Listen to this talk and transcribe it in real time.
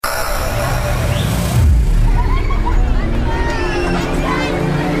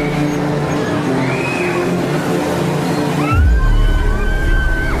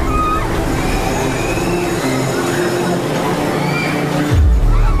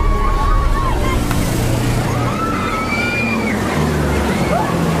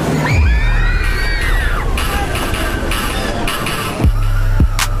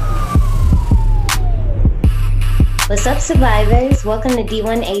What's up, survivors? Welcome to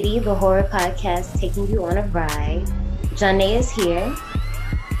D180, the horror podcast taking you on a ride. Janae is here.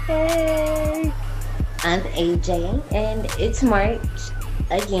 Hey! I'm AJ, and it's March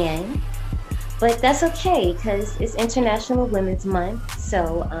again. But that's okay, because it's International Women's Month.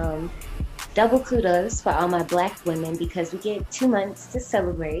 So, double kudos for all my Black women, because we get 2 months to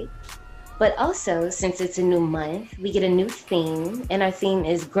celebrate. But also, since it's a new month, we get a new theme, and our theme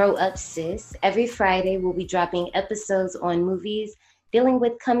is Grow Up Sis. Every Friday, we'll be dropping episodes on movies dealing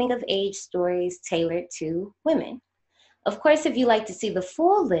with coming-of-age stories tailored to women. Of course, if you like to see the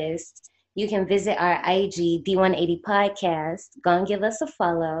full list, you can visit our IG D180 podcast, go and give us a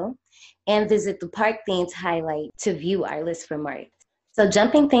follow, and visit the Park Themes highlight to view our list for March. So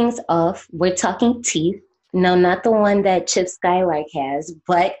jumping things off, we're talking Teeth. No, not the one that Chip Skylark has,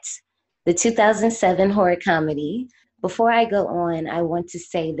 but the 2007 horror comedy. Before I go on, I want to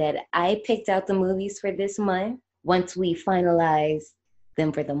say that I picked out the movies for this month. Once we finalize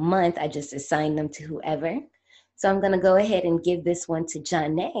them for the month, I just assigned them to whoever. So I'm going to go ahead and give this one to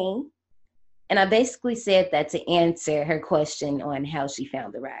Janae. And I basically said that to answer her question on how she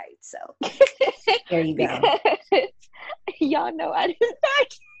found the ride. So there you go. Y'all know I did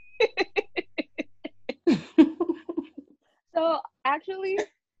not. So actually,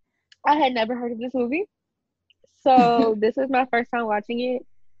 I had never heard of this movie. So this is my first time watching it.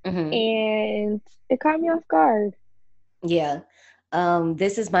 Mm-hmm. And it caught me off guard. Yeah.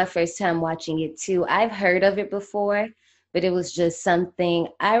 This is my first time watching it too. I've heard of it before, but it was just something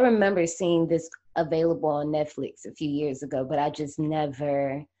I remember seeing this available on Netflix a few years ago, but I just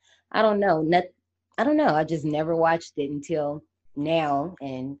never, I don't know. I just never watched it until now.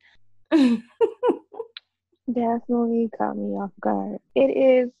 And Definitely caught me off guard. It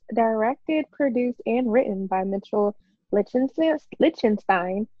is directed, produced, and written by Mitchell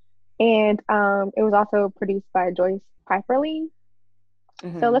Lichtenstein. And it was also produced by Joyce Piperley.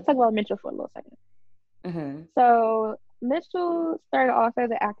 mm-hmm. So let's talk about Mitchell for a little second. Mm-hmm. So Mitchell started off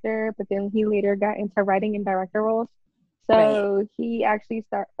as an actor, but then he later got into writing and director roles. So he actually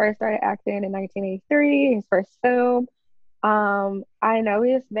first started acting in 1983, his first film. I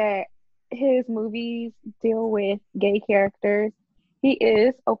noticed that his movies deal with gay characters. He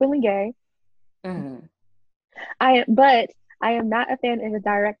is openly gay. Mm-hmm. But I am not a fan of his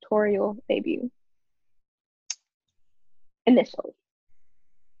directorial debut. Initially.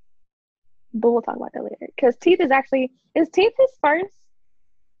 But we'll talk about that later. Because Teeth is Teeth his first?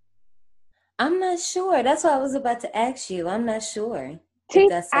 I'm not sure. That's what I was about to ask you. I'm not sure.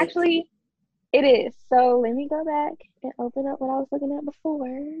 Teeth, actually, it is. So let me go back and open up what I was looking at before.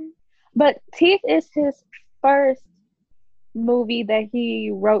 But Teeth is his first movie that he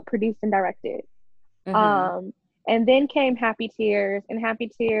wrote, produced, and directed. Mm-hmm. And then came Happy Tears, and Happy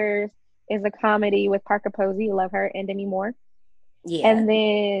Tears is a comedy with Parker Posey, love her, and Demi Moore. Yeah. And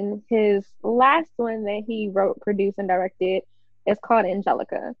then his last one that he wrote, produced, and directed is called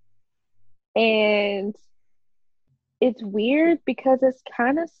Angelica. And it's weird because it's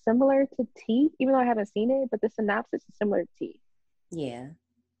kind of similar to Teeth, even though I haven't seen it, but the synopsis is similar to Teeth. Yeah.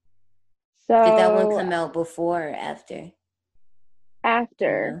 So did that one come out before or after?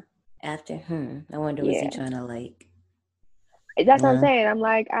 After. After? I wonder, was he trying to like... That's what I'm saying. I'm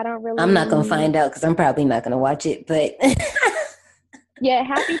like, I don't really... I'm not going to find out because I'm probably not going to watch it, but... Yeah,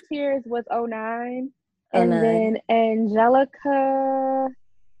 Happy Tears was 2009. And then Angelica,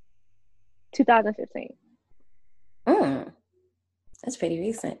 2015. That's pretty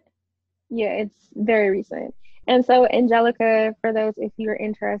recent. Yeah, it's very recent. And so Angelica, for those if you're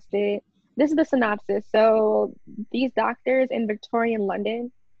interested, this is the synopsis. So these doctors in Victorian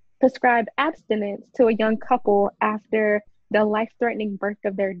London prescribe abstinence to a young couple after the life-threatening birth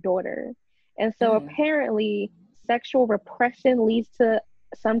of their daughter. And so apparently sexual repression leads to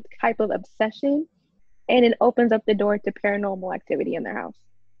some type of obsession, and it opens up the door to paranormal activity in their house.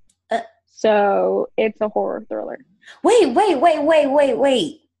 So it's a horror thriller. Wait.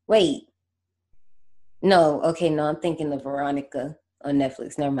 No, okay, no, I'm thinking of Veronica on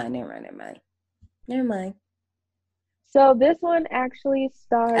Netflix. Never mind. So this one actually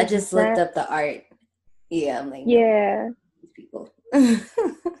stars... I just looked up the art. Yeah, I'm like... Yeah. These people.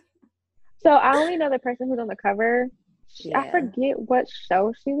 So I only know the person who's on the cover. Yeah. I forget what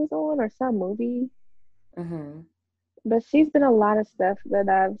show she was on or some movie. Mm-hmm. But she's been a lot of stuff that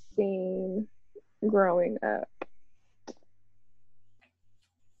I've seen growing up.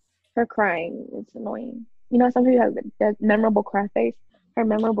 Her crying is annoying. You know, some people have that memorable cry face. Her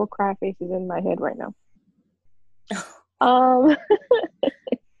memorable cry face is in my head right now. Okay.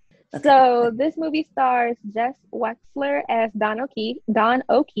 So this movie stars Jess Wexler as Don O'Keefe.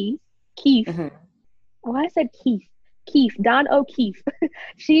 Keith. Mm-hmm. Oh, I said Keith. Keith, Don O'Keefe.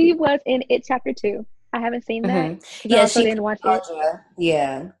 She was in It Chapter 2. I haven't seen that Hmm. because I Yeah, also she didn't played watch it. Audra.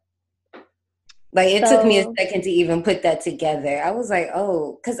 Yeah. Like it took me a So second to even put that together. I was like,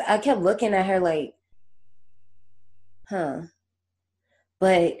 oh, because I kept looking at her like, huh.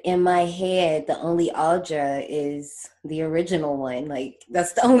 But in my head, the only Audra is the original one. Like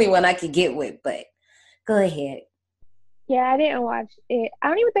that's the only one I could get with. But go ahead. yeah, I didn't watch it. I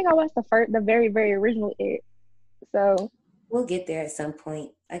don't even think I watched the very, very original It. So We'll get there at some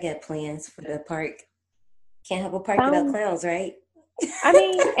point. I got plans for the park. Can't have a park without clowns. clowns, right? I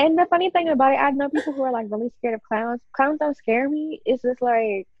mean, and the funny thing about it, I know people who are like really scared of clowns. Clowns don't scare me. It's just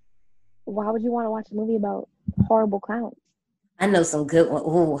like, why would you want to watch a movie about horrible clowns? I know some good ones.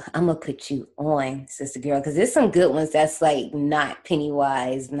 Ooh, I'm gonna put you on, sister girl, because there's some good ones that's like not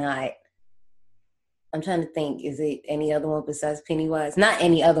Pennywise, not. I'm trying to think. Is it any other one besides Pennywise? Not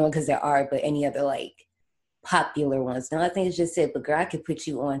any other one because there are, but any other like popular ones. No, I think it's just it. But girl, I could put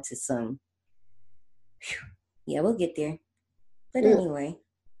you on to some. Yeah, we'll get there. But Ugh. anyway,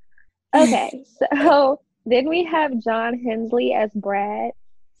 Okay, so then we have John Hensley as Brad.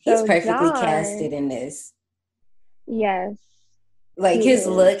 he's So perfectly casted John, in this. yes, Like he his is.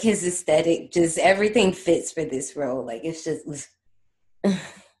 look, his aesthetic, just everything fits for this role. Like it's just.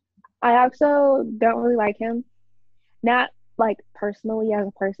 I also don't really like him. Not like personally as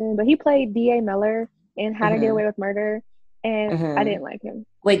a person, but he played D.A. Miller in How to Get Hmm. Away with Murder, and I Hmm. didn't like him.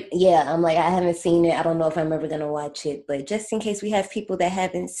 Wait, yeah, I'm like, I haven't seen it. I don't know if I'm ever gonna watch it, but just in case we have people that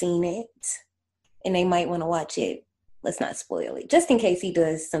haven't seen it and they might want to watch it, let's not spoil it. Just in case he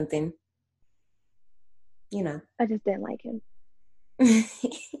does something, you know. I just didn't like him.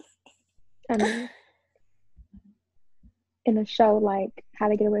 I mean, in a show like How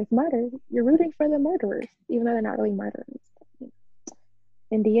to Get Away with Murder, you're rooting for the murderers, even though they're not really murderers.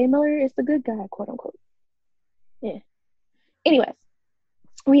 And D.A. Miller is the good guy, quote unquote. Yeah. Anyways,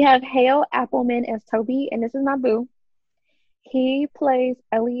 we have Hale Appleman as Toby, and this is my boo. He plays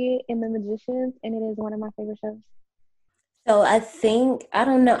Elliot in The Magicians, and it is one of my favorite shows. So I think I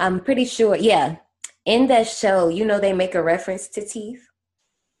don't know. I'm pretty sure. Yeah, in that show, they make a reference to teeth.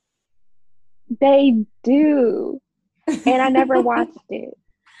 They do, and I never watched it.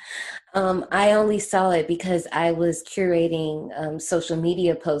 I only saw it because I was curating social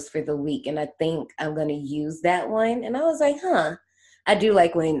media posts for the week, and I think I'm going to use that one. And I was like, huh. I do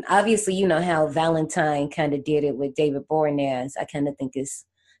like when, obviously, you know how Valentine kind of did it with David Boreanaz. I kind of think it's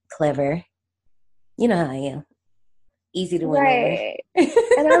clever. You know how I am. Easy to win over. Right.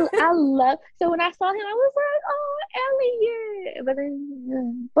 And I love so when I saw him, I was like, oh,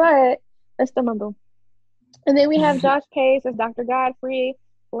 Elliot. But that's the mumble. And then we have Josh Case as Dr. Godfrey,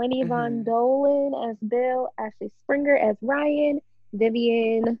 Lenny Von Hmm. Dolan as Bill, Ashley Springer as Ryan,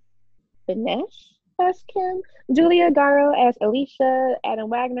 Vivian Benesh as Kim, Julia Garro as Alicia, Adam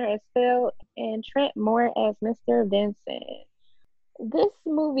Wagner as Phil, and Trent Moore as Mr. Vincent. This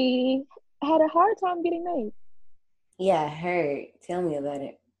movie had a hard time getting made. Yeah, I heard. Tell me about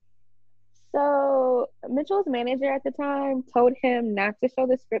it. So Mitchell's manager at the time told him not to show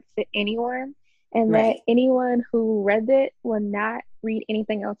the script to anyone and that Right. anyone who read it would not read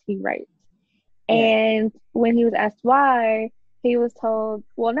anything else he writes. Right. And when he was asked why, he was told,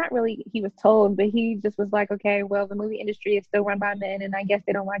 well, not really he was told, but he just was like, okay, well, the movie industry is still run by men, and I guess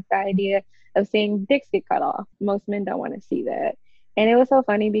they don't like the idea of seeing dicks get cut off. Most men don't want to see that. And it was so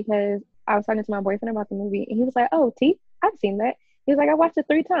funny because I was talking to my boyfriend about the movie, and he was like, oh, T, I've seen that. He was like, I watched it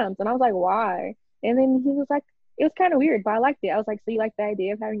 3 times. And I was like, why? And then he was like, it was kind of weird, but I liked it. I was like, so you like the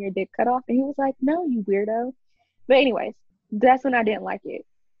idea of having your dick cut off? And he was like, no, you weirdo. But, anyways, that's when I didn't like it.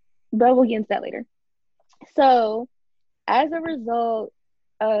 But we'll get into that later. So, as a result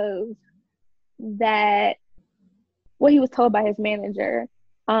of that, what he was told by his manager,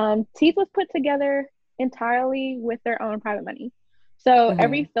 Teeth was put together entirely with their own private money. So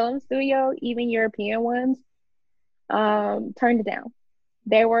every Hmm. film studio, even European ones, turned it down.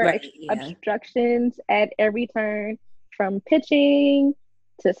 There were Right. Yeah. obstructions at every turn, from pitching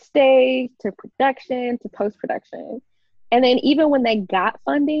to stage to production to post production. And then even when they got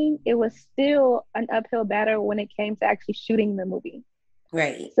funding, it was still an uphill battle when it came to actually shooting the movie.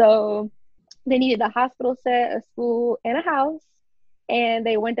 Right. So they needed a hospital set, a school, and a house. And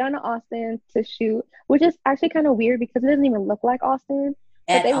they went down to Austin to shoot, which is actually kind of weird because it doesn't even look like Austin.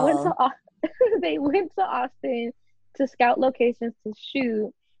 But At all. they went to Austin to scout locations to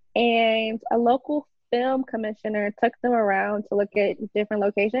shoot, and a local film commissioner took them around to look at different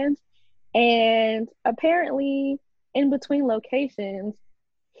locations. And apparently, in between locations,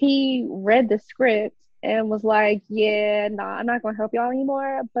 he read the script and was like, yeah, nah, I'm not gonna help y'all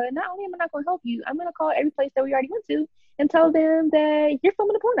anymore. But not only am I not gonna help you, I'm gonna call every place that we already went to and tell them that you're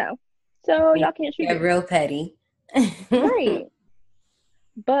filming a porno. So Yeah, y'all can't shoot yeah, here. real petty. Right.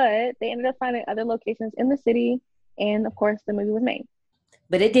 But they ended up finding other locations in the city, and of course the movie was made.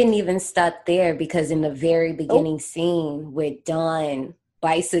 But it didn't even stop there because in the very Oh, beginning scene with Dawn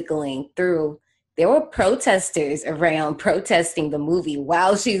bicycling through, there were protesters around protesting the movie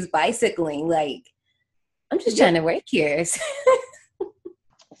while she's bicycling. Like, I'm just yep. trying to work here.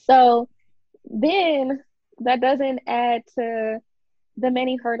 So then that doesn't add to the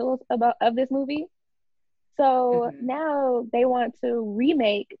many hurdles about of this movie. So Mhm. now they want to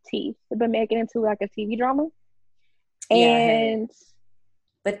remake Teeth, but make it into like a TV drama. Yeah, I heard. And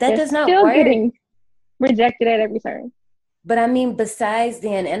But that they're does not still work. getting rejected at every turn. But I mean, besides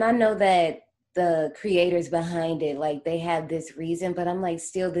then, and I know that the creators behind it, like they have this reason, but I'm like,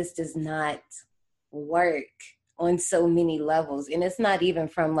 still, this does not work on so many levels. And it's not even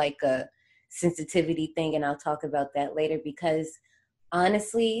from like a sensitivity thing. And I'll talk about that later because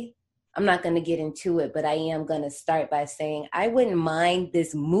honestly, I'm not going to get into it, but I am going to start by saying I wouldn't mind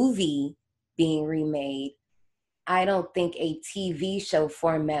this movie being remade. I don't think a TV show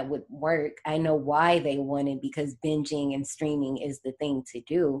format would work. I know why they wanted because binging and streaming is the thing to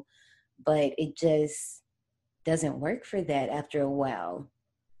do, but it just doesn't work for that after a while.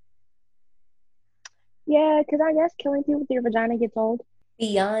 Yeah, because I guess killing people with your vagina gets old.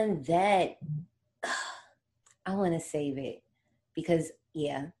 Beyond that, I want to save it because,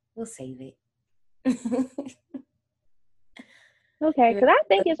 yeah, we'll save it. Okay, because I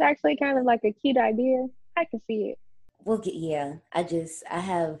think it's actually kind of like a cute idea. I can see it. We'll get, yeah, I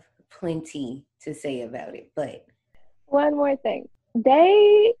have plenty to say about it, but One more thing.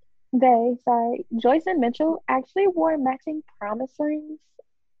 Sorry, Joyce and Mitchell actually wore matching promise rings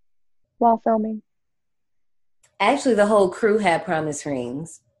while filming. actually, the whole crew had promise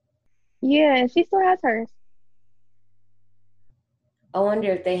rings. Yeah, and she still has hers. I wonder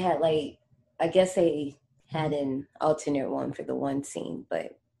if they had like, I guess they had an alternate one for the one scene,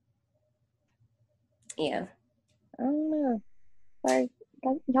 but yeah. I don't know. Sorry,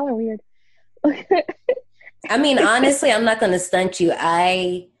 y'all are weird. I mean, honestly, I'm not going to stunt you.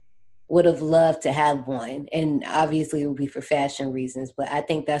 I would have loved to have one, and obviously it would be for fashion reasons, but I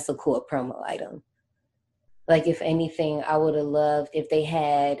think that's a cool promo item. Like, if anything, I would have loved if they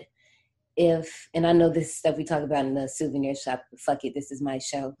had, if, and I know this is stuff we talk about in the souvenir shop, fuck it, this is my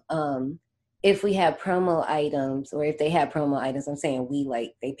show. If we have promo items, or if they have promo items, I'm saying we,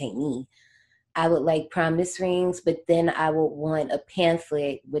 like, they pay me. I would like promise rings, but then I would want a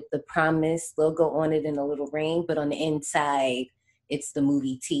pamphlet with the promise logo on it in a little ring, but on the inside, it's the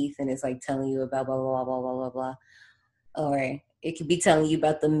movie Teeth, and it's like telling you about blah, blah, blah, blah, blah, blah. Or it could be telling you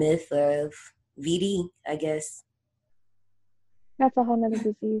about the myth of VD, I guess. That's a whole nother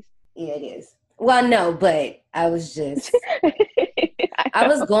disease. Yeah, it is. Well, no, but I I was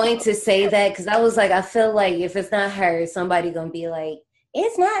know. going to say that because I was like, I feel like if it's not her, somebody gonna be like,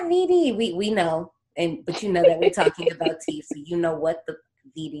 it's not VD. We know, and but you know that we're talking about teeth, so you know what the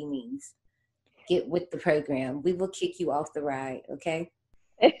VD means. Get with the program. We will kick you off the ride, okay?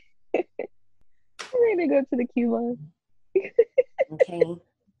 We're gonna go to the queue line. Okay.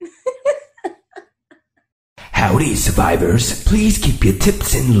 Howdy, survivors. Please keep your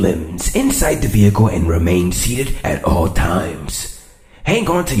tips and limbs inside the vehicle and remain seated at all times. Hang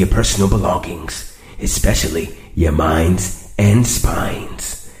on to your personal belongings, especially your minds and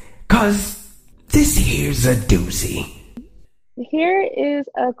spines. 'Cause this here's a doozy. Here is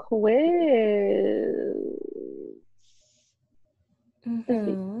a quiz. Let's see.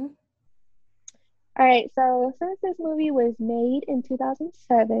 Mm-hmm. All right, so since this movie was made in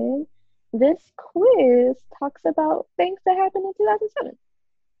 2007, this quiz talks about things that happened in 2007.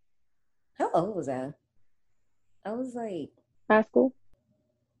 How old was I? I was like, High school.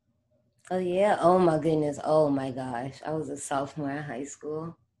 oh yeah, oh my goodness, oh my gosh. I was a sophomore in high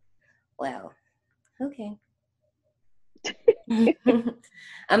school. Wow. Okay.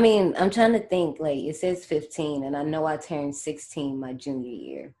 I mean, I'm trying to think, like, it says 15, and I know I turned 16 my junior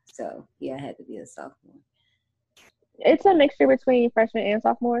year. So, yeah, I had to be a sophomore. It's a mixture between freshman and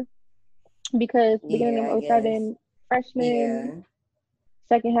sophomore because beginning Yeah, I of guess. '07, freshman, Yeah.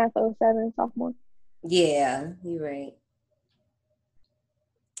 second half of '07, sophomore. Yeah, you're right.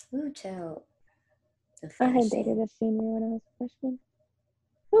 Ooh, child. The I had dated fashion. a senior when I was a freshman.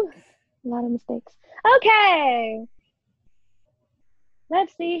 Whew, a lot of mistakes. Okay,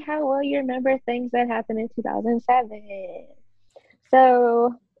 let's see how well you remember things that happened in 2007.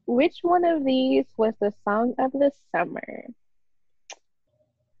 So, which one of these was the song of the summer?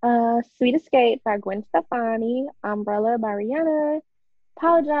 Sweet Escape by Gwen Stefani, Umbrella by Rihanna,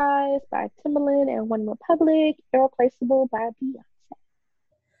 Apologize by Timbaland and One Republic, Irreplaceable by Beyonce.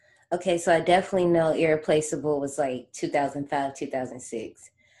 Okay, so I definitely know Irreplaceable was like 2005, 2006.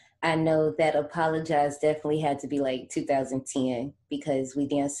 I know that Apologize definitely had to be like 2010 because we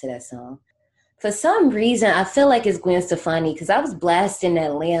danced to that song. For some reason, I feel like it's Gwen Stefani because I was blasting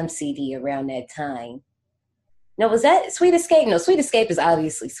that Lamb CD around that time. No, was that Sweet Escape? No, Sweet Escape is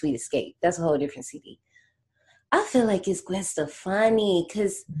obviously Sweet Escape. That's a whole different CD. I feel like it's Gwen Stefani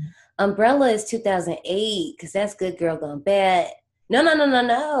because Umbrella is 2008 because that's Good Girl Gone Bad. No, no, no, no,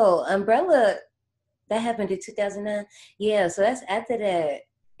 no. Umbrella, that happened in 2009. Yeah, so that's after that.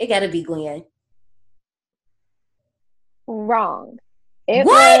 It got to be Gwen. Wrong. It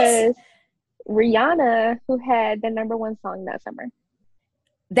What? was Rihanna who had the number one song that summer.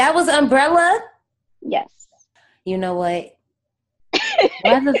 That was Umbrella? Yes. You know what?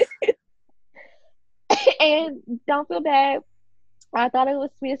 Why the And don't feel bad. I thought it was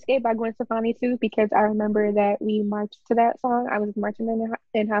Sweet Escape by Gwen Stefani too because I remember that we marched to that song. I was marching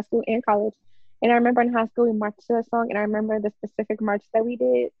in high school and college. And I remember in high school we marched to that song and I remember the specific march that we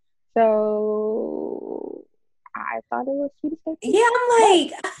did. So I thought it was Sweet Escape too. Yeah, I'm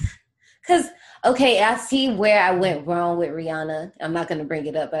like, because, okay, I see where I went wrong with Rihanna. I'm not going to bring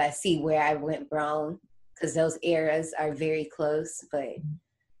it up, but I see where I went wrong because those eras are very close. But,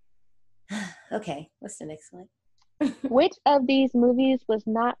 okay, what's the next one? Which of these movies was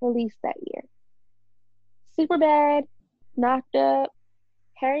not released that year? Superbad, Knocked Up,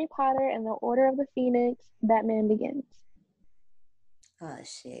 Harry Potter and the Order of the Phoenix, Batman Begins. Oh,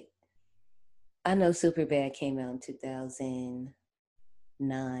 shit. I know Superbad came out in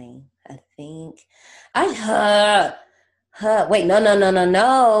 2009, I think. Wait,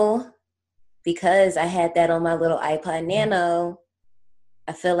 no. Because I had that on my little iPod Nano.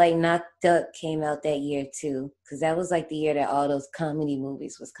 I feel like Knocked Up came out that year too, because that was like the year that all those comedy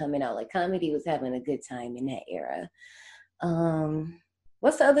movies was coming out. Like comedy was having a good time in that era.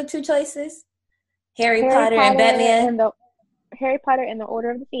 What's the other two choices? Harry Harry Potter and Potter Batman. and the Harry Potter and the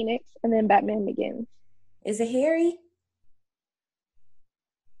Order of the Phoenix, and then Batman Begins. Is it Harry?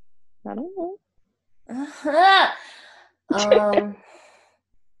 I don't know. um,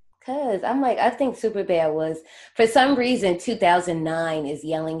 cause I'm like, I think Superbad was for some reason 2009 is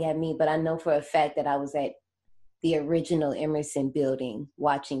yelling at me, but I know for a fact that I was at the original Emerson building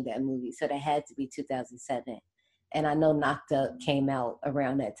watching that movie, so that had to be 2007. And I know Knocked Up came out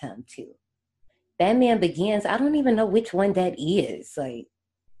around that time too. Batman Begins, I don't even know which one that is. Like,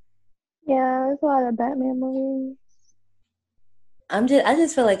 Yeah, there's a lot of Batman movies. I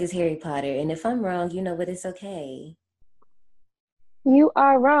just feel like it's Harry Potter, and if I'm wrong, you know, but it's okay. You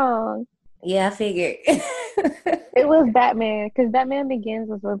are wrong. Yeah, I figured. It was Batman because Batman Begins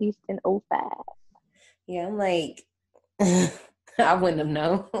was released in '05. Yeah, I'm like, I wouldn't have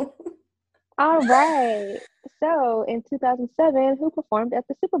known. All right. So in 2007, who performed at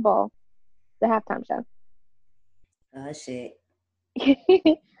the Super Bowl, the halftime show? Oh shit.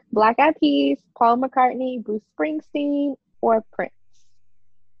 Black Eyed Peas, Paul McCartney, Bruce Springsteen, or Prince?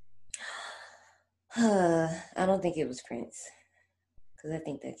 I don't think it was Prince, because I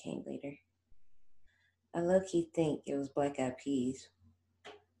think that came later. I low-key think it was Black Eyed Peas.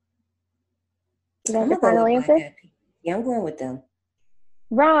 Is I'm that your gonna go final with Black answer? Eyed Peas. Yeah, I'm going with them.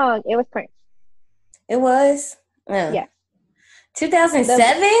 Wrong. It was Prince. It was Yes.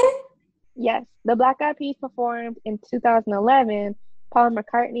 2007. Yes. The Black Eyed Peas performed in 2011, Paul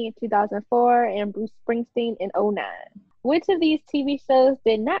McCartney in 2004, and Bruce Springsteen in '09. Which of these TV shows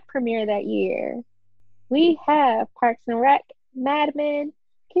did not premiere that year? We have Parks and Rec, Mad Men,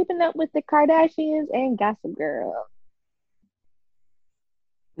 Keeping Up with the Kardashians, and Gossip Girl.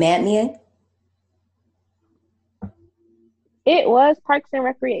 Madman. It was Parks and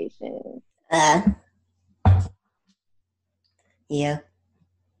Recreation. Uh, yeah.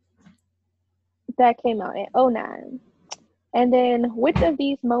 That came out in '09. And then, which of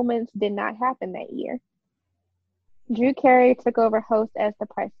these moments did not happen that year? Drew Carey took over host as The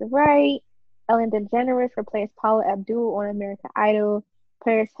Price is Right. Ellen DeGeneres replaced Paula Abdul on American Idol.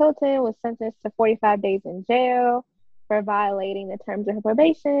 Paris Hilton was sentenced to 45 days in jail for violating the terms of her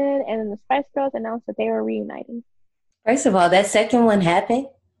probation. And then the Spice Girls announced that they were reuniting. First of all, that second one happened.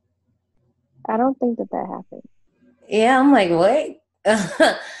 I don't think that happened. Yeah, I'm like, what?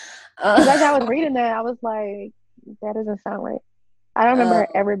 Because as I was reading that, I was like, that doesn't sound right. I don't remember her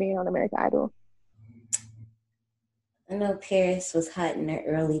ever being on American Idol. I know Paris was hot in the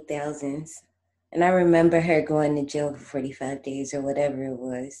early thousands. And I remember her going to jail for 45 days or whatever it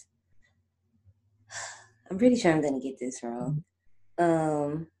was. I'm pretty sure I'm going to get this wrong.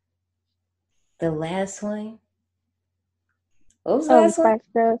 Um, the last one. What was the Oh, the last one? Spice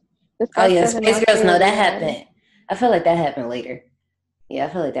Girls. The Oh Spice yeah, Girls Spice announced Girls. their No, that reality. happened. I feel like that happened later. Yeah, I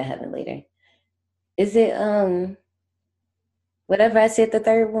feel like that happened later. Is it whatever I said the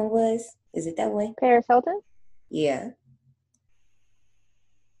third one was? Is it that one? Paris Hilton? Yeah.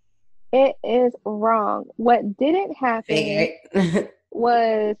 It is wrong. What didn't happen Figured.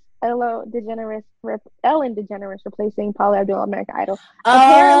 was Ellen DeGeneres replacing Paula Abdul American Idol. Oh,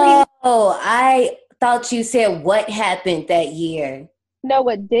 Apparently, I thought you said what happened that year. no,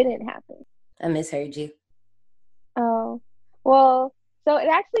 what didn't happen. I misheard you. Oh, well, so it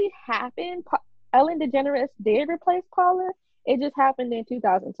actually happened. Ellen DeGeneres did replace Paula. It just happened in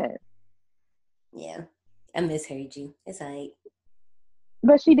 2010. Yeah, I misheard you. It's alright.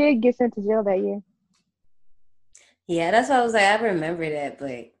 But she did get sent to jail that year. Yeah, that's why I was like, I remember that,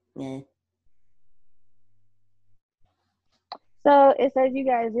 but yeah. So it says you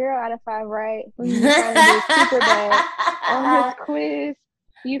got 0 out of 5 right. You sounded did super bad on this quiz.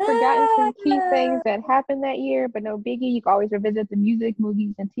 You've forgotten some key things that happened that year, but no biggie. You can always revisit the music,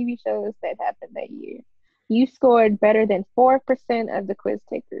 movies, and TV shows that happened that year. You scored better than 4% of the quiz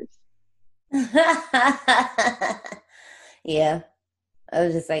takers. Yeah, I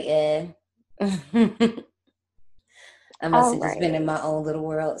was just like, eh. I must All have just been in right. my own little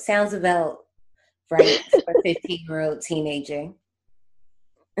world. Sounds about right for a 15-year-old teenager.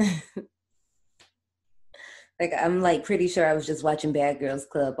 Like I'm like pretty sure I was just watching Bad Girls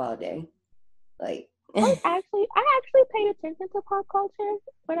Club all day. Like I actually paid attention to pop culture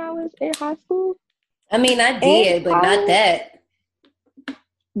when I was in high school I mean I and did, but not college. that.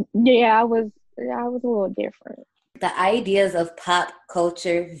 Yeah, I was a little different. The ideas of pop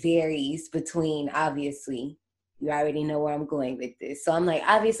culture varies between obviously you already know where I'm going with this. So I'm like,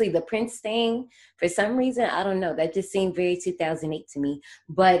 obviously the Prince thing, for some reason, I don't know, that just seemed very 2008 to me.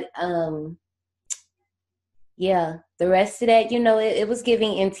 But yeah, the rest of that, it was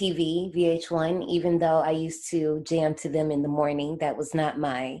giving MTV, VH1, even though I used to jam to them in the morning. That was not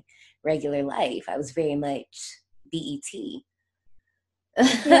my regular life. I was very much BET.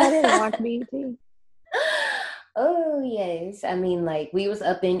 Yeah, I didn't watch BET. Oh yes, I mean like we was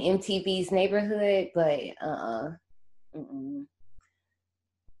up in MTV's neighborhood, but mm-mm.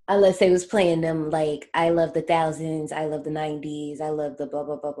 Unless they was playing them like I love the thousands, I love the 90s, I love the blah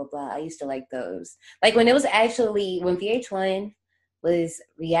blah blah blah blah. I used to like those. Like when it was actually when VH1 was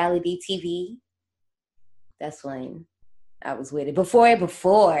reality TV, that's when I was with it. Before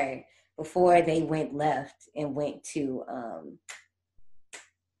they went left and went to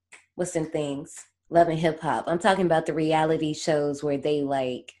what's some things? Love and Hip Hop. I'm talking about the reality shows where they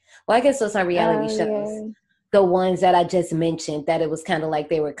like, well, I guess those are reality Oh shows. yeah. The ones that I just mentioned, that it was kind of like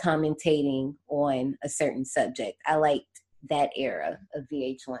they were commentating on a certain subject. I liked that era of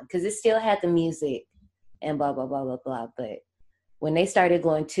VH1 because it still had the music and blah, blah, blah, blah, blah. But when they started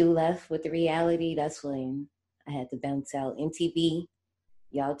going too left with the reality, that's when I had to bounce out. MTV,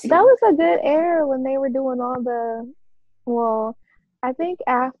 y'all That too. was a good era when they were doing all well, I think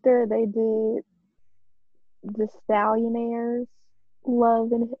after they did the Stallionaires,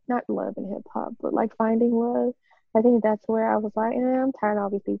 not Love and Hip Hop, but like Finding Love. I think that's where I was like, I'm tired of all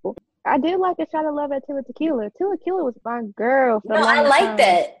these people. I did like a shot of love at Tilla Tequila. Tilla Tequila was my girl for the No, I longest like time.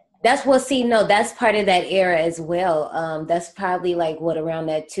 that. That's what see, no, that's part of that era as well. That's probably like what around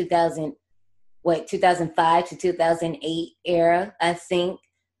that 2005 to 2008 era, I think.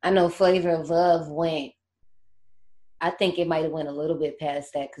 I know Flavor of Love went, I think it might have went a little bit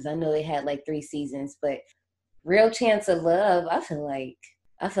past that because I know they had like 3 seasons, but Real Chance of Love, I feel like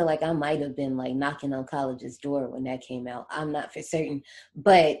I might have been like knocking on college's door when that came out. I'm not for certain.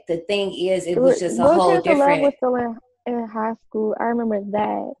 But the thing is, it was just a Real whole Chance of Love different. was still in high school. I remember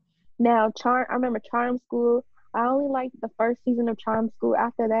that. Now, I remember Charm School. I only liked the first season of Charm School.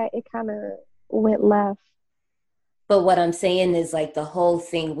 After that, it kind of went left. But what I'm saying is like the whole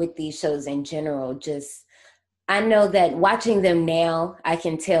thing with these shows in general, just I know that watching them now, I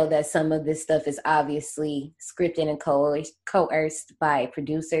can tell that some of this stuff is obviously scripted and coerced by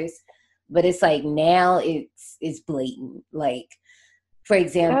producers. But it's like now it's blatant. Like Oh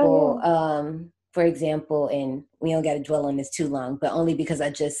yeah. for example, and we don't got to dwell on this too long, but only because I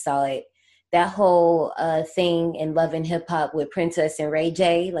just saw it. That whole thing in Love and Hip Hop with Princess and Ray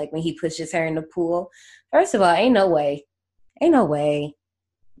J, like when he pushes her in the pool. First of all, ain't no way,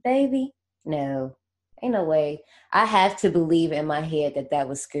 baby, no, ain't no way. I have to believe in my head that that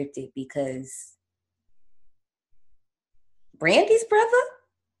was scripted because Brandy's brother.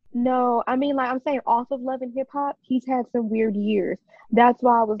 No, I mean, like I'm saying, off of Love and Hip Hop, he's had some weird years. That's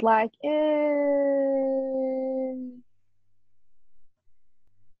why I was like,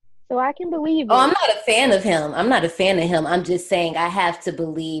 So I can believe Oh, I'm it. not a fan of him. I'm not a fan of him. I'm just saying I have to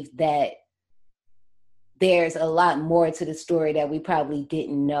believe that there's a lot more to the story that we probably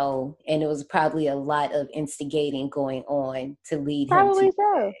didn't know. And it was probably a lot of instigating going on to lead him to Probably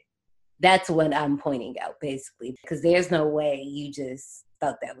so. that's what I'm pointing out, basically. Because there's no way you just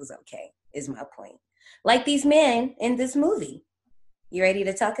thought that was okay, is my point. Like these men in this movie. You ready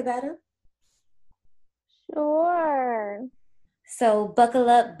to talk about them? Sure. So buckle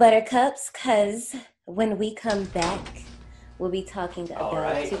up, buttercups, because when we come back, we'll be talking All about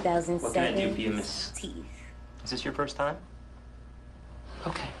right. What can I do for you, 2007's Miss? Teeth. Is this your first time?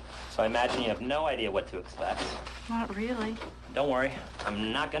 Okay. So I imagine you have no idea what to expect. Not really. Don't worry,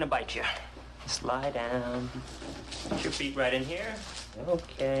 I'm not gonna bite you. Just lie down. Put your feet right in here.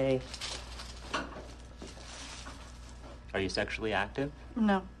 Okay. Are you sexually active?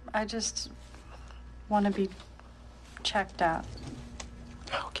 No, I just want to be checked out.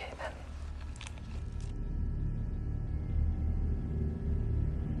 Okay, then.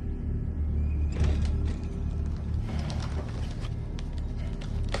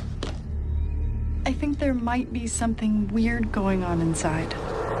 I think there might be something weird going on inside.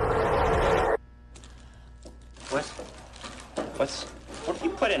 What? What have you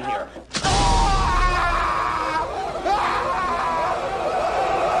put in here?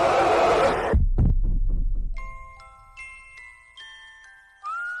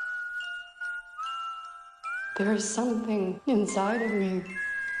 There is something inside of me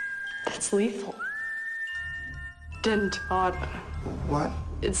that's lethal. Dentata. What?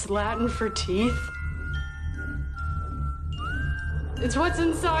 It's Latin for teeth. It's what's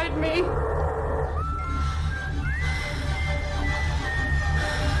inside me.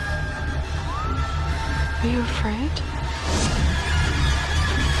 Are you afraid?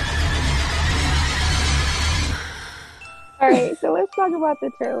 All right, so let's talk about the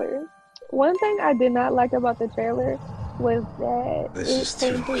trailer. One thing I did not like about the trailer was that This it is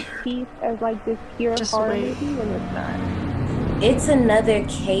too painted weird. Teeth as like this pure Just horror wait. movie when it's not. It's another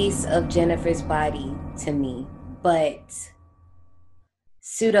case of Jennifer's body to me, but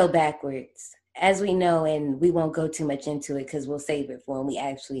pseudo backwards. As we know, and we won't go too much into it because we'll save it for when we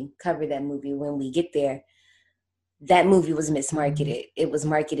actually cover that movie when we get there. That movie was mismarketed. It was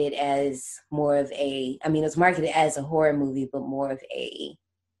marketed as more of it was marketed as a horror movie, but more of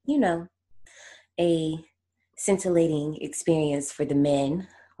you know, a scintillating experience for the men.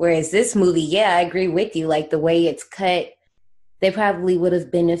 Whereas this movie, yeah, I agree with you. Like the way it's cut, they probably would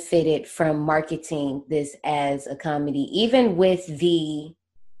have benefited from marketing this as a comedy, even with the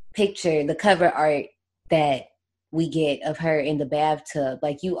picture, the cover art that we get of her in the bathtub.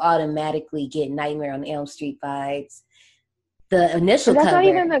 Like you automatically get Nightmare on Elm Street vibes. The initial And that's not cover,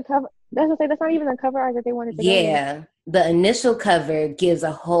 even the cover. That's to say that's not even the cover art that they wanted to go with. yeah, the initial cover gives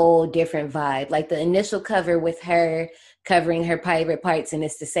a whole different vibe. Like the initial cover with her covering her private parts, and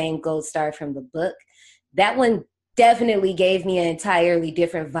it's the same gold star from the book. That one definitely gave me an entirely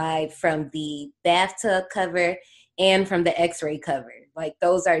different vibe from the bathtub cover and from the X-ray cover. Like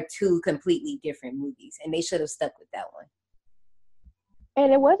those are two completely different movies, and they should have stuck with that one.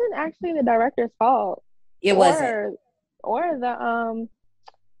 And it wasn't actually the director's fault, It wasn't. or the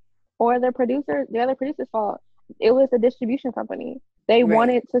or the other producer's fault. It was the distribution company. They Right.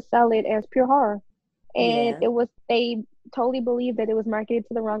 wanted to sell it as pure horror, and Yeah. they totally believed that it was marketed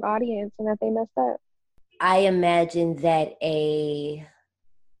to the wrong audience and that they messed up. I imagine that a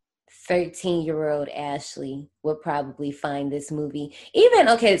 13-year-old Ashley would probably find this movie. Even,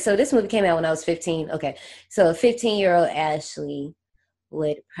 okay, so this movie came out when I was 15. Okay, so a 15-year-old Ashley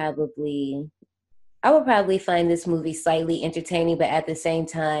would probably, I would probably find this movie slightly entertaining, but at the same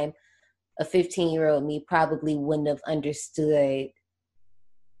time, a 15-year-old me probably wouldn't have understood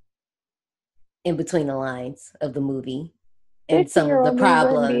in between the lines of the movie and Fifteen some year of the old me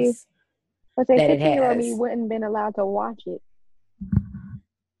wouldn't be. problems Let's say that it 15-year-old me has. wouldn't been allowed to watch it.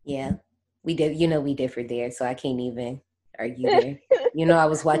 Yeah, we did. We differed there, so I can't even argue there. I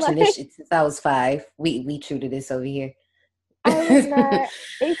was watching this Like shit since I was 5. We true to this over here. I was not.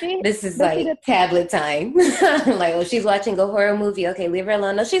 If it, This is but see the like tablet time. Like, oh, she's watching a horror movie. Okay, leave her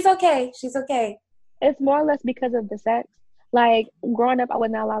alone. No, she's okay. She's okay. it's more or less because of the sex. Like growing up, I was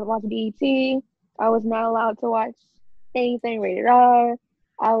not allowed to watch BET. I was not allowed to watch anything rated R.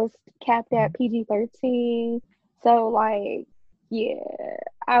 I was capped at PG-13. So like, yeah,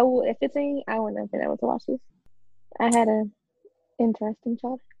 I would at 15, I wouldn't have been able to watch this. I had an interesting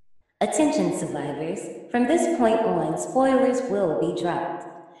childhood. Attention, survivors. From this point on, spoilers will be dropped.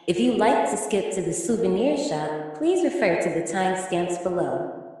 If you'd like to skip to the souvenir shop, please refer to the timestamps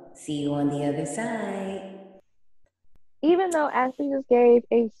below. See you on the other side. Even though Ashley just gave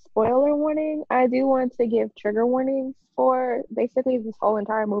a spoiler warning, I do want to give trigger warnings for basically this whole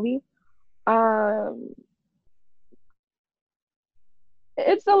entire movie. Um,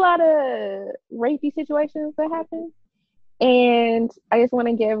 it's a lot of rapey situations that happen, and I just want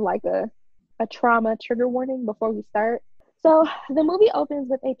to give like a trauma trigger warning before we start. So the movie opens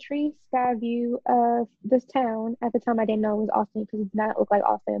with a tree sky view of this town. At the time, I didn't know it was Austin because it did not look like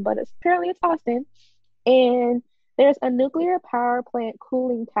Austin, but apparently it's Austin. And there's a nuclear power plant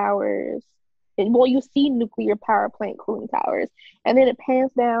cooling towers. Well, you see nuclear power plant cooling towers, and then it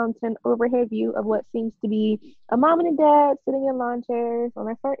pans down to an overhead view of what seems to be a mom and a dad sitting in lawn chairs on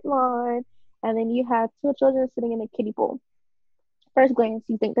their front lawn, and then you have two children sitting in a kiddie pool. First glance,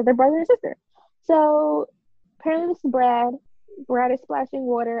 you think that they're brother and sister. So apparently, this is Brad. Brad is splashing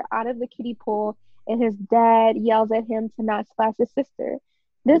water out of the kiddie pool, and his dad yells at him to not splash his sister.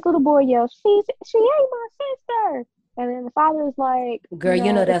 This little boy yells, she ain't my sister. And then the father is like, Girl,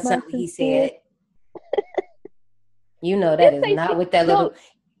 you know it's that's my not what he sister. said. You know He that is didn't say not she. what that No, little.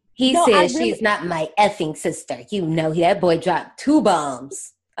 He no, I said really. she's not my effing sister. You know that boy dropped 2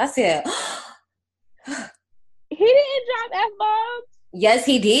 bombs. I said, He didn't drop f bombs. yes,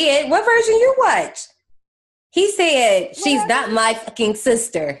 he did. What version you watched? He said she's Whatever. not my fucking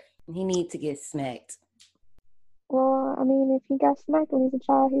sister. He need to get smacked. Well, I mean, if he got smacked when he was a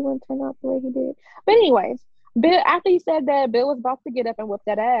child, he wouldn't turn out the way he did. But anyways, Bill, after he said that, Bill was about to get up and whip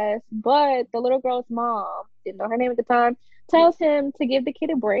that ass, but the little girl's mom, didn't know her name at the time, tells him to give the kid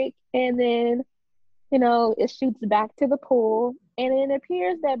a break, and then, it shoots back to the pool, and it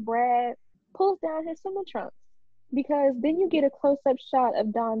appears that Brad pulls down his swimming trunks, because then you get a close-up shot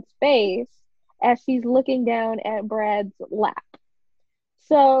of Dawn's face as she's looking down at Brad's lap.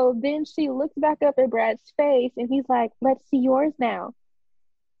 So then she looks back up at Brad's face and he's like, let's see yours now.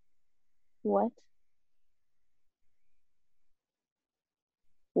 What?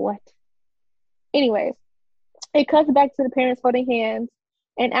 What? Anyways, it cuts back to the parents holding hands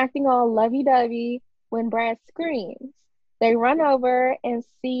and acting all lovey dovey when Brad screams. They run over and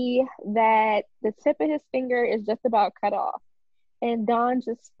see that the tip of his finger is just about cut off. And Dawn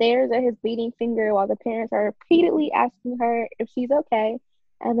just stares at his bleeding finger while the parents are repeatedly asking her if she's okay.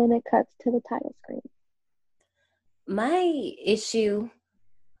 And then it cuts to the title screen. My issue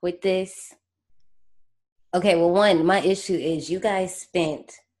with this, okay, well, one, my issue is you guys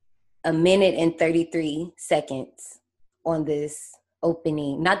spent 1 minute and 33 seconds on this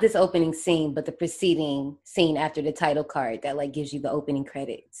opening, not this opening scene, but the preceding scene after the title card that like gives you the opening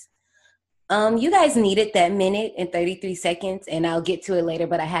credits. You guys needed that 1 minute and 33 seconds, and I'll get to it later,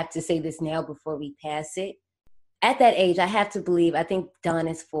 but I have to say this now before we pass it. At that age, I have to believe, I think Don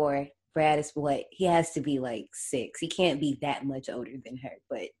is 4, Brad is what? He has to be like 6. He can't be that much older than her,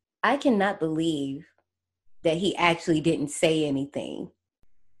 but I cannot believe that he actually didn't say anything.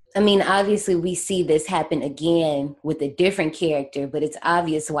 I mean, obviously we see this happen again with a different character, but it's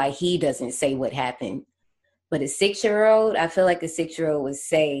obvious why he doesn't say what happened. But a 6-year-old, I feel like a 6-year-old would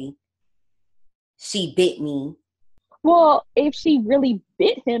say, she bit me. Well, if she really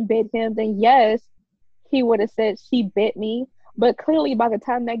bit him, then yes, he would have said she bit me. But clearly, by the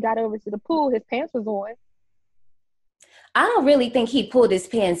time they got over to the pool, his pants was on. I don't really think he pulled his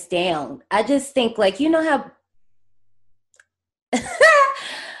pants down. I just think, like, you know how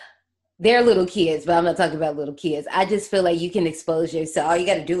they're little kids, but I'm not talking about little kids. I just feel like you can expose yourself. All you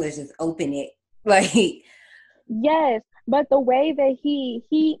got to do is just open it. Like, yes, but the way that he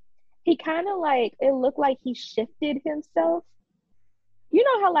kind of like, it looked like he shifted himself. You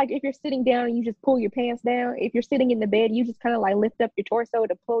know how like if you're sitting down and you just pull your pants down, if you're sitting in the bed, you just kind of like lift up your torso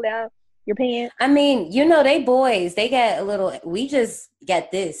to pull down your pants. I mean, you know, they boys, they got a little, we just got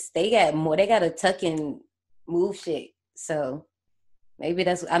this. They got more, they got a tuck and move shit. So maybe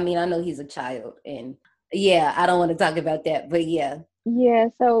that's, I mean, I know he's a child and yeah, I don't want to talk about that, but yeah. Yeah,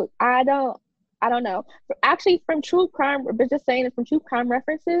 so I don't know. Actually, from true crime, but just saying it from true crime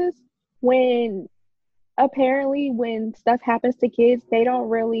references, when apparently when stuff happens to kids, they don't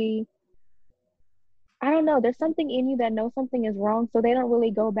really, I don't know, there's something in you that knows something is wrong, so they don't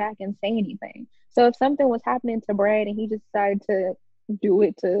really go back and say anything. So if something was happening to Brad and he just decided to do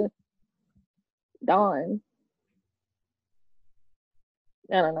it to Dawn,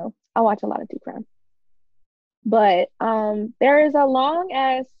 I don't know. I watch a lot of true crime. But there is a long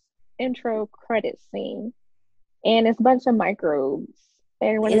ass intro credit scene and it's a bunch of microbes.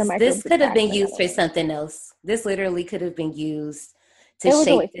 And one of the This microbes could have attacks been used another for one. something else. This literally could have been used to It was a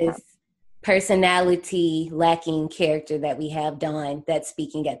shape waste of this time. personality lacking character that we have Dawn that's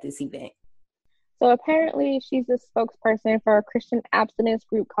speaking at this event. So apparently she's a spokesperson for a Christian abstinence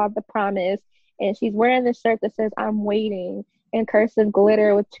group called The Promise. and she's wearing this shirt that says "I'm waiting" in cursive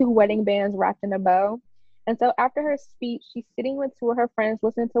glitter with 2 wedding bands wrapped in a bow. And so after her speech, she's sitting with 2 of her friends,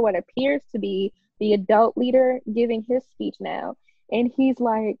 listening to what appears to be the adult leader giving his speech now. And he's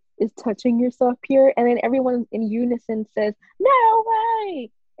like, "Is touching yourself pure?" And then everyone in unison says, "No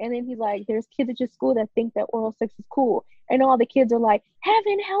way." And then he's like, "There's kids at your school that think that oral sex is cool." And all the kids are like,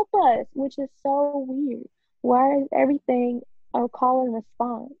 "Heaven help us," which is so weird. Why is everything a call and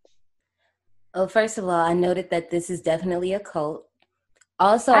response? Oh, first of all, I noted that this is definitely a cult.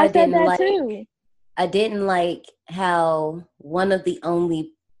 Also, I said that too. I didn't like how one of the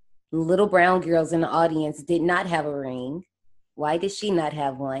only little brown girls in the audience did not have a ring. Why did she not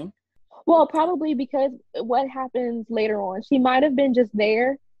have one? Well, probably because what happens later on. She might have been just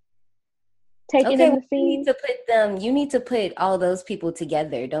there, taking Okay, in well, the scene. you need to put all those people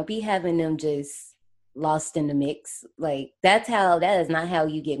together. Don't be having them just lost in the mix. Like that is not how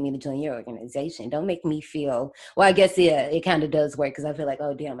you get me to join your organization. Don't make me feel, well, I guess, yeah, it kind of does work because I feel like,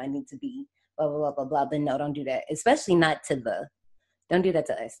 oh, damn, I need to be blah, blah, blah, blah, blah. But no, don't do that. Especially not don't do that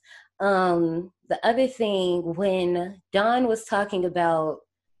to us. The other thing, when Dawn was talking about,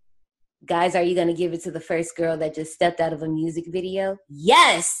 guys, are you going to give it to the first girl that just stepped out of a music video?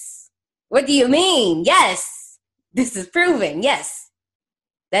 Yes. What do you mean? Yes. This is proven. Yes.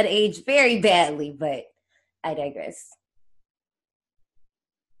 That aged very badly, but I digress.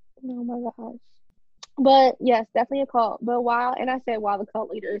 Oh my gosh. But yes, definitely a cult. But while the cult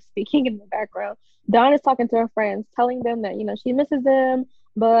leader is speaking in the background, Dawn is talking to her friends, telling them that, she misses them,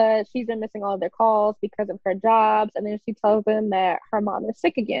 but she's been missing all of their calls because of her jobs. And then she tells them that her mom is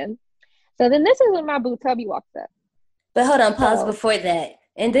sick again. So then this is when my boo Tubby walks up. But hold on, pause So, before that.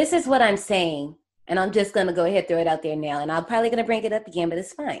 And this is what I'm saying. And I'm just going to go ahead, throw it out there now. And I'm probably going to bring it up again, but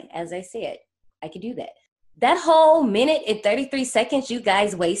it's fine. As I said, I could do that. That whole minute and 33 seconds you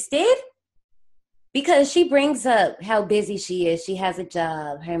guys wasted, because she brings up how busy she is. She has a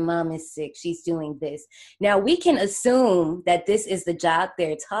job. Her mom is sick. She's doing this. Now, we can assume that this is the job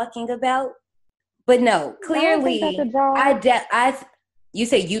they're talking about. But no, I don't think that's a clearly, job. you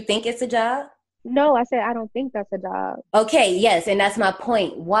say you think it's a job? No, I said I don't think that's a job. Okay, yes, and that's my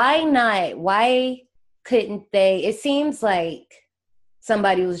point. Why not? Why couldn't they? It seems like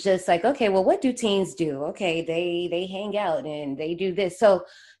somebody was just like, okay, well, what do teens do? Okay, they hang out and they do this. So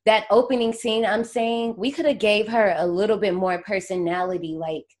that opening scene, I'm saying, we could have gave her a little bit more personality.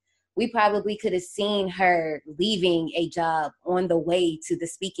 Like, we probably could have seen her leaving a job on the way to the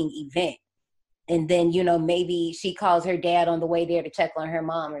speaking event. And then, maybe she calls her dad on the way there to check on her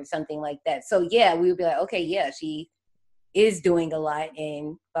mom or something like that. So, yeah, we would be like, okay, yeah, she is doing a lot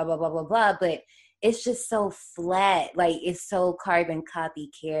and blah, blah, blah, blah, blah. But it's just so flat. Like, it's so carbon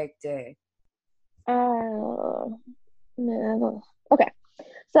copy character. Oh, no. Okay.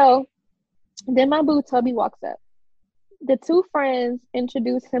 So then my boo Tubby walks up. The 2 friends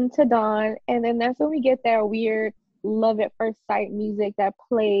introduce him to Dawn, and then that's when we get that weird love at first sight music that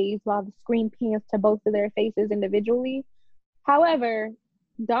plays while the screen pans to both of their faces individually. However,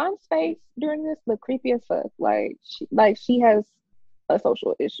 Dawn's face during this looked creepy as fuck. She has a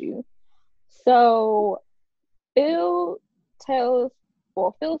social issue. So Phil tells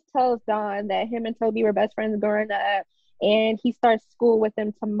Phil tells Dawn that him and Toby were best friends growing up, and he starts school with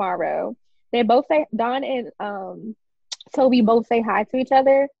them tomorrow. They both say Dawn and Toby both say hi to each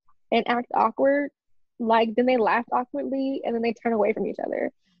other and act awkward. Like, then they laugh awkwardly and then they turn away from each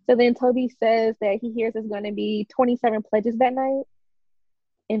other. So then Toby says that he hears there's going to be 27 pledges that night.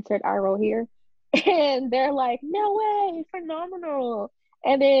 Insert eye roll here. And they're like, "No way, phenomenal."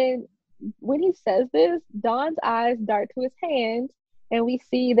 And then when he says this, Don's eyes dart to his hand, and we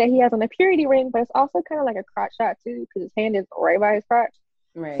see that he has on a purity ring, but it's also kind of like a crotch shot too, because his hand is right by his crotch.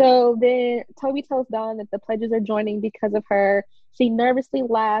 Right. So then Toby tells Dawn that the pledges are joining because of her. She nervously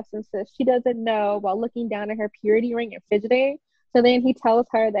laughs and says she doesn't know while looking down at her purity ring and fidgeting. So then he tells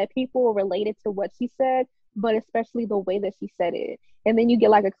her that people related to what she said, but especially the way that she said it. And then you get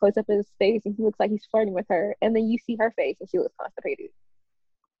like a close up of his face and he looks like he's flirting with her. And then you see her face and she looks constipated.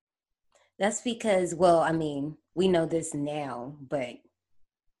 That's because, well, I mean, we know this now, but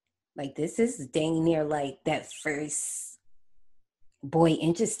like this is dang near like that first boy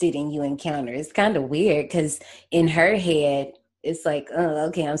interested in you encounter. It's kind of weird because in her head, it's like, oh,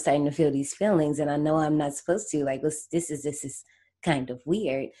 okay, I'm starting to feel these feelings and I know I'm not supposed to. Like, this is kind of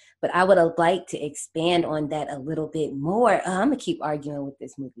weird. But I would have liked to expand on that a little bit more. I'm going to keep arguing with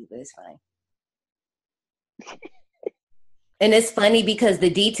this movie, but it's fine. And it's funny because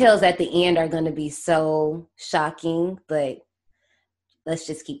the details at the end are going to be so shocking, but let's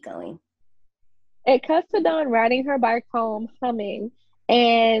just keep going. It cuts to Dawn riding her bike home, humming,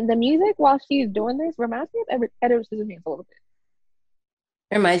 And the music while she's doing this reminds me of Edward Scissorhands a little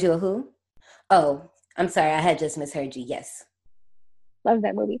bit. Reminds you of who? Oh, I'm sorry. I had just misheard you. Yes. Love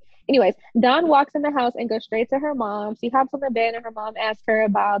that movie. Anyways, Dawn walks in the house and goes straight to her mom. She hops on the bed and her mom asks her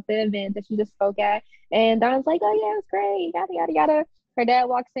about the event that she just spoke at. And Dawn's like, oh, yeah, it's great. Yada, yada, yada. Her dad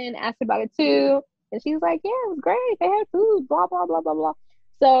walks in, asks about it too. And she's like, yeah, it was great. They had food, blah, blah, blah, blah, blah.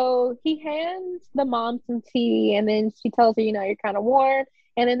 So he hands the mom some tea and then she tells her, you're kind of warm.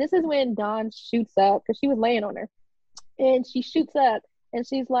 And then this is when Dawn shoots up because she was laying on her. And she shoots up and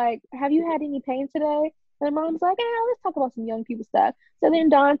she's like, have you had any pain today? And her mom's like, let's talk about some young people stuff. So then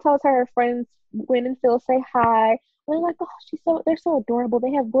Dawn tells her friends Gwen and Phil say hi. And they're like, oh, they're so adorable.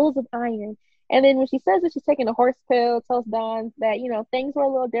 They have wills of iron. And then when she says that she's taking a horse pill, tells Dawn that, things were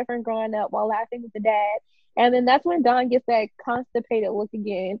a little different growing up while laughing with the dad. And then that's when Dawn gets that constipated look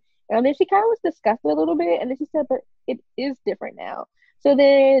again. And then she kind of was disgusted a little bit. And then she said, but it is different now. So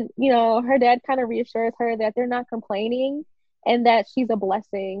then, her dad kind of reassures her that they're not complaining and that she's a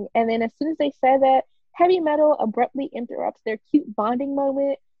blessing. And then as soon as they said that, heavy metal abruptly interrupts their cute bonding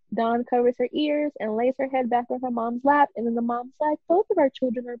moment. Dawn covers her ears and lays her head back on her mom's lap. And then the mom's like, both of our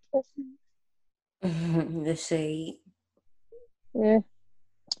children are blessings. The shade. Yeah.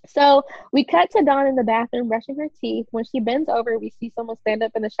 So we cut to Dawn in the bathroom brushing her teeth. When she bends over, we see someone stand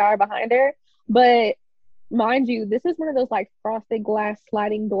up in the shower behind her. But mind you, this is one of those like frosted glass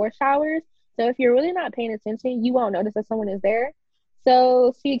sliding door showers. So if you're really not paying attention, you won't notice that someone is there.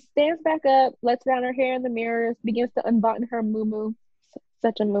 So she stands back up, lets down her hair in the mirrors, begins to unbutton her muumuu,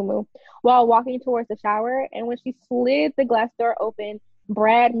 such a muumuu, while walking towards the shower. And when she slid the glass door open,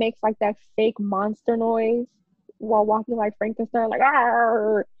 Brad makes like that fake monster noise while walking like Frankenstein, like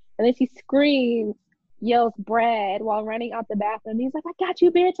 "Arr!" And then she screams, yells Brad while running out the bathroom. He's like, I got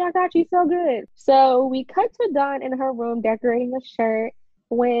you, bitch. I got you so good. So we cut to Dawn in her room decorating a shirt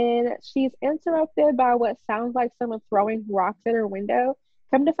when she's interrupted by what sounds like someone throwing rocks at her window.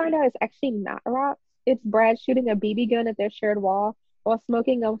 Come to find out it's actually not rocks. It's Brad shooting a BB gun at their shared wall while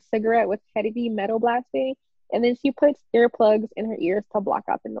smoking a cigarette with heavy metal blasting. And then she puts earplugs in her ears to block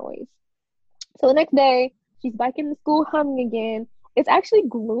out the noise. So the next day, she's biking to school humming again. It's actually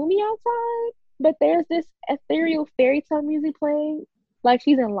gloomy outside, but there's this ethereal fairy tale music playing, like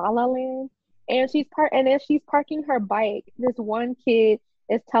she's in La La Land. And as she's parking her bike, this one kid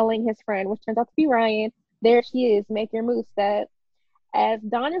is telling his friend, which turns out to be Ryan, there she is, make your move set. As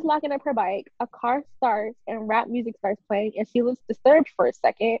Dawn is locking up her bike, a car starts and rap music starts playing, and she looks disturbed for a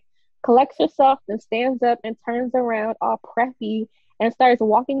second, collects herself, then stands up and turns around all preppy and starts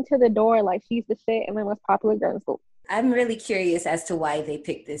walking to the door like she's the shit and the most popular girl in school. I'm really curious as to why they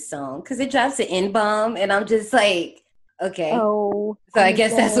picked this song because it drops an N-bomb and I'm just like, okay. Oh. So I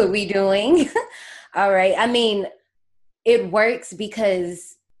guess that's what we doing. All right. I mean, it works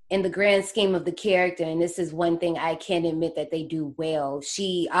because in the grand scheme of the character, and this is one thing I can admit that they do well,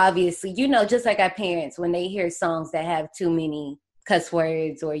 she obviously, just like our parents, when they hear songs that have too many cuss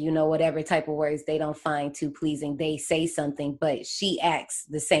words or, whatever type of words they don't find too pleasing, they say something, but she acts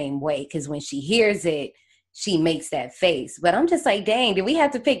the same way because when she hears it, she makes that face. But I'm just like, dang, did we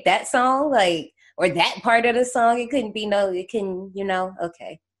have to pick that song? Like, or that part of the song? It couldn't be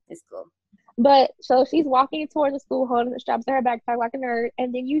okay, it's cool. But so she's walking towards the school holding the straps in her backpack like a nerd,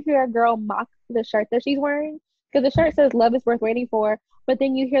 and then you hear a girl mock the shirt that she's wearing because the shirt says love is worth waiting for, but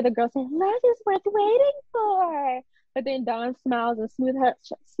then you hear the girl say love is worth waiting for. But then Dawn smiles and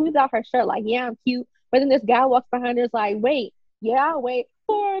smooths out her shirt like, yeah, I'm cute. But then this guy walks behind her and is like, wait, yeah, I'll wait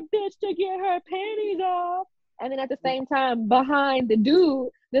for a bitch to get her panties off. And then at the same time, behind the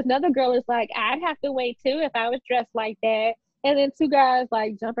dude, this another girl is like, I'd have to wait too if I was dressed like that. And then two guys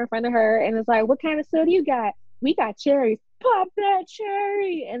like jump in front of her and it's like, what kind of soda you got? We got cherries. Pop that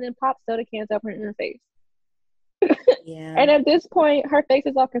cherry. And then pop soda cans up in her face. Yeah. And at this point, her face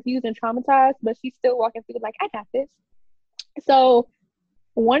is all confused and traumatized, but she's still walking through like, I got this. So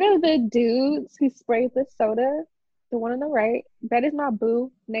one of the dudes who sprays the soda, the one on the right, that is my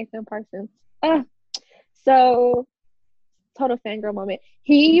boo, Nathan Parsons. So total fangirl moment.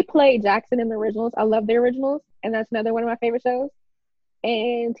 He played Jackson in the originals. I love the originals, and that's another one of my favorite shows.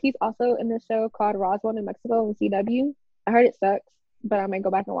 And he's also in this show called Roswell, New Mexico on CW. I heard it sucks, but I might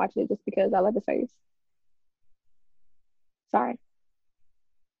go back and watch it just because I love his face. Sorry.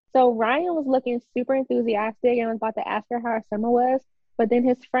 So Ryan was looking super enthusiastic and was about to ask her how her summer was, but then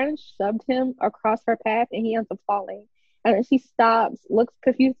his friend shoved him across her path and he ends up falling. And then she stops, looks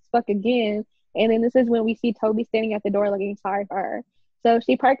confused as fuck again, and then this is when we see Toby standing at the door looking sorry for her. So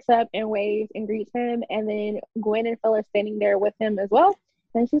she parks up and waves and greets him, and then Gwen and Phil are standing there with him as well.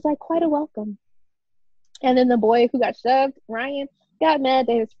 And she's like, quite a welcome. And then the boy who got shoved, Ryan, got mad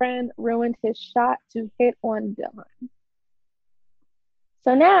that his friend ruined his shot to hit on Dawn.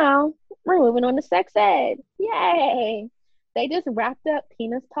 So now we're moving on to sex ed. Yay! They just wrapped up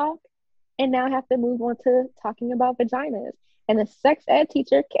penis talk and now have to move on to talking about vaginas. And the sex ed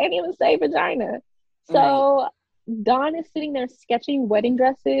teacher can't even say vagina. Right. So Dawn is sitting there sketching wedding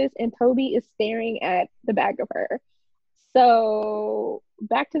dresses, and Toby is staring at the back of her. So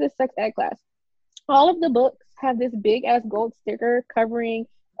back to the sex ed class. All of the books have this big ass gold sticker covering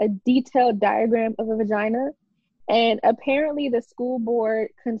a detailed diagram of a vagina. And apparently the school board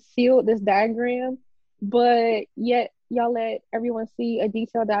concealed this diagram, but yet y'all let everyone see a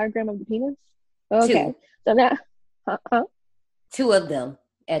detailed diagram of the penis. Okay. Two. So now, huh? Two of them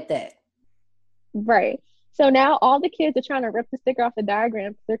at that. Right. So now all the kids are trying to rip the sticker off the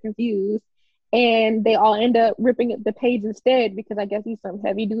diagram because they're confused. And they all end up ripping the page instead because I guess these are some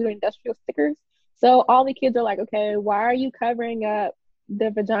heavy duty industrial stickers. So all the kids are like, okay, why are you covering up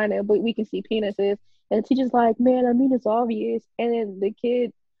the vagina, but we can see penises? And the teacher's like, man, I mean, it's obvious. And then the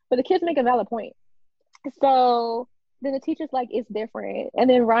kids make a valid point. So then the teacher's like, it's different. And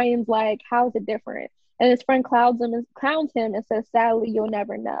then Ryan's like, how is it different? And his friend clowns him and says, sadly, you'll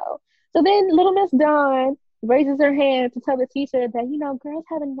never know. So then little Miss Dawn raises her hand to tell the teacher that, girls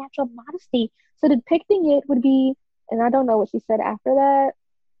have a natural modesty. So depicting it would be, and I don't know what she said after that,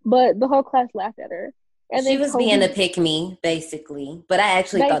 but the whole class laughed at her. And She then was being a pick me, basically. But I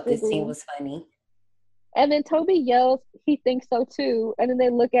actually thought this scene was funny. And then Toby yells, he thinks so too. And then they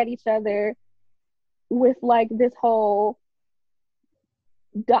look at each other with like this whole,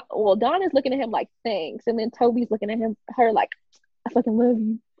 Dawn is looking at him like, thanks. And then Toby's looking at her like, I fucking love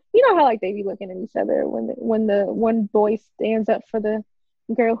you. You know how like they be looking at each other when the one boy stands up for the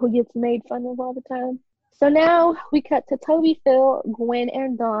girl who gets made fun of all the time. So now we cut to Toby, Phil, Gwen,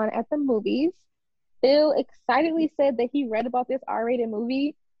 and Dawn at the movies. Phil excitedly said that he read about this R-rated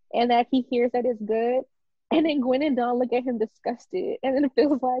movie and that he hears that it's good. And then Gwen and Dawn look at him disgusted. And then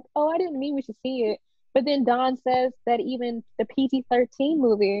Phil's like, oh, I didn't mean we should see it. But then Dawn says that even the PG-13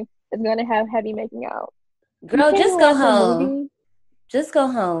 movie is going to have heavy making out. Girl, just go home. Just go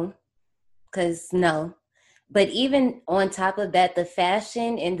home. Because no. But even on top of that, the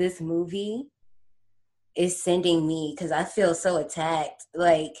fashion in this movie is sending me, because I feel so attacked.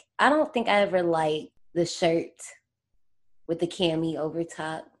 Like, I don't think I ever liked the shirt with the cami over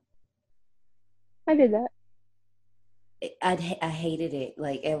top. I did that. I hated it.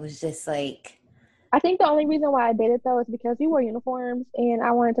 Like, it was just like... I think the only reason why I did it, though, is because we wore uniforms and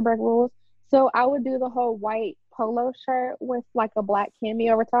I wanted to break rules. So I would do the whole white polo shirt with like a black cami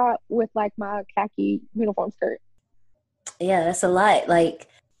over top with like my khaki uniform skirt. Yeah, that's a lot. Like,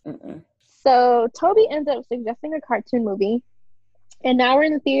 So Toby ends up suggesting a cartoon movie. And now we're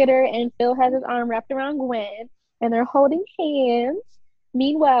in the theater and Phil has his arm wrapped around Gwen and they're holding hands.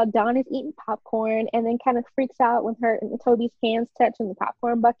 Meanwhile, Dawn is eating popcorn and then kind of freaks out when her and Toby's hands touch in the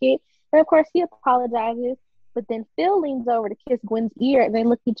popcorn bucket. And of course, he apologizes. But then Phil leans over to kiss Gwen's ear and they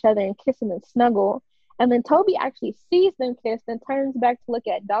look at each other and kiss and snuggle. And then Toby actually sees them kiss and turns back to look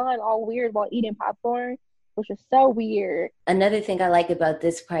at Dawn all weird while eating popcorn, which is so weird. Another thing I like about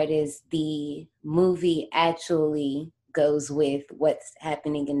this part is the movie actually goes with what's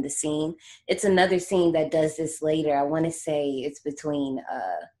happening in the scene. It's another scene that does this later. I want to say it's between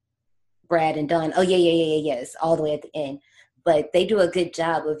Brad and Dawn. Oh, yeah. It's all the way at the end. But they do a good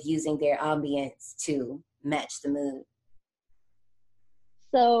job of using their ambience to match the mood.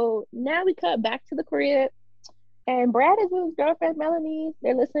 So now we cut back to the crib, and Brad is with his girlfriend Melanie.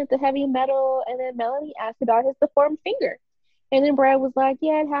 They're listening to heavy metal, and then Melanie asked about his deformed finger. And then Brad was like,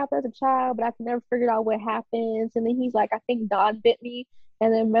 yeah, it happened as a child, but I can never figure out what happens. And then he's like, I think Don bit me.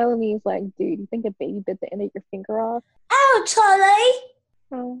 And then Melanie's like, dude, you think a baby bit the end of your finger off? Oh, Charlie!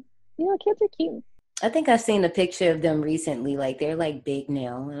 Oh, kids are cute. I think I've seen a picture of them recently. Like, they're like big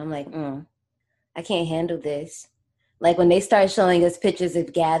now. And I'm like, I can't handle this. Like, when they start showing us pictures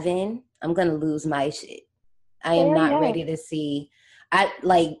of Gavin, I'm going to lose my shit. I am not ready to see.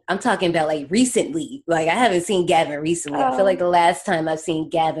 I'm talking about like recently. Like, I haven't seen Gavin recently. I feel like the last time I've seen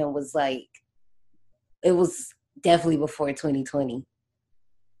Gavin was like, it was definitely before 2020.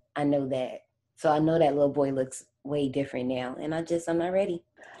 I know that. So I know that little boy looks way different now. And I'm not ready.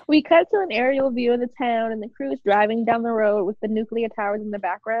 We cut to an aerial view of the town and the crew's driving down the road with the nuclear towers in the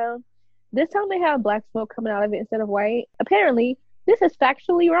background. This time they have black smoke coming out of it instead of white. Apparently, this is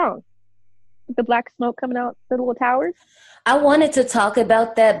factually wrong. The black smoke coming out the little towers. I wanted to talk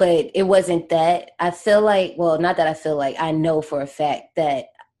about that, but it wasn't that. I feel like, well, not that I feel like, I know for a fact that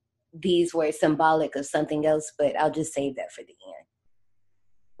these were symbolic of something else, but I'll just save that for the end.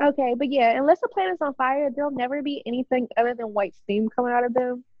 Okay, but yeah, unless the planet's on fire, there'll never be anything other than white steam coming out of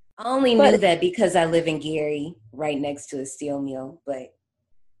them. I only knew But that because I live in Gary, right next to a steel mill, but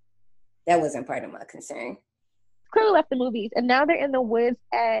that wasn't part of my concern. clearly left the movies, and now they're in the woods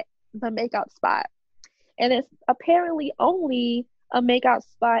at the makeout spot. And it's apparently only a makeout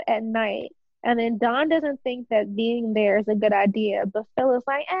spot at night. And then Don doesn't think that being there is a good idea, but Phil is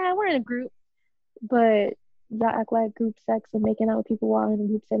like, we're in a group, but y'all act like group sex and making out with people while in a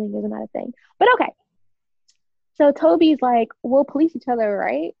group setting is not a thing. But okay. So Toby's like, we'll police each other,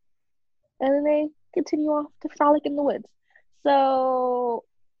 right? And then they continue off to frolic in the woods. So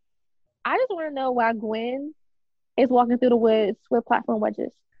I just want to know why Gwen is walking through the woods with platform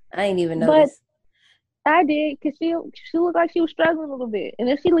wedges. I didn't even But notice. I did because she looked like she was struggling a little bit, and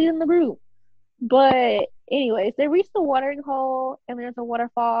then she leading the group. But anyways, they reach the watering hole, and there's a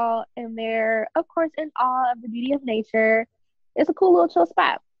waterfall, and they're of course in awe of the beauty of nature. It's a cool little chill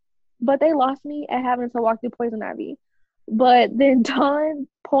spot. But they lost me at having to walk through poison ivy. But then Dawn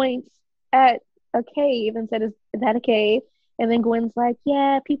points at a cave and said, "Is that a cave?" And then Gwen's like,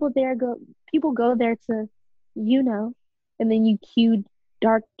 "Yeah, people go there to, you know." And then you cue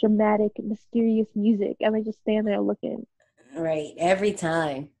dark, dramatic, mysterious music, and they just stand there looking. Right, every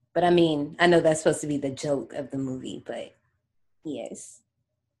time. But I mean, I know that's supposed to be the joke of the movie, but yes.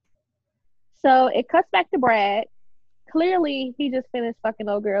 So it cuts back to Brad. Clearly, he just finished fucking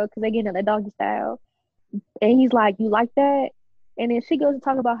old girl because they get in the doggy style, and he's like, "You like that?" And then she goes to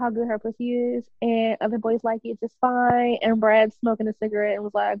talk about how good her pussy is, and other boys like it just fine. And Brad's smoking a cigarette and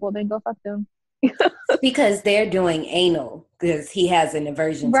was like, "Well, then go fuck them." Because they're doing anal, because he has an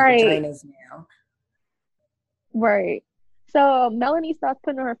aversion to Right, vaginas now. right. So Melanie starts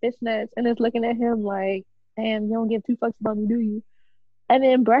putting on her fishnets and is looking at him like, "Damn, you don't give two fucks about me, do you?" And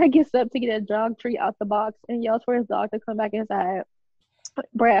then Brad gets up to get a dog treat out the box and yells for his dog to come back inside.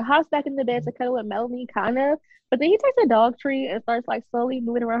 Brad hops back in the bed to cuddle with Melanie, kind of, but then he takes a dog treat and starts like slowly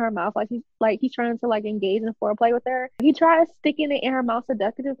moving around her mouth, like he's trying to like engage in foreplay with her. He tries sticking it in her mouth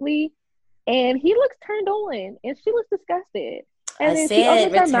seductively, and he looks turned on, and she looks disgusted. I And then she said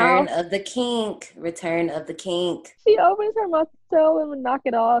opens her return mouth. of the kink. Return of the kink. She opens her mouth to tell him and knock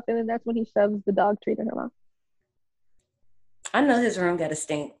it off, and then that's when he shoves the dog treat in her mouth. I know his room got a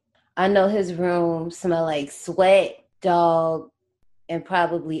stink. I know his room smell like sweat, dog, and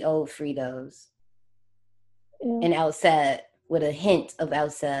probably old Fritos. Yeah. And outside with a hint of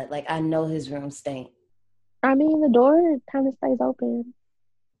outside. Like I know his room stink. I mean, the door kind of stays open.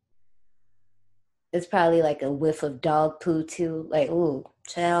 It's probably like a whiff of dog poo too. Like, ooh,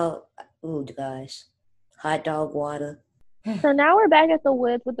 child, ooh, gosh. Hot dog water. So now we're back at the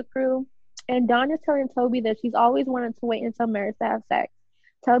woods with the crew, and Dawn is telling Toby that she's always wanted to wait until marriage to have sex.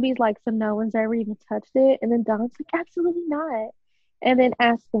 Toby's like, so no one's ever even touched it? And then Dawn's like, absolutely not. And then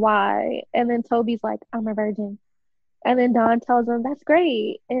asks why. And then Toby's like, I'm a virgin. And then Dawn tells him, that's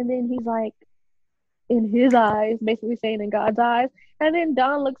great. And then he's like, in his eyes, basically saying in God's eyes. And then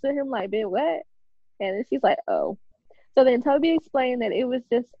Dawn looks at him like, bit what? And then she's like, oh. So then Toby explained that it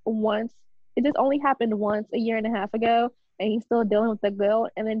just only happened once a year and a half ago, and he's still dealing with the guilt.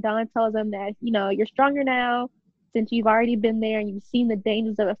 And then Don tells him that, you're stronger now since you've already been there and you've seen the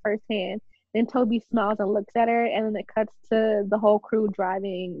dangers of it firsthand. Then Toby smiles and looks at her, and then it cuts to the whole crew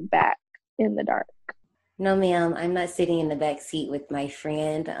driving back in the dark. No, ma'am, I'm not sitting in the back seat with my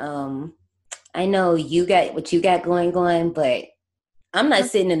friend. I know you got what you got going, but I'm not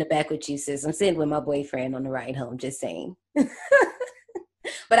sitting in the back with you, sis. I'm sitting with my boyfriend on the ride home, just saying.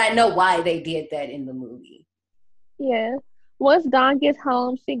 But I know why they did that in the movie. Yeah. Once Dawn gets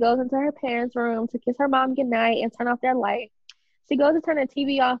home, she goes into her parents' room to kiss her mom goodnight and turn off their light. She goes to turn the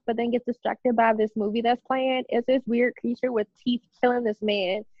TV off, but then gets distracted by this movie that's playing. It's this weird creature with teeth killing this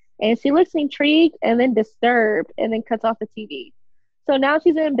man. And she looks intrigued and then disturbed and then cuts off the TV. So now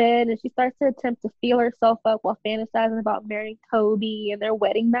she's in bed and she starts to attempt to feel herself up while fantasizing about marrying Toby and their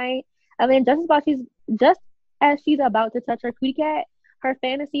wedding night. And then just as she's about to touch her cootie cat, her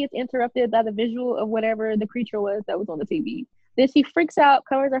fantasy is interrupted by the visual of whatever the creature was that was on the TV. Then she freaks out,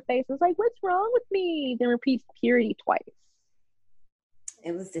 covers her face, and is like, "What's wrong with me?" Then repeats purity twice.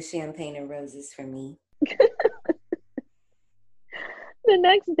 It was the champagne and roses for me. The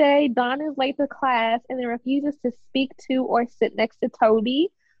next day, Dawn is late to class and then refuses to speak to or sit next to Toby.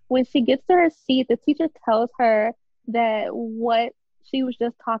 When she gets to her seat, the teacher tells her that what she was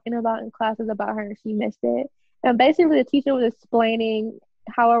just talking about in class is about her and she missed it. And basically, the teacher was explaining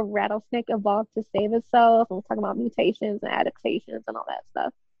how a rattlesnake evolved to save itself and was talking about mutations and adaptations and all that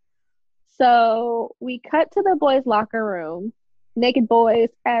stuff. So we cut to the boys' locker room. Naked boys,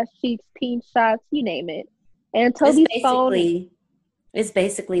 ass cheeks, peen shots, you name it. And It's Toby's phone. basically It's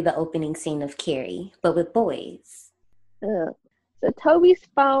basically the opening scene of Carrie, but with boys. Ugh. So Toby's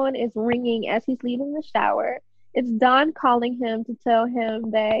phone is ringing as he's leaving the shower. It's Dawn calling him to tell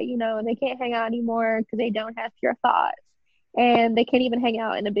him that, they can't hang out anymore because they don't have pure thoughts. And they can't even hang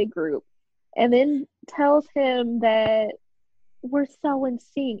out in a big group. And then tells him that we're so in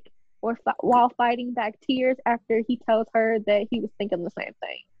sync while fighting back tears after he tells her that he was thinking the same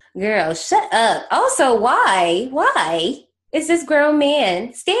thing. Girl, shut up. Also, why? Why is this grown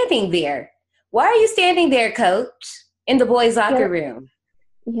man standing there? Why are you standing there, coach, in the boys' locker room?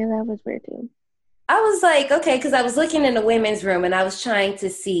 Yeah, that was weird too. I was like, okay, because I was looking in the women's room and I was trying to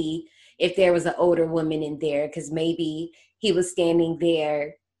see if there was an older woman in there because maybe he was standing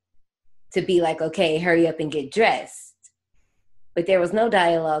there to be like, okay, hurry up and get dressed. But there was no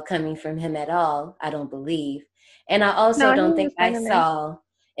dialogue coming from him at all, I don't believe. And I also don't think I saw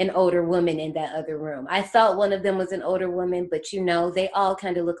an older woman in that other room. I thought one of them was an older woman, but they all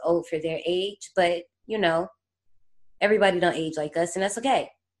kind of look old for their age. But, everybody don't age like us, and that's okay.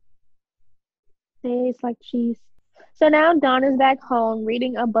 Days like cheese. So now Dawn is back home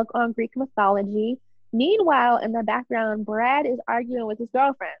reading a book on Greek mythology. Meanwhile, in the background, Brad is arguing with his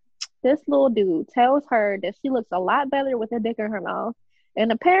girlfriend. This little dude tells her that she looks a lot better with a dick in her mouth.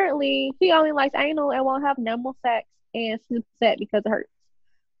 And apparently, she only likes anal and won't have normal sex, and she's upset because it hurts.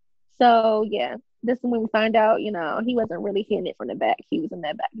 So, yeah, this is when we find out, he wasn't really hitting it from the back. He was in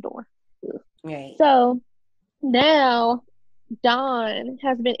that back door. Ugh. Right. So, now Dawn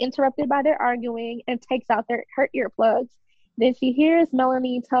has been interrupted by their arguing and takes out her earplugs. Then she hears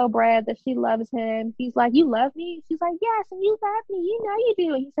Melanie tell Brad that she loves him. He's like, "You love me?" She's like, "Yes, and you love me. You know you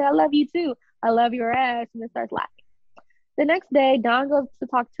do." And he said, "I love you too. I love your ass." And then starts laughing. The next day, Dawn goes to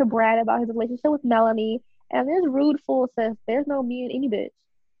talk to Brad about his relationship with Melanie. And this rude fool says, "There's no me in any bitch."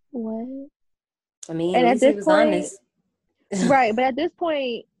 What? I mean, at least he was honest. Right, but at this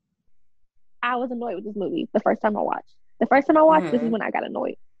point, I was annoyed with this movie the first time I watched. The first time I watched, this is when I got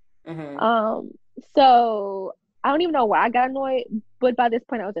annoyed. Mm-hmm. So I don't even know why I got annoyed, but by this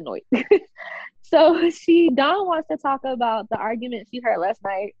point I was annoyed. So Dawn wants to talk about the argument she heard last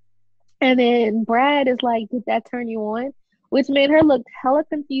night. And then Brad is like, "Did that turn you on?" Which made her look hella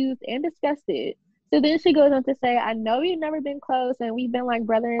confused and disgusted. So then she goes on to say, "I know we've never been close and we've been like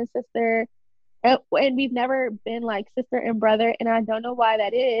brother and sister. And we've never been like sister and brother. And I don't know why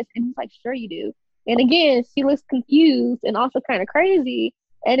that is." And he's like, "Sure you do." And again, she looks confused and also kind of crazy.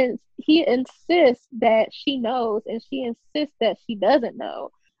 And he insists that she knows, and she insists that she doesn't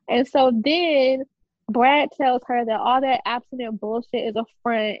know. And so then Brad tells her that all that abstinent bullshit is a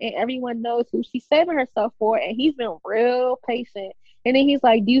front, and everyone knows who she's saving herself for. And he's been real patient. And then he's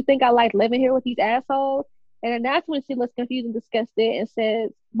like, "Do you think I like living here with these assholes?" And then that's when she looks confused and disgusted and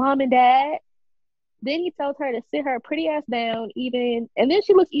says, "Mom and Dad." Then he tells her to sit her pretty ass down, and then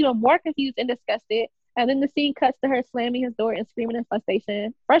she looks even more confused and disgusted. And then the scene cuts to her slamming his door and screaming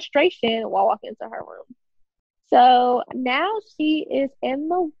in frustration while walking into her room. So now she is in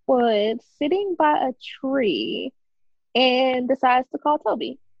the woods, sitting by a tree, and decides to call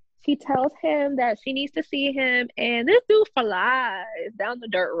Toby. She tells him that she needs to see him, and this dude flies down the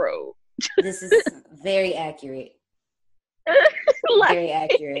dirt road. This is very accurate. Very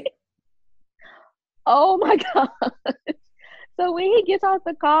accurate. Oh my God. So when he gets out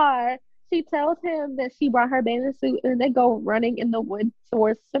the car, she tells him that she brought her bathing suit, and they go running in the woods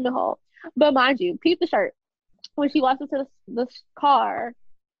towards the swimming hole. But mind you, peep the shirt. When she walks into the car,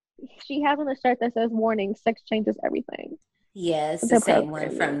 she has on a shirt that says, "Warning, sex changes everything." Yes, the same one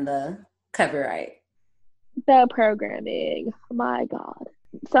from the cover art. The programming. My God.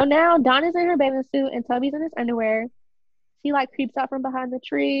 So now Dawn is in her bathing suit and Toby's in his underwear. She creeps out from behind the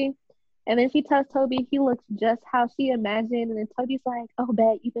tree. And then she tells Toby he looks just how she imagined. And then Toby's like, "Oh,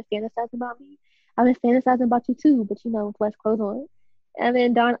 bet you've been fantasizing about me. I've been fantasizing about you too, but with less clothes on." And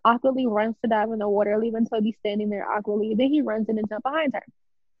then Dawn awkwardly runs to dive in the water, leaving Toby standing there awkwardly. Then he runs in and jumps behind her.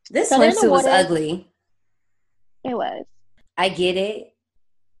 This swimsuit was ugly. It was. I get it.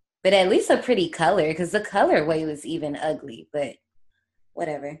 But at least a pretty color, because the colorway was even ugly. But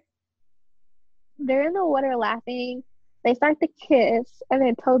whatever. They're in the water laughing. They start to kiss, and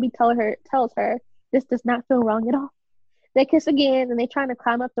then Toby tells her, "This does not feel wrong at all." They kiss again, and they're trying to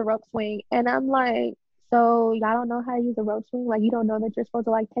climb up the rope swing. And I'm like, so y'all don't know how to use a rope swing? You don't know that you're supposed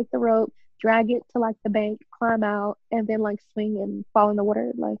to take the rope, drag it to the bank, climb out, and then swing and fall in the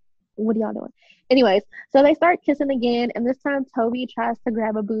water? What are y'all doing? Anyways, so they start kissing again, and this time Toby tries to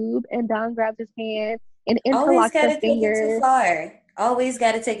grab a boob, and Dawn grabs his hand and interlocks their fingers. Always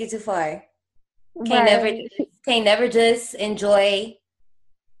gotta take it too far. Can't never just enjoy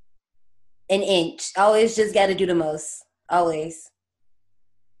an inch. Always just gotta do the most. Always.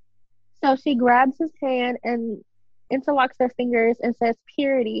 So she grabs his hand and interlocks their fingers and says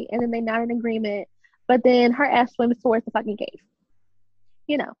purity, and then they nod in agreement. But then her ass swims towards the fucking cave.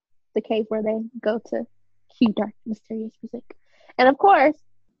 You know, the cave where they go to cue dark, mysterious music. And of course,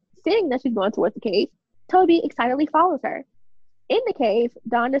 seeing that she's going towards the cave, Toby excitedly follows her. In the cave,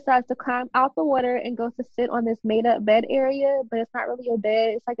 Dawn decides to climb out the water and goes to sit on this made up bed area, but it's not really a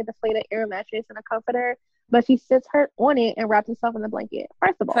bed. It's like a deflated air mattress and a comforter. But she sits her on it and wraps herself in the blanket.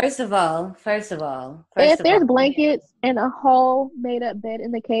 If First of there's all, blankets and a whole made up bed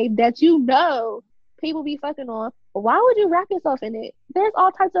in the cave that you know people be fucking on, why would you wrap yourself in it? There's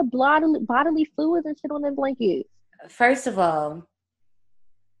all types of bodily fluids and shit on them blankets. first of all,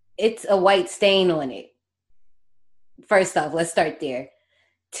 it's a white stain on it. First off, let's start there.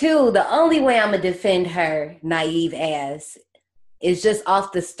 Two, the only way I'm gonna defend her naive ass is just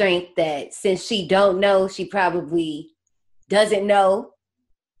off the strength that since she don't know, she probably doesn't know.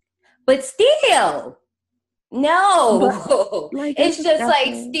 But still, no. Like, It's just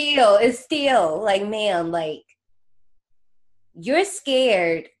like disgusting. it's still like, ma'am, like you're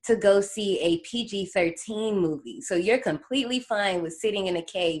scared to go see a PG-13 movie. So you're completely fine with sitting in a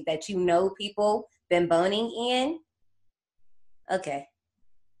cave that you know people been boning in. Okay.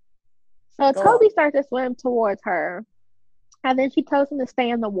 So Go on. Toby starts to swim towards her, and then she tells him to stay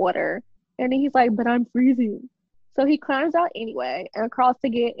in the water. And then he's like, but I'm freezing. So he climbs out anyway and crawls to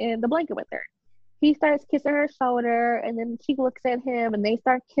get in the blanket with her. He starts kissing her shoulder, and then she looks at him, and they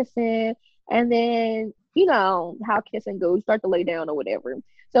start kissing. And then, you know how kissing goes, start to lay down or whatever.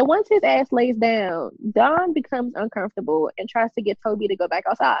 So once his ass lays down, Dawn becomes uncomfortable and tries to get Toby to go back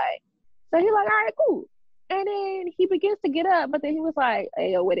outside. So he's like, all right, cool. And then he begins to get up, but then he was like,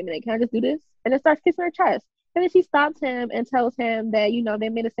 hey, yo, wait a minute, can I just do this? And then starts kissing her chest. And then she stops him and tells him that, you know, they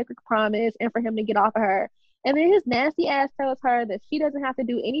made a sacred promise and for him to get off of her. And then his nasty ass tells her that she doesn't have to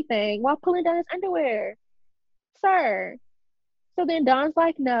do anything while pulling down his underwear. Sir. So then Dawn's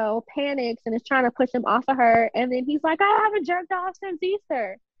like, no, panics and is trying to push him off of her. And then he's like, I haven't jerked off since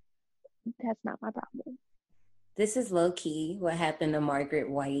Easter. That's not my problem. This is low key what happened to Margaret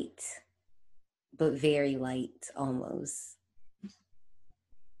White, but very light almost.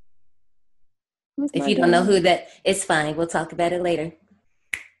 If you don't know who that, it's fine. We'll talk about it later.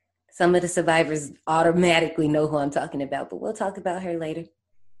 Some of the survivors automatically know who I'm talking about, but we'll talk about her later.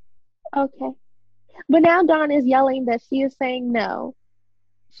 Okay. But now Dawn is yelling that she is saying no.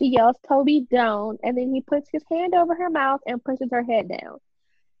 She yells, Toby, don't. And then he puts his hand over her mouth and pushes her head down.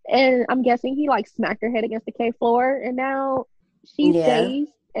 And I'm guessing he like smacked her head against the cave floor. And now she's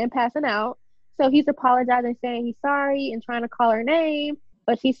dazed and passing out. So he's apologizing, saying he's sorry and trying to call her name.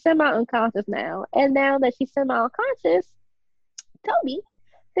 But she's semi-unconscious now. And now that she's semi-unconscious, Toby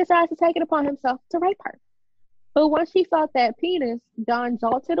decides to take it upon himself to rape her. But once she felt that penis, Dawn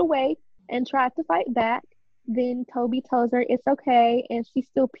jolted away and tried to fight back. Then Toby tells her it's okay, and she's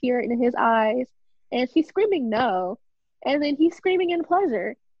still peering in his eyes, and she's screaming no, and then he's screaming in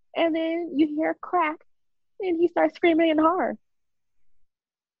pleasure, and then you hear a crack, and he starts screaming in horror.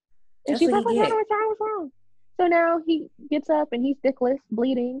 And she's like, what's wrong? So now he gets up, and he's dickless,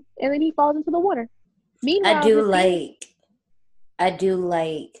 bleeding, and then he falls into the water. Meanwhile, I do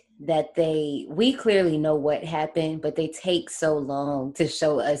like that we clearly know what happened, but they take so long to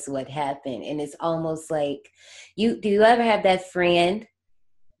show us what happened. And it's almost like, do you ever have that friend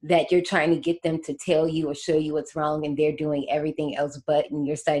that you're trying to get them to tell you or show you what's wrong and they're doing everything else but, and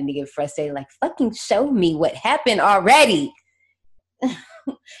you're starting to get frustrated, like, fucking show me what happened already.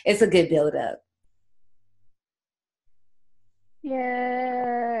 It's a good build up.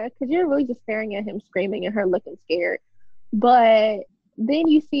 Yeah, because you're really just staring at him screaming and her looking scared. But then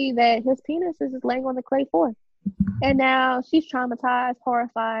you see that his penis is just laying on the clay floor. And now she's traumatized,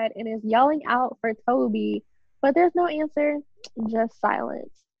 horrified, and is yelling out for Toby. But there's no answer, just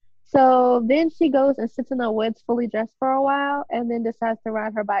silence. So then she goes and sits in the woods fully dressed for a while and then decides to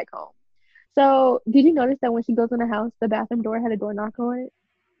ride her bike home. So did you notice that when she goes in the house, the bathroom door had a door knock on it?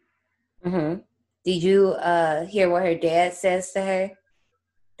 Mm-hmm. Did you hear what her dad says to her?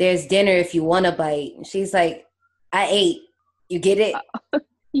 There's dinner if you want a bite. And she's like, I ate. You get it?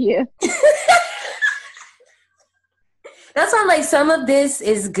 Yeah. That's why I'm like, some of this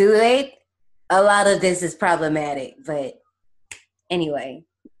is good. A lot of this is problematic. But anyway.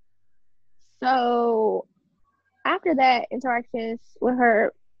 So after that interactions with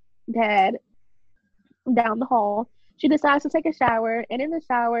her dad down the hall, she decides to take a shower. And in the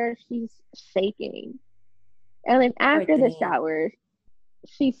shower, she's shaking. And then after the shower,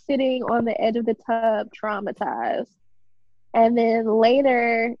 she's sitting on the edge of the tub, traumatized. And then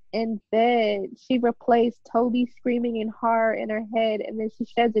later in bed, she replaced Toby screaming in horror in her head, and then she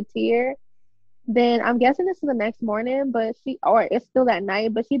sheds a tear. Then I'm guessing this is the next morning, but or it's still that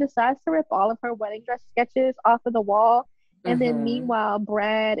night, but she decides to rip all of her wedding dress sketches off of the wall. And then Mm-hmm. meanwhile,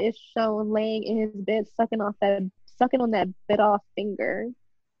 Brad is shown laying in his bed, sucking on that bit off finger.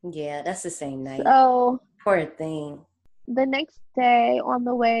 Yeah, that's the same night. So Poor thing. the next day, on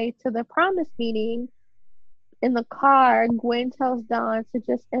the way to the promise meeting, in the car, Gwen tells Dawn to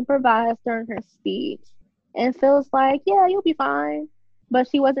just improvise during her speech. And Phil's like, yeah, you'll be fine. But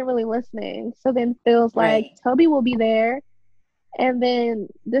she wasn't really listening. So then Phil's like, Right. Toby will be there. And then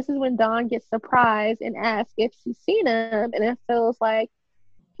this is when Dawn gets surprised and asks if she's seen him. And then Phil's like,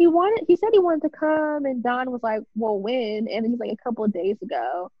 he said he wanted to come. And Dawn was like, well, when? And he's like, a couple of days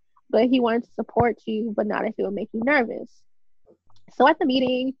ago. But he wanted to support you, but not if it would make you nervous. So at the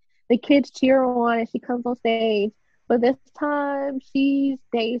meeting, the kids cheer her on and she comes on stage. But this time she's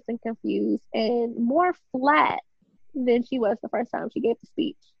dazed and confused and more flat than she was the first time she gave the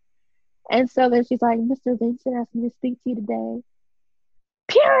speech. And so then she's like, Mr. Vincent asked me to speak to you today.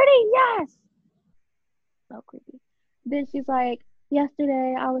 Purity, yes! So creepy. Then she's like,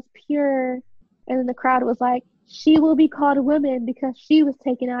 yesterday I was pure. And then the crowd was like, she will be called a woman because she was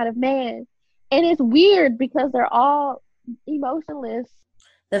taken out of man. And it's weird because they're all emotionless.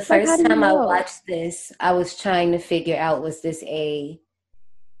 The Like, how first do you time I know? watched this, I was trying to figure out, was this a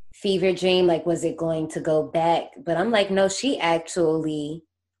fever dream? Like, was it going to go back? But I'm like, no, she actually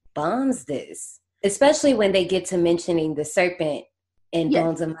bombs this. Especially when they get to mentioning the serpent and Yes.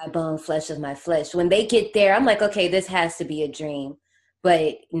 bones of my bone, flesh of my flesh. When they get there, I'm like, okay, this has to be a dream.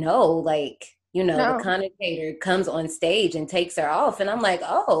 But no, like, the No. connotator comes on stage and takes her off. And I'm like,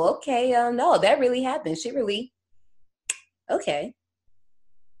 oh, okay, no, that really happened. She really, okay.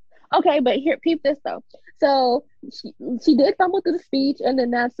 Okay, but here, peep this though. So she did fumble through the speech, and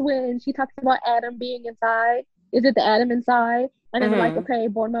then that's when she talks about Adam being inside. Is it the Adam inside? And then they're like, Mm-hmm. okay,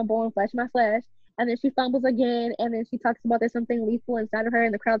 born my bone, flesh my flesh. And then she fumbles again, and then she talks about there's something lethal inside of her,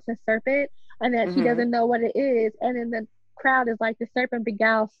 and the crowd says serpent, and that she Mm-hmm. doesn't know what it is. And then the crowd is like, the serpent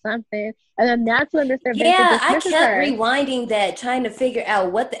beguiles something. And then that's when Mr. Vincent Yeah, I dismisses kept her. rewinding that, trying to figure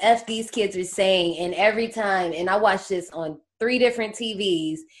out what the F these kids are saying. And every time, and I watched this on 3 different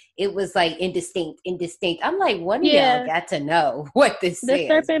TVs, it was like indistinct, indistinct. I'm like, one of y'all Yeah, got to know what this the is.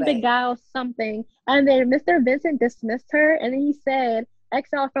 serpent But beguiles something. And then Mr. Vincent dismissed her, and then he said,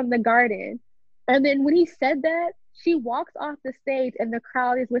 exile from the garden. And then when he said that, she walks off the stage, and the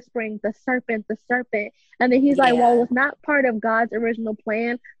crowd is whispering, the serpent, the serpent. And then he's like, well, it yeah, was not part of God's original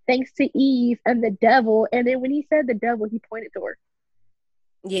plan, thanks to Eve and the devil. And then when he said the devil, he pointed to her.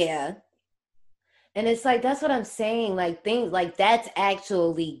 yeah. And it's like, that's what I'm saying. Like, things like that's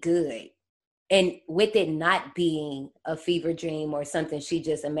actually good. And with it not being a fever dream or something she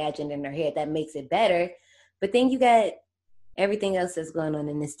just imagined in her head, that makes it better. But then you got everything else that's going on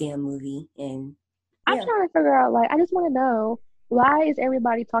in this damn movie. And I'm yeah, trying to figure out, like, I just want to know, why is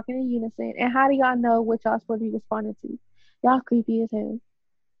everybody talking in unison? And how do y'all know what y'all supposed to be responding to? Y'all creepy as hell.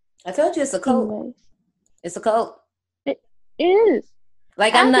 I told you it's a cult. Anyways, It's a cult. it is.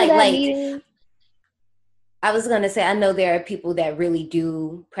 Like, I'm After not that like, meeting, I was going to say, I know there are people that really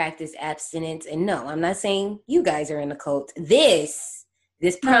do practice abstinence. And no, I'm not saying you guys are in a cult. This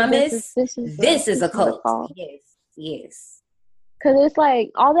no, promise, this is this a is a cult. call. Yes, yes. Because it's like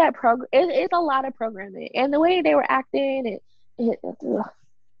all that it's a lot of programming. And the way they were acting, ugh.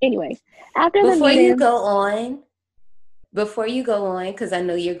 Anyway, after the Before you meeting, go on, because I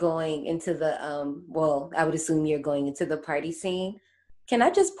know you're going into the well, I would assume you're going into the party scene. Can I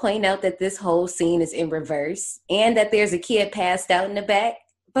just point out that this whole scene is in reverse and that there's a kid passed out in the back?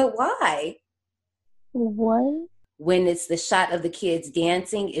 But why? what? When it's the shot of the kids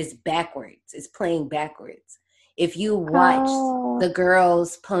dancing, is backwards. It's playing backwards. If you watch Oh, the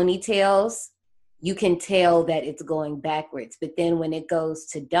girls' ponytails, you can tell that it's going backwards. But then when it goes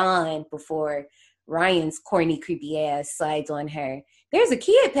to Dawn before Ryan's corny, creepy ass slides on her, there's a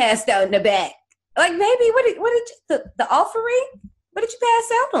kid passed out in the back. Like, maybe what did you, the offering? What did you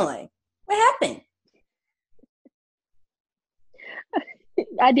pass out on? What happened?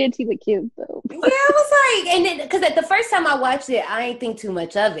 I did see the kids though. Yeah, I was like, and then because at the first time I watched it, I ain't think too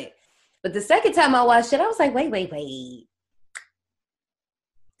much of it. But the second time I watched it, I was like, wait.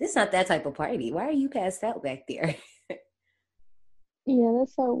 This is not that type of party. Why are you passed out back there? Yeah,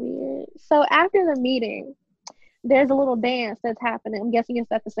 that's so weird. So after the meeting, there's a little dance that's happening. I'm guessing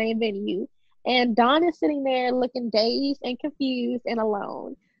it's at the same venue. And Dawn is sitting there looking dazed and confused and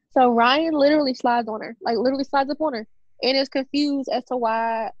alone. So Ryan literally slides on her, like literally slides up on her, and is confused as to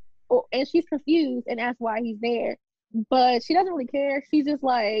why, and she's confused and asks why he's there. but she doesn't really care. She's just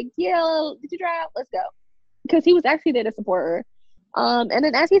like, yeah, did you drive? Let's go. Because he was actually there to support her. And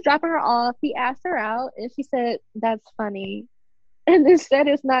then as he's dropping her off, he asked her out, and she said, "That's funny." And then said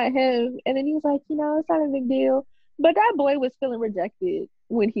it's not him. And then he was like, it's not a big deal. But that boy was feeling rejected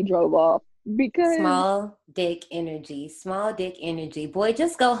when he drove off because Small dick energy. Small dick energy. Boy,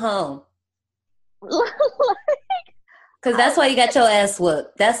 just go home. Cause that's why you got your ass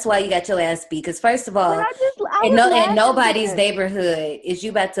whooped. That's why you got your ass beat. Cause first of but all, I in was nobody's laughing neighborhood is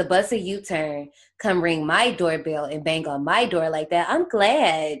you about to bust a U-turn, come ring my doorbell and bang on my door like that. I'm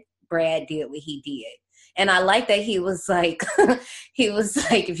glad Brad did what he did. And I like that he was like,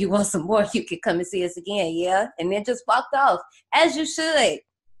 if you want some more, you can come and see us again, yeah? And then just walked off, as you should.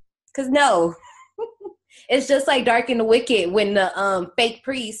 Cause no, it's just like Dark and the Wicked when the fake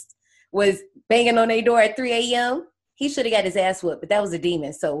priest was banging on their door at 3 a.m. He should have got his ass whooped, but that was a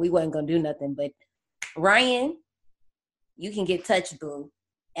demon, so we wasn't gonna do nothing. But Ryan, you can get touched, boo,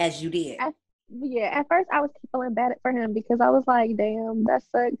 as you did. at first I was feeling bad for him because I was like, damn, that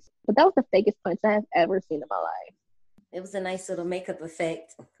sucks. But that was the fakest punch I have ever seen in my life. It was a nice little makeup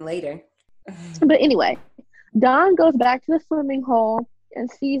effect later. But anyway, Dawn goes back to the swimming hole and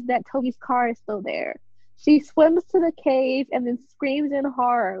sees that Toby's car is still there. She swims to the cave and then screams in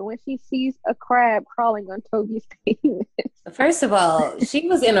horror when she sees a crab crawling on Toby's penis. First of all, she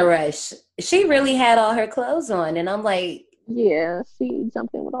was in a rush. She really had all her clothes on, and I'm like, Yeah, she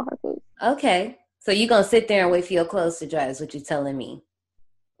jumped in with all her clothes. okay, so you gonna sit there and wait for your clothes to dry is what you're telling me.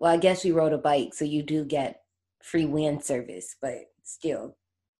 Well, I guess you rode a bike, so you do get free wind service, but still,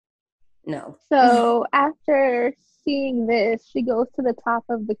 no. So after seeing this, she goes to the top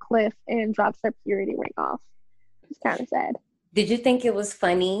of the cliff and drops her purity ring off. It's kind of sad. Did you think it was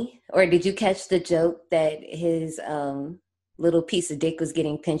funny, or did you catch the joke that his little piece of dick was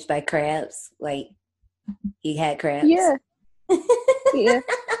getting pinched by crabs? Like he had crabs? Yeah. Yeah.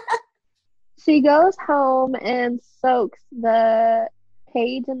 She goes home and soaks the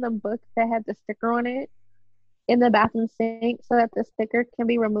page in the book that had the sticker on it in the bathroom sink so that the sticker can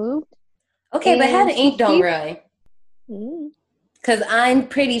be removed. Okay, but how the ink don't run? Mm. Because I'm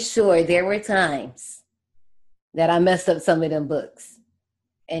pretty sure there were times that I messed up some of them books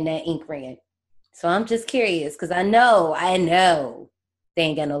and that ink ran. So I'm just curious because I know they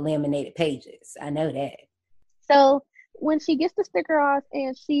ain't got no laminated pages. I know that. So when she gets the sticker off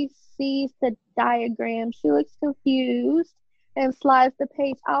and she sees the diagram, she looks confused and slides the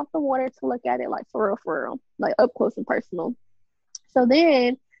page out the water to look at it like for real, like up close and personal. So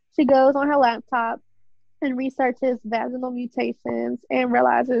then she goes on her laptop and researches vaginal mutations and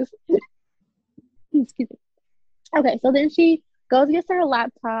realizes, excuse me. Okay, so then she goes against her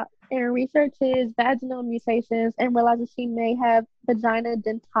laptop and researches vaginal mutations and realizes she may have vagina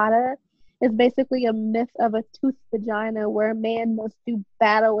dentata. It's basically a myth of a toothed vagina where a man must do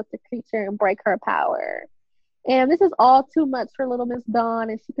battle with the creature and break her power. And this is all too much for little Miss Dawn,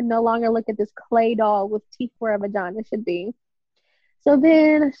 and she can no longer look at this clay doll with teeth where a vagina should be. So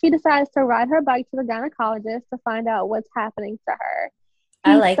then she decides to ride her bike to the gynecologist to find out what's happening to her.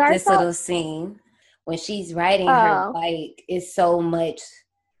 I like this little scene. When she's riding her bike, it's so much,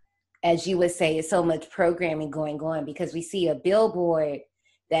 as you would say, it's so much programming going on because we see a billboard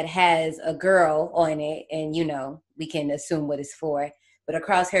that has a girl on it, and we can assume what it's for. But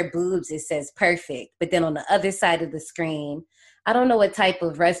across her boobs, it says perfect. But then on the other side of the screen, I don't know what type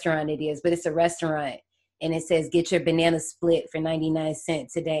of restaurant it is, but it's a restaurant. And it says, get your banana split for 99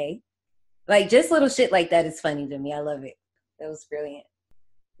 cents today. Like, just little shit like that is funny to me. I love it. That was brilliant.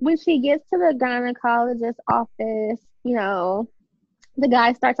 When she gets to the gynecologist's office, the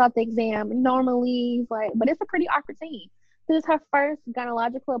guy starts off the exam. Normally, but it's a pretty awkward scene. This is her first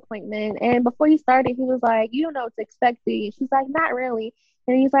gynecological appointment. And before he started, he was like, you don't know what to expect, do you? She's like, not really.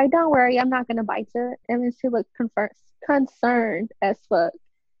 And he's like, don't worry, I'm not going to bite you. And then she looked concerned as fuck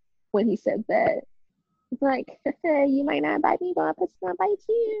when he said that. Like, you might not bite me, but I'm going to bite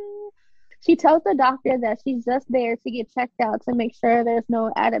you. She tells the doctor that she's just there to get checked out to make sure there's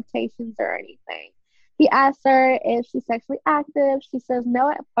no adaptations or anything. He asks her if she's sexually active. She says no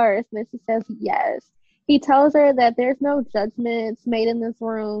at first, and then she says yes. He tells her that there's no judgments made in this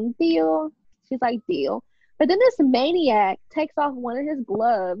room. Deal? She's like, deal. But then this maniac takes off one of his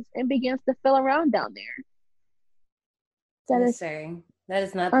gloves and begins to feel around down there. That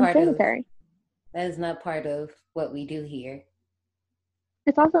is not unsanitary. That is not part of what we do here.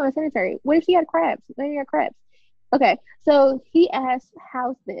 It's also unsanitary. What if she had crabs? Okay, so he asks,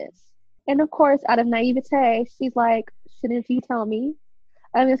 how's this? And of course, out of naivete, she's like, shouldn't you tell me?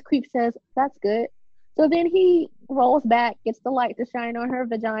 And this creep says, that's good. So then he rolls back, gets the light to shine on her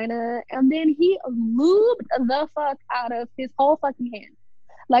vagina, and then he lubed the fuck out of his whole fucking hand.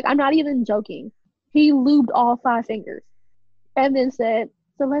 Like, I'm not even joking. He lubed all 5 fingers and then said,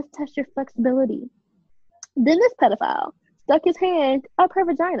 so let's test your flexibility. Then this pedophile stuck his hand up her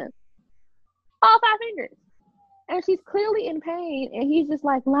vagina, all 5 fingers. And she's clearly in pain, and he's just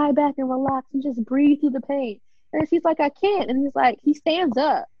like, lie back and relax and just breathe through the pain. And she's like, I can't. And he's like, he stands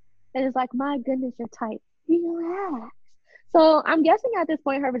up and is like, my goodness, you're tight. Relax. So I'm guessing at this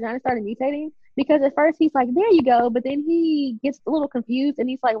point her vagina started mutating, because at first he's like, there you go, but then he gets a little confused and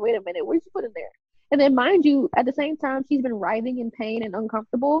he's like, wait a minute, what did you put in there? And then, mind you, at the same time she's been writhing in pain and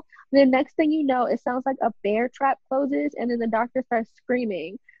uncomfortable. The next thing you know, it sounds like a bear trap closes, and then the doctor starts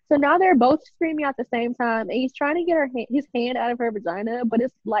screaming. So now they're both screaming at the same time, and he's trying to get his hand out of her vagina, but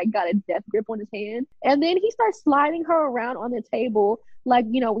it's like got a death grip on his hand. And then he starts sliding her around on the table, like,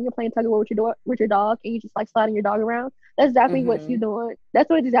 you know, when you're playing tug of war with your dog, and you just like sliding your dog around. That's exactly what she's doing.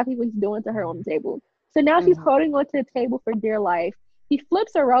 Exactly what he's doing to her on the table. So now she's holding onto the table for dear life. He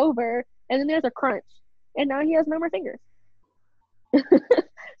flips her over, and then there's a crunch, and now he has no more fingers.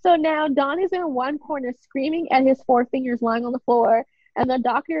 So now Don is in one corner screaming at his 4 fingers lying on the floor, and the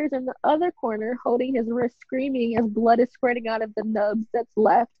doctor is in the other corner holding his wrist, screaming as blood is squirting out of the nubs that's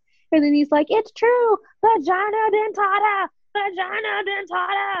left. And then he's like, it's true, vagina dentata, vagina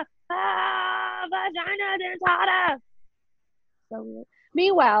dentata, vagina dentata. So weird.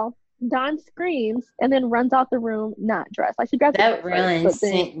 Meanwhile, Dawn screams and then runs out the room, not dressed. Like, she grabs that run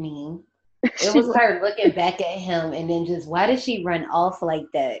sent me. It was her looking back at him, and then just, why did she run off like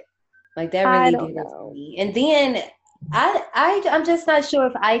that? Like, that really did it to me. And then I'm just not sure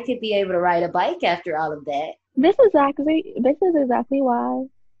if I could be able to ride a bike after all of that. This is exactly why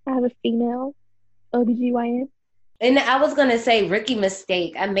I have a female OBGYN. And I was going to say rookie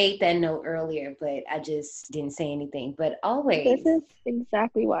mistake. I made that note earlier, but I just didn't say anything. But always. This is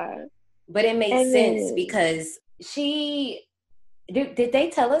exactly why. But it makes sense because she... Did they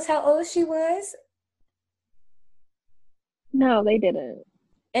tell us how old she was? No, they didn't.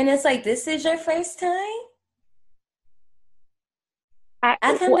 And it's like, this is your first time? I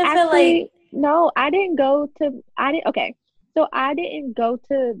kind of feel like... No, I didn't go to... Okay. So I didn't go to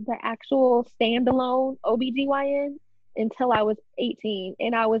the actual standalone OBGYN until I was 18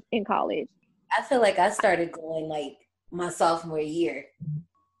 and I was in college. I feel like I started going like my sophomore year.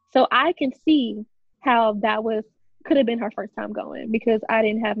 So I can see how that could have been her first time going, because I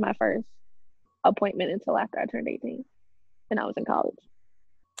didn't have my first appointment until after I turned 18 and I was in college.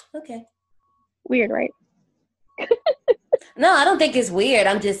 Okay. Weird, right? No, I don't think it's weird.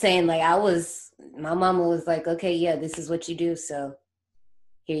 I'm just saying, like, my mama was like, okay, yeah, this is what you do, so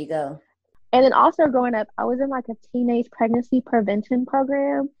here you go. And then also growing up, I was in like a teenage pregnancy prevention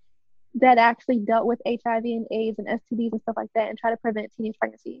program that actually dealt with HIV and AIDS and STDs and stuff like that and try to prevent teenage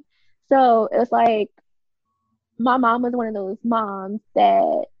pregnancy. So it was like, my mom was one of those moms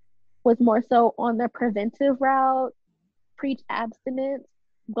that was more so on the preventive route, preach abstinence.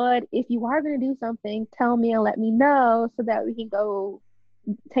 But if you are going to do something, tell me and let me know so that we can go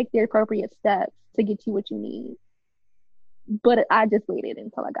take the appropriate steps to get you what you need. But I just waited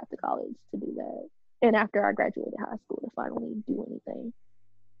until I got to college to do that. And after I graduated high school to finally do anything.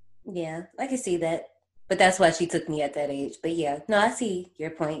 Yeah, I can see that. But that's why she took me at that age. But yeah, no, I see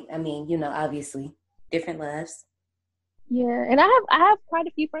your point. I mean, you know, obviously, different lives. Yeah, and I have quite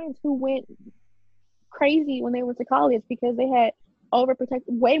a few friends who went crazy when they went to college because they had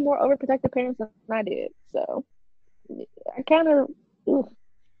way more overprotective parents than I did. So I kind of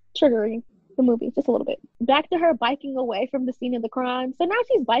triggering the movie just a little bit. Back to her biking away from the scene of the crime. So now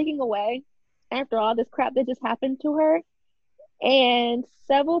she's biking away after all this crap that just happened to her, and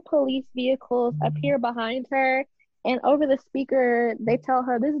several police vehicles appear behind her, and over the speaker they tell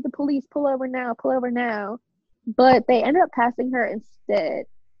her, this is the police, pull over now, pull over now. But they end up passing her instead.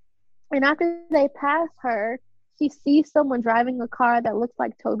 And after they pass her, she sees someone driving a car that looks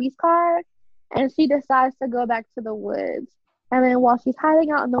like Toby's car, and she decides to go back to the woods. And then while she's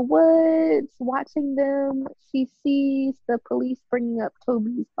hiding out in the woods, watching them, she sees the police bringing up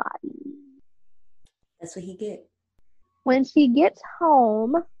Toby's body. That's what he get. When she gets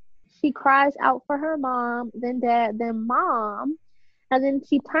home, she cries out for her mom, then dad, then mom. And then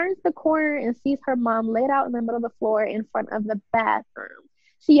she turns the corner and sees her mom laid out in the middle of the floor in front of the bathroom.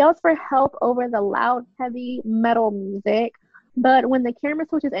 She yells for help over the loud, heavy metal music. But when the camera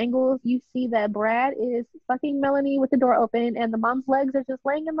switches angles, you see that Brad is fucking Melanie with the door open, and the mom's legs are just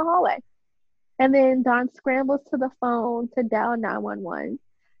laying in the hallway. And then Dawn scrambles to the phone to dial 911.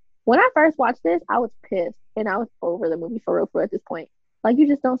 When I first watched this, I was pissed, and I was over the movie for real at this point. Like, you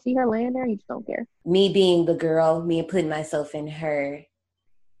just don't see her laying there. You just don't care. Me being the girl, me putting myself in her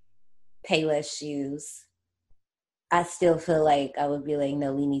Payless shoes, I still feel like I would be like,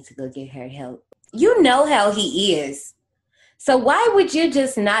 no, we need to go get her help. You know how he is. So why would you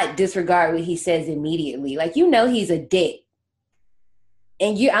just not disregard what he says immediately? Like, you know he's a dick.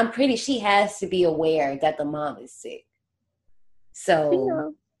 And I'm pretty she has to be aware that the mom is sick.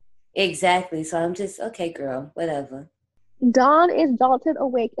 So exactly. So I'm just okay, girl, whatever. Dawn is jolted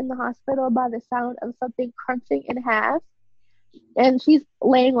awake in the hospital by the sound of something crunching in half. And she's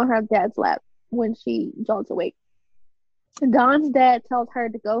laying on her dad's lap when she jolts awake. Dawn's dad tells her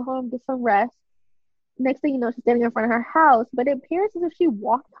to go home, get some rest. Next thing you know, she's standing in front of her house, but it appears as if she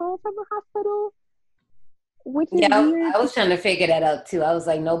walked home from the hospital, which is weird. I was trying to figure that out too. I was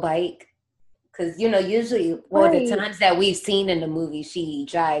like, no bike. Because, usually, the times that we've seen in the movie, she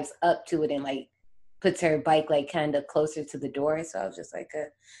drives up to it and, like, puts her bike, like, kind of closer to the door. So I was just like,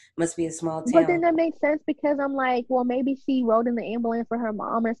 must be a small town. But then that makes sense because I'm like, well, maybe she rode in the ambulance for her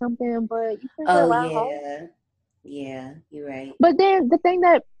mom or something, but you can go around home. Yeah, you're right. But then the thing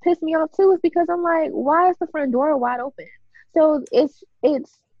that pissed me off too is because I'm like, why is the front door wide open? So it's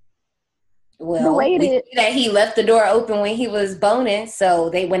well, the way we see that he left the door open when he was boning. So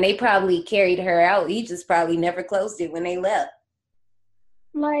when they probably carried her out, he just probably never closed it when they left.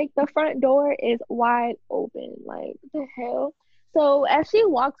 Like, the front door is wide open. Like, the hell? So as she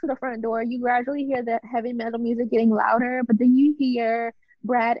walks to the front door, you gradually hear the heavy metal music getting louder, but then you hear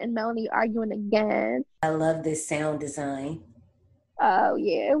Brad and Melanie arguing again. I love this sound design. Oh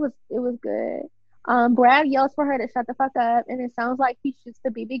yeah, it was good. Brad yells for her to shut the fuck up, and it sounds like he shoots the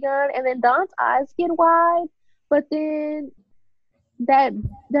BB gun, and then Don's eyes get wide, but then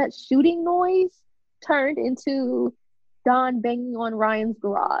that shooting noise turned into Don banging on Ryan's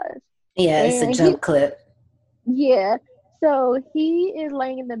garage. Yeah, it's a jump clip. Yeah. So he is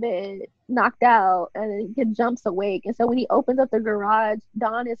laying in the bed, knocked out, and he jumps awake. And so when he opens up the garage,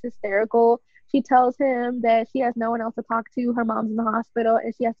 Dawn is hysterical. She tells him that she has no one else to talk to. Her mom's in the hospital,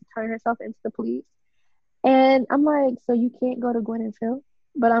 and she has to turn herself into the police. And I'm like, so you can't go to Gwen and Phil?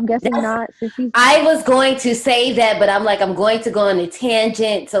 But I'm guessing not. Since I was going to say that, but I'm like, I'm going to go on a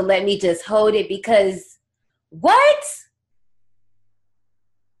tangent, so let me just hold it because what?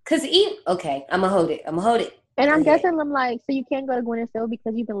 Because okay, I'm going to hold it. And I'm guessing I'm like, so you can't go to Gwen and Phil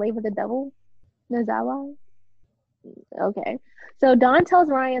because you've been laid with the devil? Is that why? Okay. So Dawn tells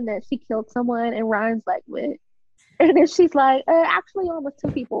Ryan that she killed someone, and Ryan's like, what? And then she's like, actually almost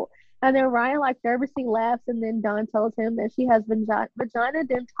two people. And then Ryan like nervously laughs, and then Dawn tells him that she has vagina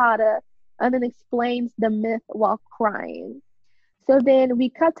dentata, and then explains the myth while crying. So then we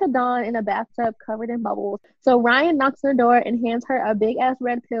cut to Dawn in a bathtub covered in bubbles. So Ryan knocks on the door and hands her a big ass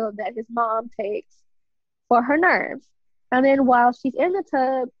red pill that his mom takes for her nerves. And then while she's in the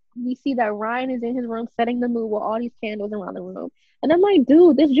tub, we see that Ryan is in his room setting the mood with all these candles around the room. And I'm like,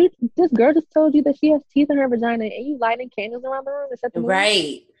 dude, this girl just told you that she has teeth in her vagina, and you lighting candles around the room to set the mood?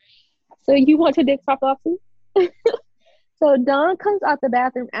 Right. So you want your dick chopped off too? So Dawn comes out the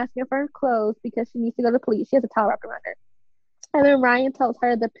bathroom asking for her clothes because she needs to go to the police. She has a towel wrapped around her. And then Ryan tells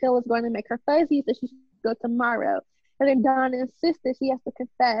her the pill is going to make her fuzzy, so she should go tomorrow. And then Dawn insists that she has to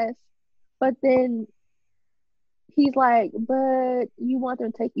confess. But then he's like, but you want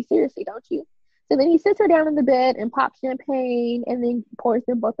them to take you seriously, don't you? So then he sits her down in the bed and pops champagne and then pours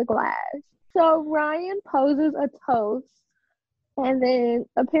them both a glass. So Ryan poses a toast, and then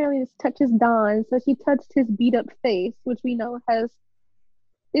apparently this touches Dawn. So she touched his beat up face, which we know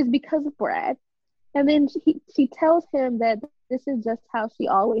is because of Brad. And then she tells him that this is just how she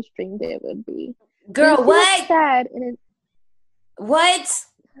always dreamed it would be. Girl, what? Sad and what?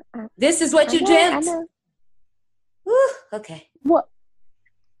 This is what you dreamt? I know. Whew, okay. Well,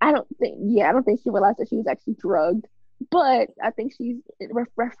 I don't think she realized that she was actually drugged, but I think she's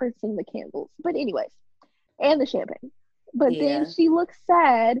referencing the candles. But anyways, and the champagne. But then she looks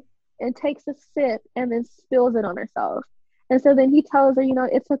sad and takes a sip and then spills it on herself. And so then he tells her,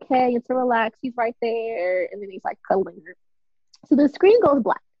 it's okay, and to relax. He's right there. And then he's like cuddling her. So the screen goes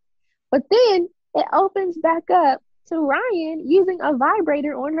black. But then it opens back up to Ryan using a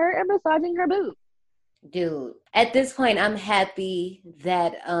vibrator on her and massaging her boob. Dude, at this point, I'm happy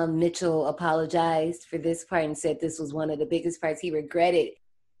that Mitchell apologized for this part and said this was one of the biggest parts he regretted.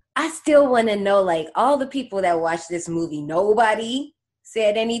 I still want to know, like, all the people that watched this movie, nobody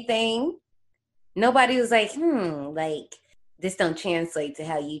said anything. Nobody was like, like, this don't translate to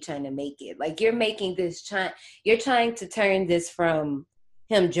how you trying to make it. Like, you're making this, you're trying to turn this from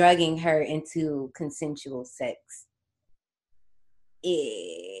him drugging her into consensual sex.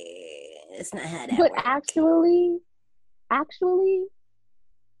 It's not how that works. But actually,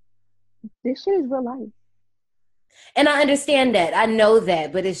 this shit is real life. And I understand that. I know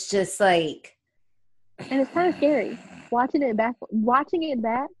that, but it's just like, And it's kind of scary. Watching it back the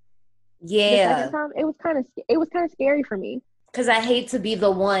second yeah. time, it was kind of scary for me. Because I hate to be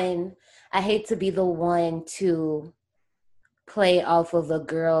the one. I hate to be the one to play off of a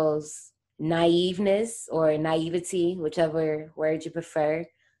girl's naiveness or naivety, whichever word you prefer,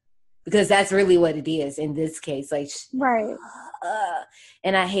 because that's really what it is in this case. Like, Right.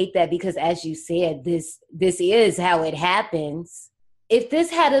 and I hate that because, as you said, this is how it happens. If this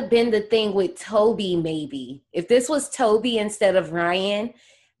had been the thing with Toby, maybe if this was Toby instead of Ryan,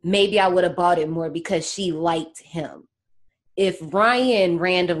 maybe I would have bought it more because she liked him. If Ryan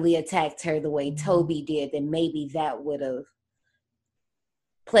randomly attacked her the way Toby did, then maybe that would have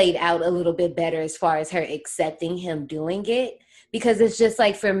played out a little bit better as far as her accepting him doing it. Because it's just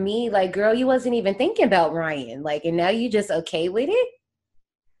like, for me, like, girl, you wasn't even thinking about Ryan. Like, and now you just okay with it?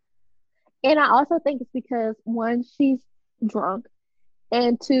 And I also think it's because, one, she's drunk,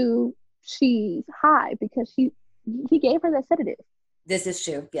 and two, she's high because he gave her that sedative. This is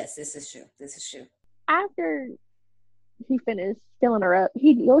true. Yes, this is true. This is true. After he finished filling her up,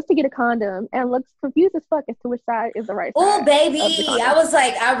 he goes to get a condom and looks confused as fuck as to which side is the right Oh, side baby. of the condom. I was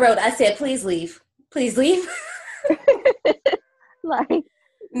like, I said, please leave. Please leave. Like,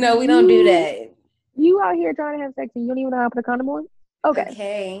 No, we don't do that. You out here trying to have sex and you don't even know how to put a condom on? Okay.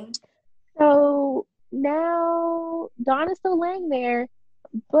 Okay. So now Dawn is still laying there,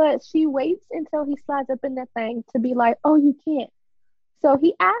 but she waits until he slides up in that thing to be like, oh, you can't. So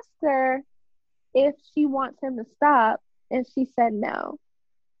he asked her if she wants him to stop, and she said no.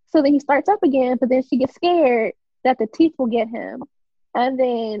 So then he starts up again, but then she gets scared that the teeth will get him. And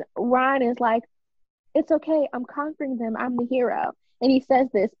then Ryan is like, it's okay, I'm conquering them, I'm the hero. And he says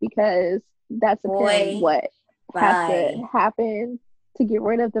this because that's apparently what has to happen to get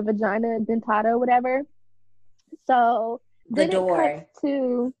rid of the vagina dentata, whatever. So then it cuts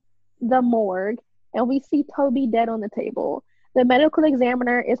to the morgue, and we see Toby dead on the table. The medical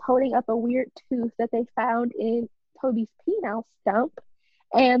examiner is holding up a weird tooth that they found in Toby's penile stump,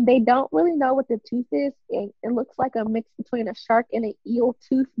 and they don't really know what the tooth is. It looks like a mix between a shark and an eel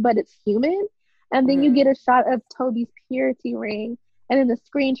tooth, but it's human. And then you get a shot of Toby's purity ring, and then the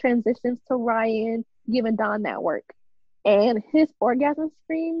screen transitions to Ryan giving Dawn that work. And his orgasm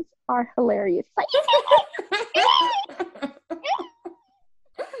screams are hilarious. Like, he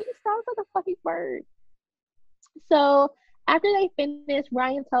sounds like a fucking bird. So after they finish,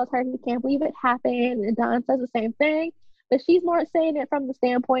 Ryan tells her he can't believe it happened, and Dawn says the same thing, but she's more saying it from the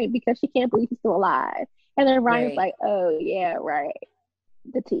standpoint because she can't believe he's still alive. And then Ryan's like, oh yeah, right,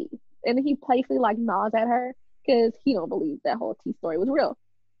 the tea. And he playfully like nods at her because he don't believe that whole tea story was real.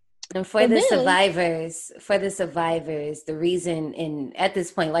 And for the survivors, the reason, and at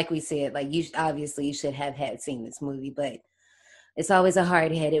this point, like we said, like, you should have had seen this movie, but it's always a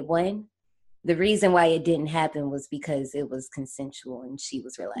hard-headed one. The reason why it didn't happen was because it was consensual and she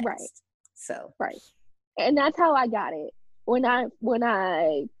was relaxed. Right. So. Right. And that's how I got it. That's when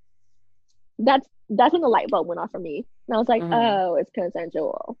the light bulb went off for me. And I was like, oh, it's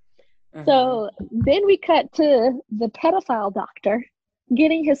consensual. So then we cut to the pedophile doctor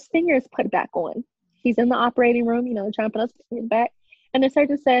getting his fingers put back on. He's in the operating room, trying to put his fingers back. And the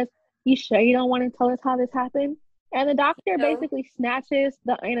surgeon says, you sure you don't want to tell us how this happened? And the doctor basically snatches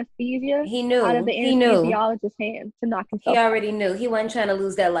the anesthesia out of the anesthesiologist's hand to knock himself out. He already knew. He wasn't trying to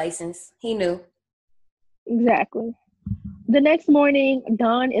lose that license. He knew. Exactly. The next morning,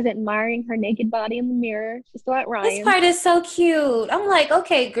 Dawn is admiring her naked body in the mirror. She's still at Ryan's. This part is so cute. I'm like,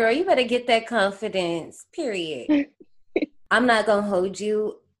 okay, girl, you better get that confidence, period. I'm not going to hold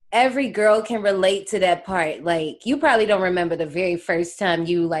you. Every girl can relate to that part. Like, you probably don't remember the very first time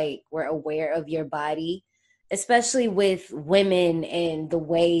you, like, were aware of your body, especially with women and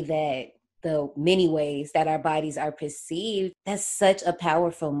the many ways that our bodies are perceived. That's such a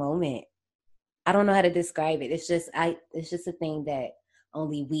powerful moment. I don't know how to describe it. It's just a thing that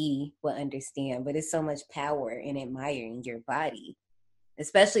only we will understand, but it's so much power in admiring your body,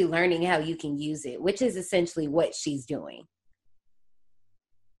 especially learning how you can use it, which is essentially what she's doing.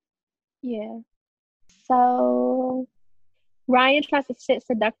 Yeah. So Ryan tries to sit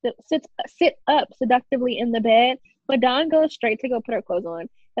up seductively in the bed, but Dawn goes straight to go put her clothes on.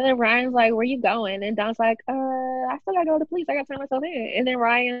 And then Ryan's like, where you going? And Dawn's like, I still gotta go to the police. I gotta turn myself in. And then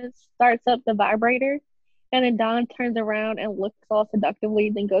Ryan starts up the vibrator. And then Dawn turns around and looks all seductively,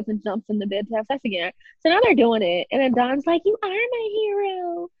 then goes and jumps in the bed to have sex again. So now they're doing it. And then Dawn's like, you are my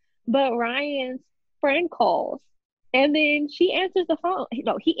hero. But Ryan's friend calls. And then she answers the phone.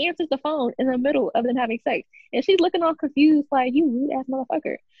 No, he answers the phone in the middle of them having sex. And she's looking all confused, like, you rude ass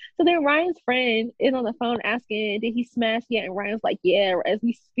motherfucker. So then Ryan's friend is on the phone asking, did he smash yet? And Ryan's like, yeah, as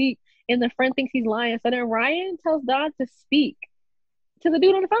we speak. And the friend thinks he's lying. So then Ryan tells Dawn to speak to the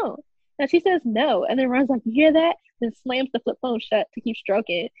dude on the phone. And she says no. And then Ryan's like, you hear that? Then slams the flip phone shut to keep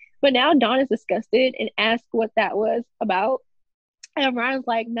stroking. But now Dawn is disgusted and asks what that was about. And Ryan's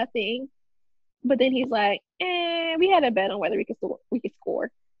like, nothing. But then he's like, we had a bet on whether we could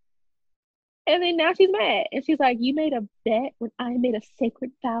score. And then now she's mad. And she's like, you made a bet when I made a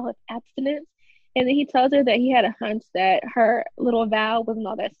sacred vow of abstinence. And then he tells her that he had a hunch that her little vow wasn't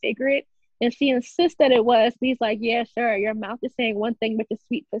all that sacred. And she insists that it was. But he's like, yeah, sure. Your mouth is saying one thing, but your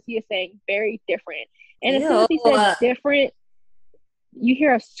sweet pussy is saying very different. And as soon as he said different, you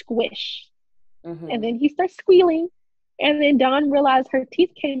hear a squish. Mm-hmm. And then he starts squealing. And then Dawn realized her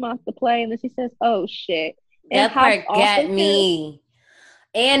teeth came off the play. And then she says, oh, shit. And that part got me.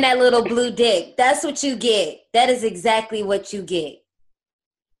 And that little blue dick. That's what you get. That is exactly what you get.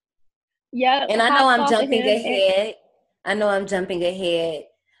 Yeah. And I know I'm jumping ahead.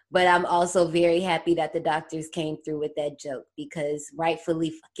 But I'm also very happy that the doctors came through with that joke because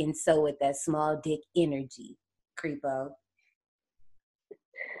rightfully fucking so with that small dick energy. Creepo.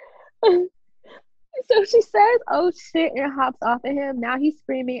 So she says, oh shit, and hops off at him. Now he's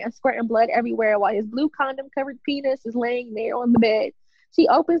screaming and squirting blood everywhere while his blue condom covered penis is laying there on the bed. She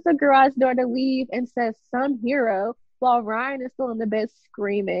opens the garage door to leave and says, some hero, while Ryan is still in the bed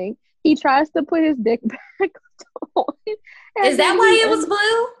screaming. He tries to put his dick back on. Is that why it was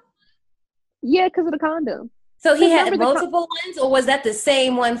blue? Yeah, because of the condom. So he had multiple ones, or was that the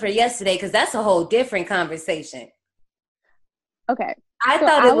same one for yesterday? Because that's a whole different conversation. Okay. I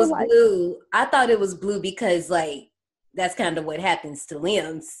thought it was blue. I thought it was blue because, like, that's kind of what happens to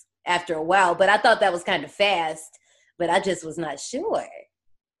limbs after a while. But I thought that was kind of fast. But I just was not sure.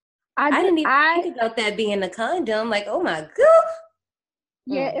 I didn't even think about that being a condom. Like, oh my God.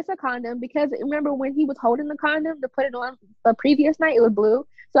 Yeah, it's a condom because remember when he was holding the condom to put it on the previous night, it was blue.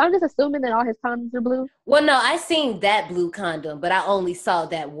 So I'm just assuming that all his condoms are blue. Well, no, I seen that blue condom, but I only saw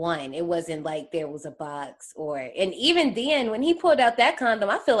that one. It wasn't like there was a box and even then when he pulled out that condom,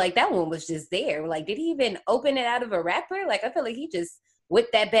 I feel like that one was just there. Like, did he even open it out of a wrapper? Like, I feel like he just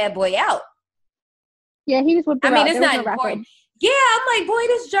whipped that bad boy out. Yeah, he just whipped it out. It's not important. Yeah, I'm like, boy,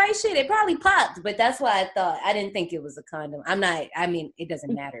 this dry shit, it probably popped. But that's why I thought, I didn't think it was a condom. It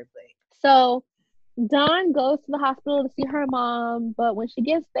doesn't matter. But so Dawn goes to the hospital to see her mom, but when she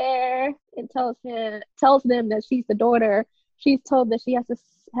gets there, it tells them that she's the daughter. She's told that she has to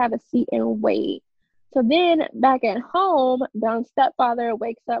have a seat and wait. So then back at home, Dawn's stepfather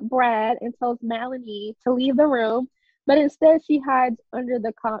wakes up Brad and tells Melanie to leave the room, but instead she hides under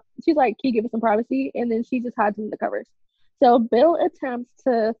the she's like, can you give us some privacy? And then she just hides in the covers. So Bill attempts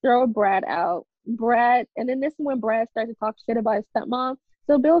to throw Brad out. And then this is when Brad starts to talk shit about his stepmom.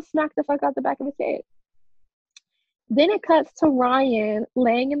 So Bill smacked the fuck out the back of his head. Then it cuts to Ryan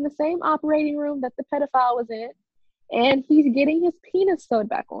laying in the same operating room that the pedophile was in, and he's getting his penis sewed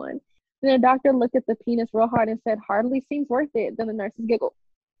back on. Then the doctor looked at the penis real hard and said, hardly seems worth it. Then the nurses giggled.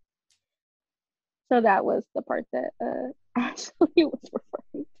 So that was the part that Ashley was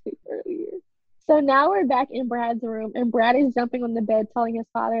referring to earlier. So now we're back in Brad's room, and Brad is jumping on the bed telling his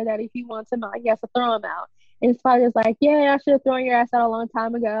father that if he wants him out, he has to throw him out. And his father's like, yeah, I should have thrown your ass out a long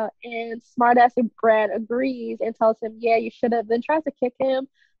time ago. And smartass Brad agrees and tells him, yeah, you should have. Then tries to kick him.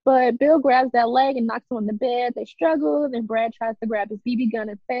 But Bill grabs that leg and knocks him on the bed. They struggle. Then Brad tries to grab his BB gun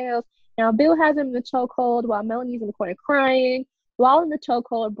and fails. Now Bill has him in the chokehold while Melanie's in the corner crying. While in the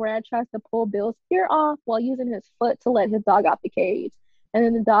chokehold, Brad tries to pull Bill's ear off while using his foot to let his dog out the cage. And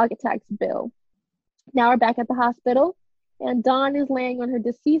then the dog attacks Bill. Now we're back at the hospital. And Dawn is laying on her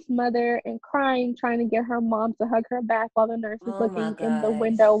deceased mother and crying, trying to get her mom to hug her back while the nurse is looking in the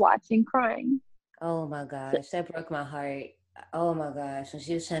window watching, crying. Oh my gosh, that broke my heart. Oh my gosh, when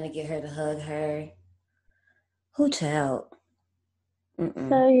she was trying to get her to hug her. Who child?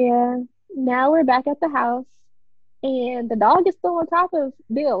 So yeah, now we're back at the house. And the dog is still on top of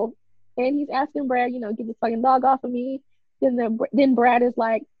Bill. And he's asking Brad, get the fucking dog off of me. Then Brad is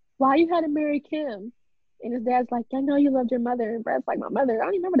like, why you had to marry Kim? And his dad's like, I know you loved your mother. And Brad's like, my mother? I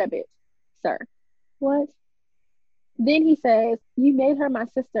don't even remember that bitch. Sir. What? Then he says, you made her my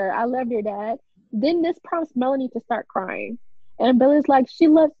sister. I love your dad. Then this prompts Melanie to start crying. And Billy's like,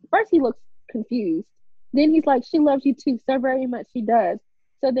 first he looks confused. Then he's like, she loves you too so very much. She does.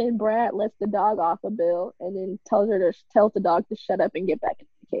 So then Brad lets the dog off of Bill and then tells the dog to shut up and get back in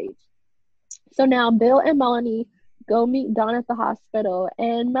the cage. So now Bill and Melanie go meet Dawn at the hospital,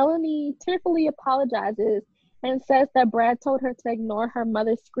 and Melanie tearfully apologizes and says that Brad told her to ignore her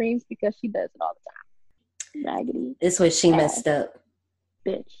mother's screams because she does it all the time. Raggedy This was she ass messed up.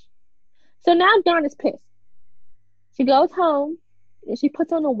 bitch. So now Dawn is pissed. She goes home and she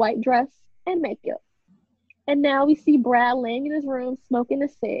puts on a white dress and makeup. And now we see Brad laying in his room smoking a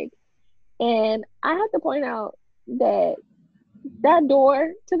cig. And I have to point out that that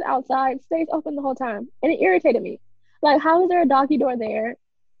door to the outside stays open the whole time. And it irritated me. Like, how is there a doggy door there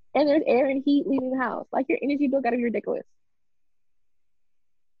and there's air and heat leaving the house? Like, your energy bill gotta be ridiculous.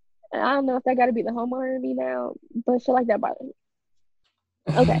 And I don't know if that gotta be the homeowner in me now, but shit like that bothers me.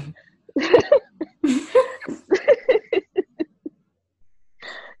 Okay.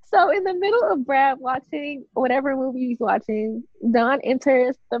 So in the middle of Brad watching whatever movie he's watching, Dawn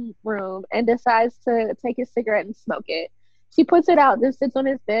enters the room and decides to take his cigarette and smoke it. She puts it out, then sits on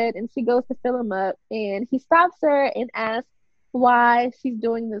his bed, and she goes to fill him up. And he stops her and asks why she's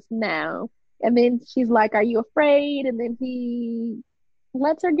doing this now. And then she's like, "Are you afraid?" And then he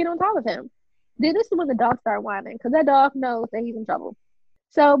lets her get on top of him. Then this is when the dog starts whining because that dog knows that he's in trouble.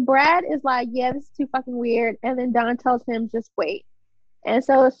 So Brad is like, "Yeah, this is too fucking weird." And then Dawn tells him, "Just wait." And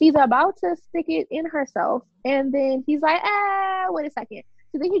so she's about to stick it in herself. And then he's like, wait a second.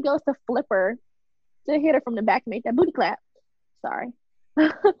 So then he goes to flip her to hit her from the back to make that booty clap. Sorry.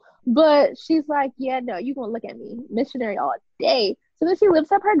 But she's like, yeah, no, you're going to look at me. Missionary all day. So then she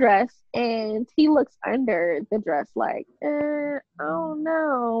lifts up her dress and he looks under the dress like, oh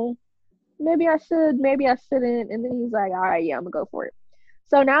no. Maybe I should, maybe I shouldn't. And then he's like, all right, yeah, I'm going to go for it.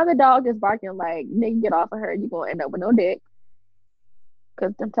 So now the dog is barking like, nigga, get off of her. You're going to end up with no dick.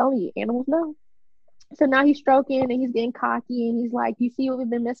 Because I'm telling you, animals know. So now he's stroking and he's getting cocky and he's like, you see what we've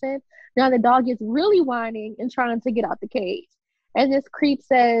been missing? Now the dog is really whining and trying to get out the cage. And this creep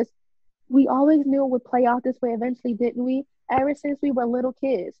says, we always knew it would play out this way eventually, didn't we? Ever since we were little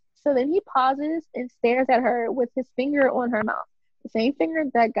kids. So then he pauses and stares at her with his finger on her mouth. The same finger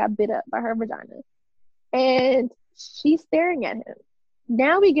that got bit up by her vagina. And she's staring at him.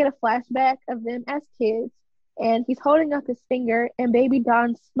 Now we get a flashback of them as kids. And he's holding up his finger, and baby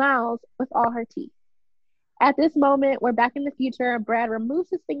Dawn smiles with all her teeth. At this moment, we're back in the future, and Brad removes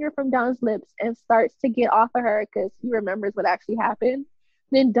his finger from Dawn's lips and starts to get off of her because he remembers what actually happened.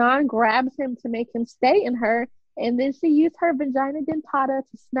 Then Dawn grabs him to make him stay in her, and then she used her vagina dentata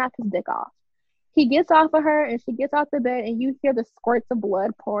to snap his dick off. He gets off of her, and she gets off the bed, and you hear the squirts of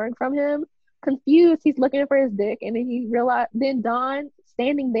blood pouring from him. Confused, he's looking for his dick, and then Dawn,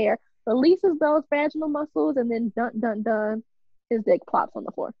 standing there, releases those vaginal muscles, and then dun, his dick plops on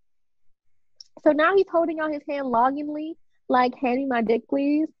the floor. So now he's holding out his hand longingly, like, hand me my dick,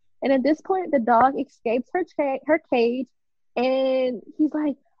 please. And at this point, the dog escapes her cage, and he's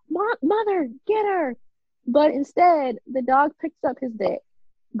like, mother, get her. But instead, the dog picks up his dick.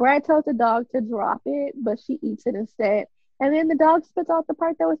 Brad tells the dog to drop it, but she eats it instead. And then the dog spits out the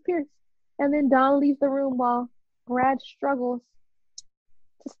part that was pierced. And then Dawn leaves the room while Brad struggles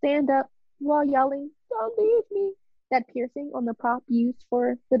to stand up while yelling, "Don't leave me." That piercing on the prop used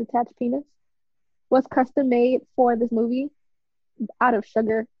for the detached penis was custom made for this movie out of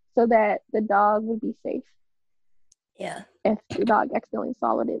sugar so that the dog would be safe. Yeah. If the dog accidentally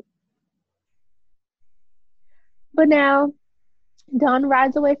swallowed it. But now, Dawn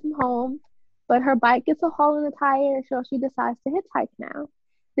rides away from home, but her bike gets a hole in the tire, so she decides to hitchhike now.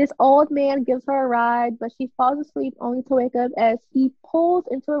 This old man gives her a ride, but she falls asleep only to wake up as he pulls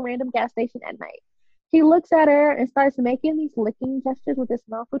into a random gas station at night. He looks at her and starts making these licking gestures with his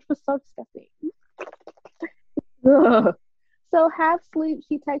mouth, which was so disgusting. Ugh. So half asleep,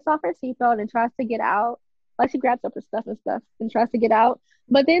 she takes off her seatbelt and tries to get out. Like, she grabs up her stuff and tries to get out.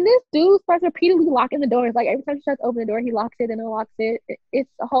 But then this dude starts repeatedly locking the doors. Like, every time she tries to open the door, he locks it and unlocks it.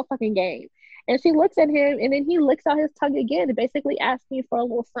 It's a whole fucking game. And she looks at him, and then he licks out his tongue again and basically asks me for a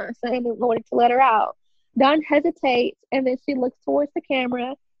little something in order to let her out. Dawn hesitates, and then she looks towards the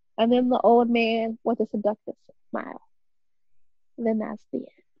camera, and then the old man with a seductive smile. And then that's the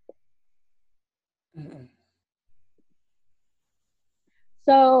end. Mm-mm.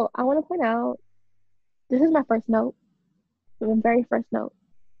 So I want to point out, this is my first note, the very first note.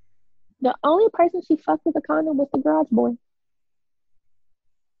 The only person she fucked with a condom was the garage boy.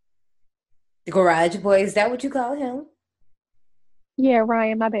 The garage boy, is that what you call him? Yeah,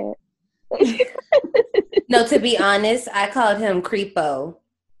 Ryan, my bad. No, to be honest, I called him Creepo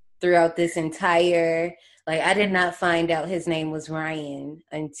throughout this entire, like, I did not find out his name was Ryan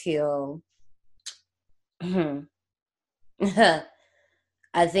until,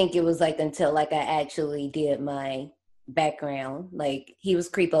 I think it was like until like I actually did my background. Like, he was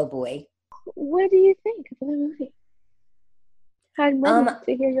Creepo boy. What do you think of the movie? I'm ready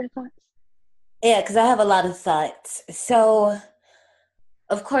to hear your thoughts. Yeah, because I have a lot of thoughts. So,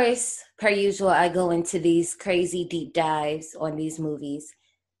 of course, per usual, I go into these crazy deep dives on these movies.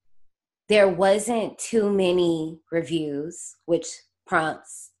 There wasn't too many reviews, which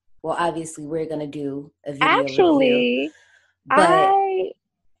prompts, well, obviously, we're going to do a video review, Actually, but I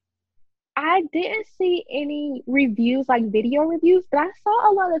I didn't see any reviews like video reviews, but I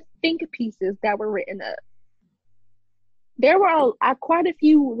saw a lot of think pieces that were written up. There were quite a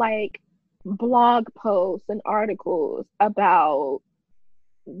few like blog posts and articles about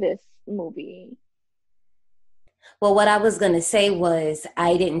this movie. well, what I was going to say was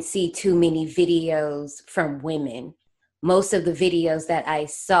I didn't see too many videos from women. Most of the videos that I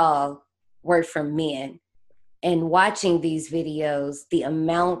saw were from men. And watching these videos, the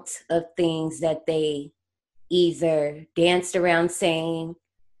amount of things that they either danced around saying,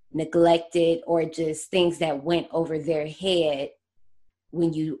 neglected, or just things that went over their head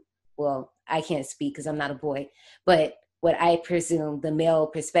when you, well, I can't speak because I'm not a boy, but what I presume the male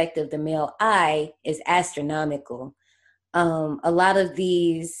perspective, the male eye is astronomical. A lot of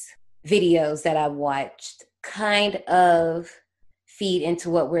these videos that I watched kind of feed into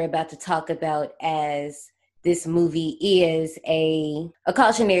what we're about to talk about, as this movie is a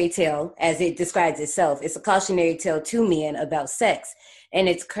cautionary tale, as it describes itself. It's a cautionary tale to men about sex. And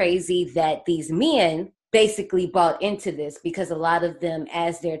it's crazy that these men basically bought into this, because a lot of them,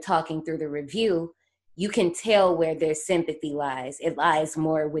 as they're talking through the review, you can tell where their sympathy lies. It lies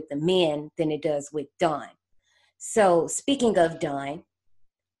more with the men than it does with Dawn. So, speaking of Dawn,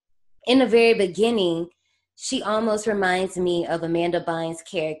 in the very beginning, she almost reminds me of Amanda Bynes'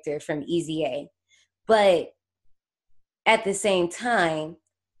 character from Easy A. But at the same time,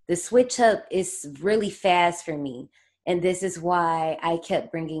 the switch up is really fast for me. And this is why I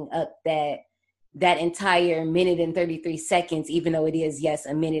kept bringing up that entire minute and 33 seconds, even though it is, yes,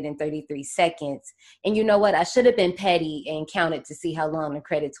 a minute and 33 seconds. And you know what? I should have been petty and counted to see how long the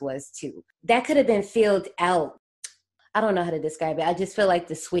credits was too. That could have been filled out. I don't know how to describe it. I just feel like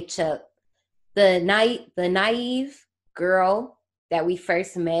the switch up, the naive girl that we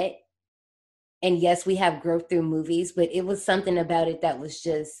first met, and yes, we have growth through movies, but it was something about it that was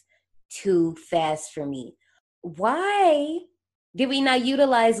just too fast for me. Why did we not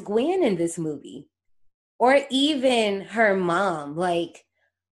utilize Gwen in this movie? Or even her mom? Like,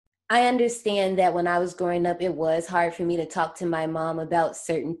 I understand that when I was growing up, it was hard for me to talk to my mom about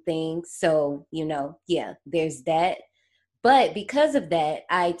certain things. So, yeah, there's that. But because of that,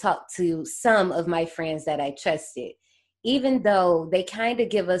 I talked to some of my friends that I trusted, even though they kind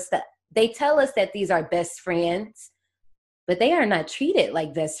of they tell us that these are best friends, but they are not treated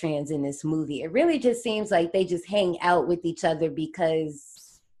like best friends in this movie. It really just seems like they just hang out with each other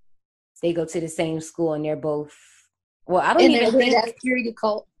because they go to the same school and they're both, well, I don't And they're even with think, that security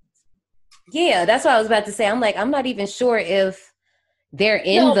cult. yeah, that's what I was about to say. I'm like, I'm not even sure if they're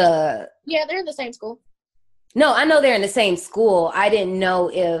in No, the, yeah, they're in the same school. no, I know they're in the same school. I didn't know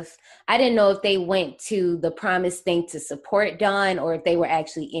if they went to the promised thing to support Dawn, or if they were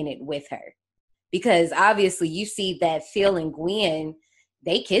actually in it with her. Because obviously you see that Phil and Gwen,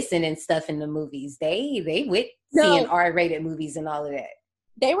 they kissing and stuff in the movies. They with seeing No, R-rated movies and all of that.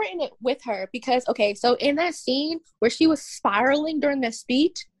 they were in it with her because, okay, so in that scene where she was spiraling during the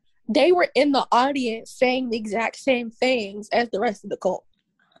speech, they were in the audience saying the exact same things as the rest of the cult.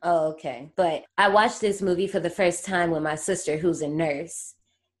 Oh, okay. But I watched this movie for the first time with my sister, who's a nurse.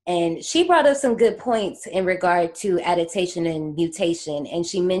 And she brought up some good points in regard to adaptation and mutation. And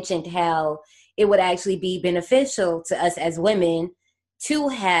she mentioned how it would actually be beneficial to us as women to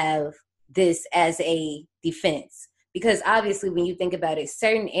have this as a defense. Because obviously, when you think about it,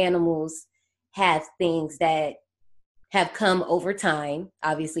 certain animals have things that have come over time.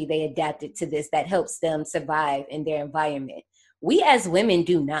 Obviously, they adapted to this that helps them survive in their environment. We as women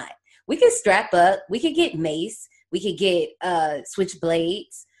do not. We can strap up, we could get mace, we could get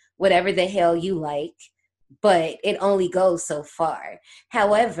switchblades, whatever the hell you like, but it only goes so far.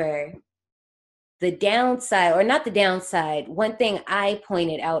 However, the downside, or not the downside, one thing I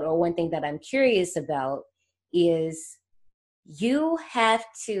pointed out, or one thing that I'm curious about, is you have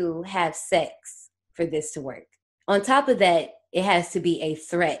to have sex for this to work. On top of that, it has to be a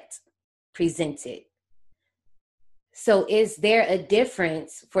threat presented. So is there a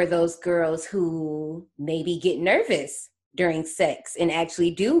difference for those girls who maybe get nervous during sex and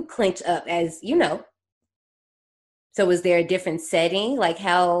actually do clench up, as you know? So is there a different setting? Like,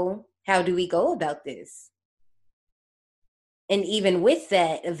 how do we go about this? And even with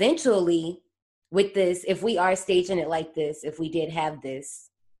that, eventually with this, if we are staging it like this, if we did have this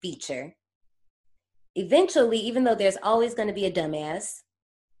feature, eventually, even though there's always going to be a dumbass,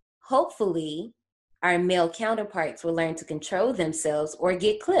 hopefully our male counterparts will learn to control themselves or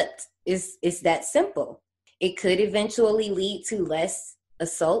get clipped. It's that simple. It could eventually lead to less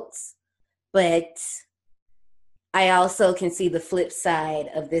assaults, but I also can see the flip side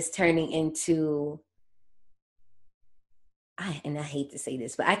of this turning into, and I hate to say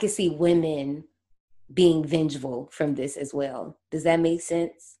this, but I can see women being vengeful from this as well. Does that make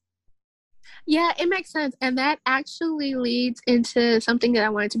sense? Yeah, it makes sense. And that actually leads into something that I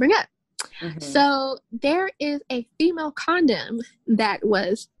wanted to bring up. Mm-hmm. So there is a female condom that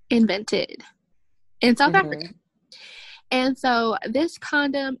was invented in South Africa. And so this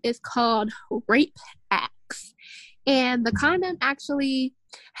condom is called Rape Axe. And the condom actually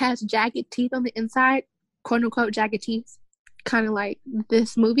has jagged teeth on the inside, quote unquote jagged teeth, kind of like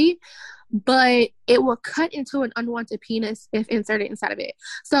this movie, but it will cut into an unwanted penis if inserted inside of it.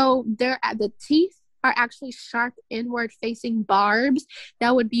 So the teeth are actually sharp inward facing barbs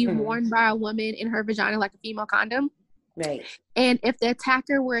that would be worn by a woman in her vagina, like a female condom. Right. And if the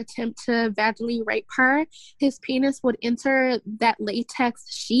attacker were to attempt to vaginally rape her, his penis would enter that latex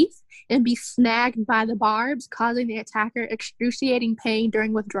sheath and be snagged by the barbs, causing the attacker excruciating pain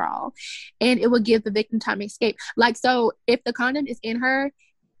during withdrawal. And it would give the victim time to escape. Like, so if the condom is in her,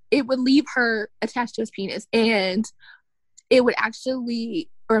 it would leave her attached to his penis, and it would actually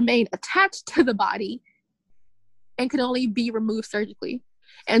remain attached to the body and could only be removed surgically.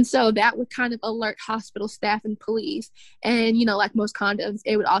 And so that would kind of alert hospital staff and police. And, you know, like most condoms,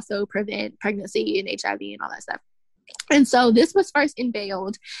 it would also prevent pregnancy and HIV and all that stuff. And so this was first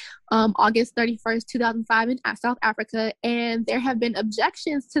unveiled August 31st, 2005 in South Africa. And there have been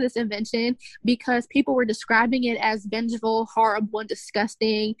objections to this invention because people were describing it as vengeful, horrible, and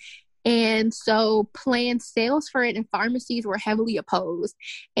disgusting. And so planned sales for it in pharmacies were heavily opposed.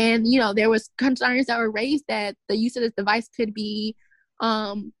 And, you know, there was concerns that were raised that the use of this device could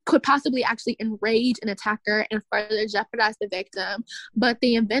possibly actually enrage an attacker and further jeopardize the victim. But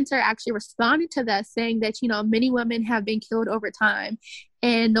the inventor actually responded to that, saying that, you know, many women have been killed over time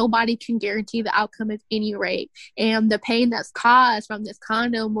and nobody can guarantee the outcome of any rape. And the pain that's caused from this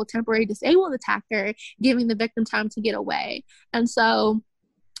condom will temporarily disable the attacker, giving the victim time to get away. And so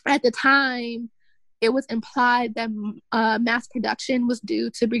at the time, it was implied that mass production was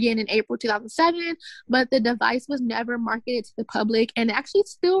due to begin in April 2007, but the device was never marketed to the public and actually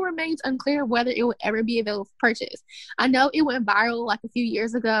still remains unclear whether it would ever be available for purchase. I know it went viral like a few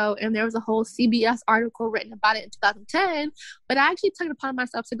years ago, and there was a whole CBS article written about it in 2010, but I actually took it upon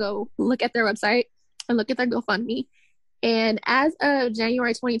myself to go look at their website and look at their GoFundMe. And as of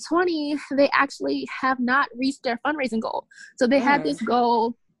January 2020, they actually have not reached their fundraising goal. So they had this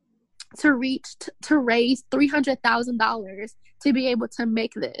goal to raise $300,000 to be able to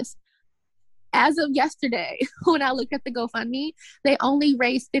make this. As of yesterday, when I looked at the GoFundMe, they only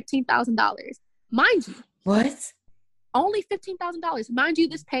raised $15,000. Mind you. What? Only $15,000. Mind you,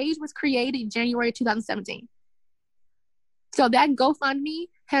 this page was created in January 2017. So that GoFundMe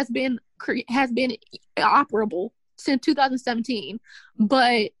has been operable since 2017.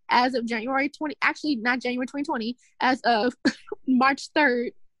 But as of January 20, actually not January 2020, as of March 3rd,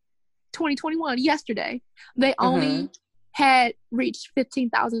 2021, yesterday, they only had reached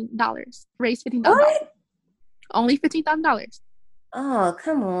 $15,000, raised $15,000. What? Only $15,000. Oh,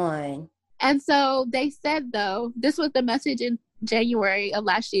 come on. And so they said, though, this was the message in January of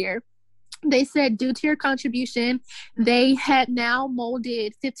last year. They said, due to your contribution, they had now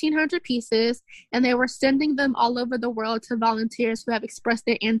molded 1,500 pieces, and they were sending them all over the world to volunteers who have expressed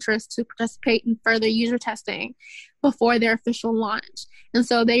their interest to participate in further user testing before their official launch. And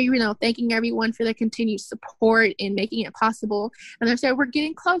so they, you know, thanking everyone for their continued support in making it possible. And they said, we're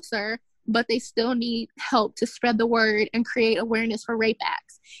getting closer, but they still need help to spread the word and create awareness for rape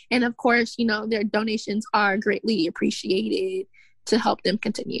acts. And of course, you know, their donations are greatly appreciated to help them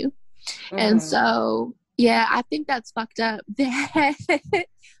continue. And so, yeah, I think that's fucked up.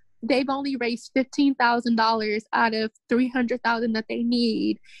 They've only raised $15,000 out of $300,000 that they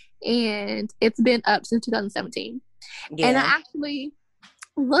need, and it's been up since 2017. Yeah. And I actually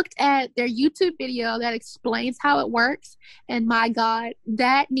looked at their YouTube video that explains how it works, and my God,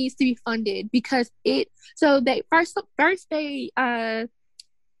 that needs to be funded because they first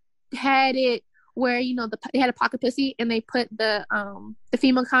had it where, you know, they had a pocket pussy and they put the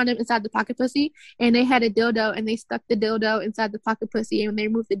female condom inside the pocket pussy, and they had a dildo and they stuck the dildo inside the pocket pussy, and when they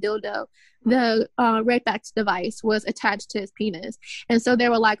removed the dildo, the rape axe device was attached to his penis. And so they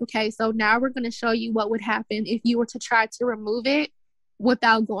were like, okay, so now we're going to show you what would happen if you were to try to remove it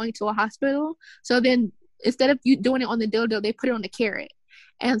without going to a hospital. So then instead of you doing it on the dildo, they put it on the carrot.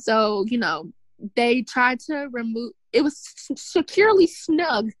 And so, you know, they tried to remove, it was securely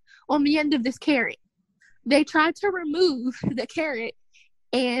snug on the end of this carrot. They tried to remove the carrot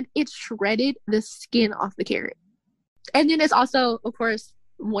and it shredded the skin off the carrot. And then it's also, of course,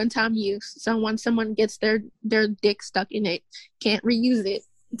 one-time use. So once someone gets their dick stuck in it, can't reuse it.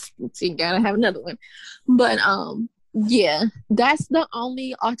 So you gotta have another one. But yeah, that's the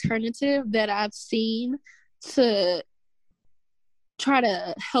only alternative that I've seen to try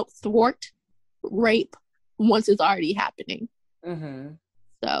to help thwart rape once it's already happening. Mm-hmm.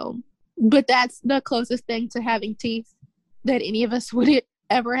 So, but that's the closest thing to having teeth that any of us would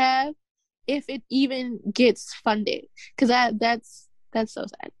ever have, if it even gets funded, because that's so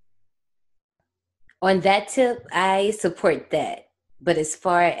sad. On that tip, I support that. But as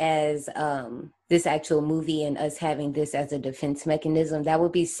far as this actual movie and us having this as a defense mechanism, that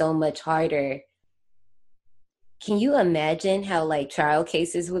would be so much harder. Can you imagine how like trial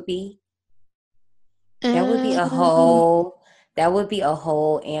cases would be? That would be a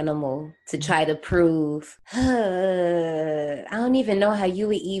whole animal to try to prove. I don't even know how you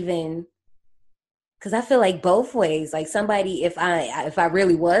would even, because I feel like both ways. Like somebody, if I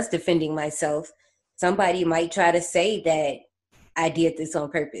really was defending myself, somebody might try to say that I did this on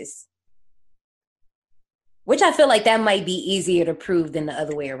purpose. Which I feel like that might be easier to prove than the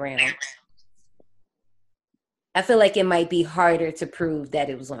other way around. I feel like it might be harder to prove that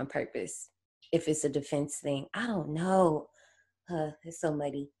it was on purpose if it's a defense thing. I don't know. It's so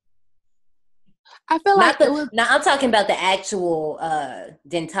muddy. I feel like now I'm talking about the actual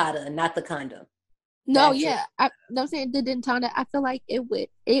dentata, not the condom. No, yeah. I'm saying the dentata, I feel like it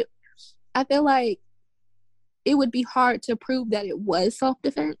would be hard to prove that it was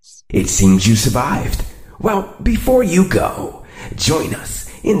self-defense. It seems you survived. Well, before you go, join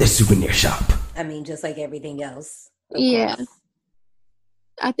us in the souvenir shop. I mean, just like everything else. Yeah. Course.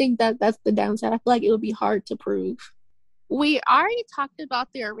 I think that's the downside. I feel like it would be hard to prove. We already talked about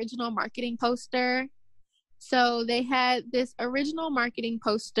the original marketing poster. So they had this original marketing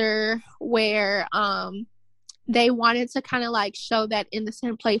poster where they wanted to kind of like show that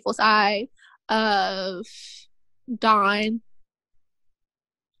innocent, playful side of Dawn.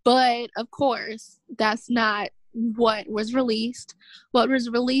 But of course, that's not what was released. What was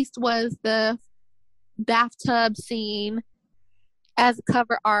released was the bathtub scene as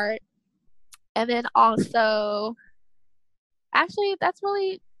cover art. And then also, actually, that's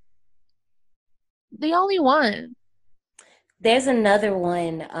really the only one. There's another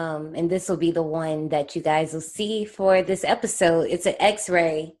one, and this will be the one that you guys will see for this episode. It's an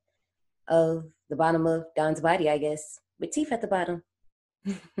X-ray of the bottom of Dawn's body, I guess, with teeth at the bottom.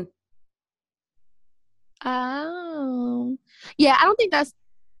 Oh. Yeah, I don't think that's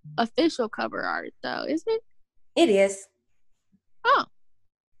official cover art, though, is it? It is. Oh.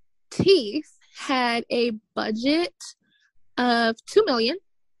 Teeth had a budget of $2 million.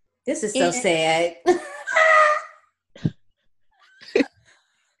 This is so sad.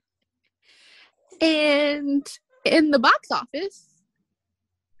 And in the box office,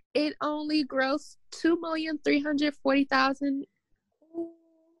 it only grossed $2,340,000.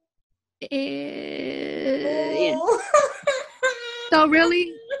 Yeah. So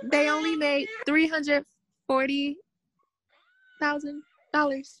really, they only made $340,000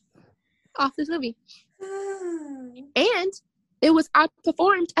 off this movie. And it was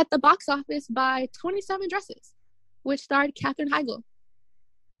outperformed at the box office by 27 Dresses, which starred Katherine Heigl.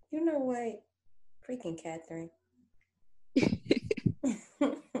 You know what? Freaking Katherine.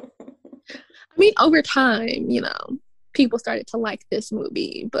 I mean, over time, people started to like this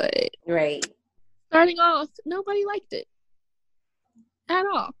movie, but right. Starting off, nobody liked it at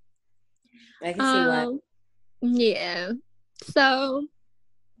all. I can see why. Yeah. So,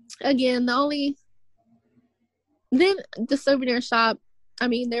 again, then the souvenir shop, I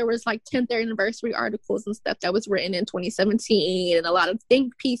mean, there was like 10th anniversary articles and stuff that was written in 2017 and a lot of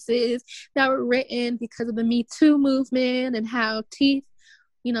think pieces that were written because of the Me Too movement and how teeth,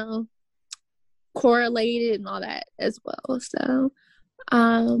 correlated and all that as well. So,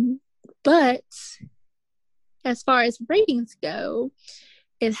 but as far as ratings go,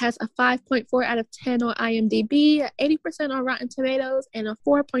 it has a 5.4 out of 10 on IMDb, 80% on Rotten Tomatoes, and a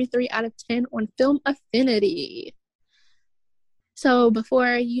 4.3 out of 10 on Film Affinity. So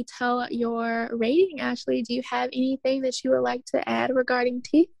before you tell your rating, Ashley, do you have anything that you would like to add regarding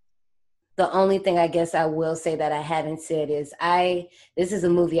teeth? The only thing I guess I will say that I haven't said is this is a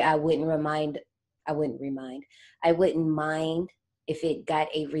movie I wouldn't mind if it got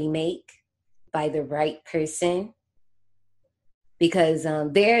a remake by the right person, because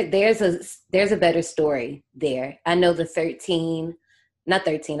there's a better story there. I know not 13, I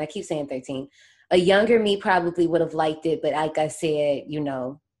keep saying 13. A younger me probably would have liked it, but like I said,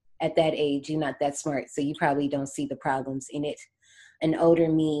 at that age, you're not that smart, so you probably don't see the problems in it. An older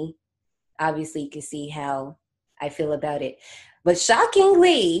me obviously can see how I feel about it. But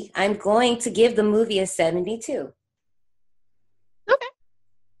shockingly, I'm going to give the movie a 72. Okay.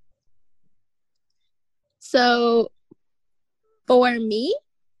 So for me,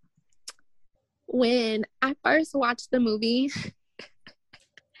 when I first watched the movie,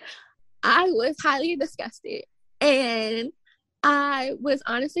 I was highly disgusted. And I was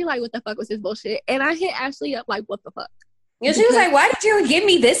honestly like, what the fuck was this bullshit? And I hit Ashley up like, what the fuck? Yeah, she was like, why did you give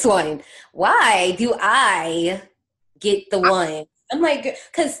me this one? Why do I get the one? I'm like,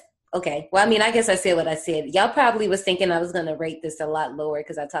 because, okay. Well, I mean, I guess I said what I said. Y'all probably was thinking I was going to rate this a lot lower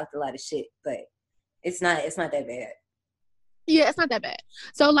because I talked a lot of shit, but it's not that bad. Yeah, it's not that bad.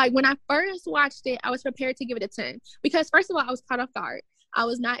 So, like, when I first watched it, I was prepared to give it a 10. Because, first of all, I was caught off guard. I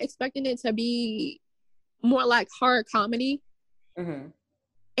was not expecting it to be more like horror comedy. Mm-hmm.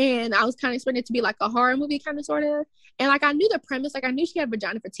 And I was kind of expecting it to be like a horror movie, kind of, sort of. And, like, I knew the premise. Like, I knew she had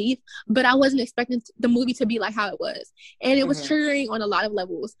vagina for teeth. But I wasn't expecting the movie to be like how it was. And it was triggering on a lot of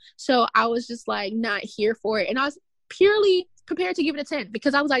levels. So, I was just, like, not here for it. And I was purely prepared to give it a 10.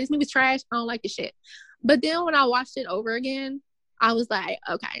 Because I was like, this movie's trash. I don't like this shit. But then when I watched it over again, I was like,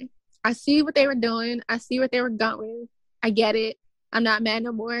 okay, I see what they were doing. I see where they were going. I get it. I'm not mad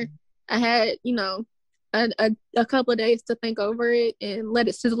no more. I had, you know, a couple of days to think over it and let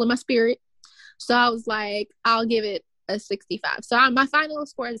it sizzle in my spirit. So I was like, I'll give it a 65. So my final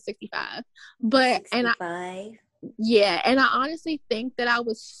score is 65. But 65. And I honestly think that I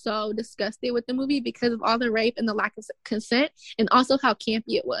was so disgusted with the movie because of all the rape and the lack of consent and also how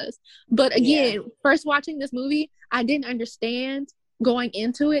campy it was. But again, first watching this movie, I didn't understand going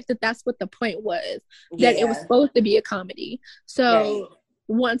into it that that's what the point was, that it was supposed to be a comedy. So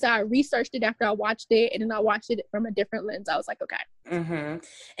once I researched it after I watched it and then I watched it from a different lens, I was like, okay. Mm-hmm.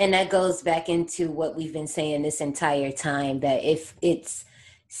 And that goes back into what we've been saying this entire time, that if it's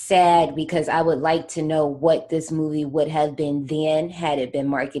sad, because I would like to know what this movie would have been then had it been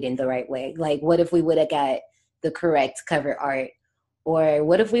marketed the right way. Like, what if we would have got the correct cover art? Or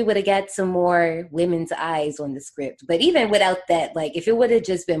what if we would have got some more women's eyes on the script? But even without that, like, if it would have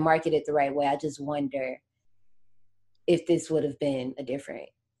just been marketed the right way, I just wonder if this would have been a different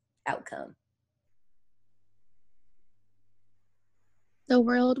outcome. The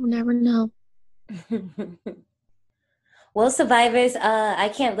world will never know. Well, survivors, I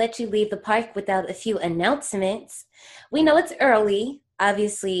can't let you leave the park without a few announcements. We know it's early.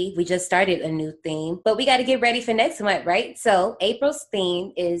 Obviously, we just started a new theme, but we got to get ready for next month, right? So April's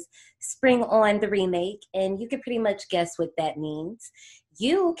theme is Spring On the Remake, and you can pretty much guess what that means.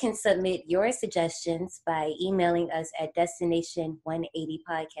 You can submit your suggestions by emailing us at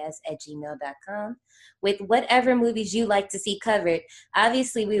destination180podcast@gmail.com with whatever movies you like to see covered.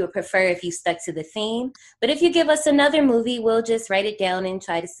 Obviously, we would prefer if you stuck to the theme, but if you give us another movie, we'll just write it down and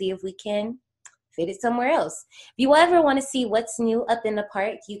try to see if we can fit it somewhere else. If you ever want to see what's new up in the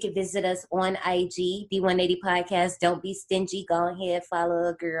park, you can visit us on IG, B180 Podcast. Don't be stingy. Go ahead, follow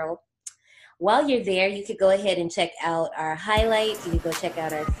a girl. While you're there, you could go ahead and check out our highlights. You could go check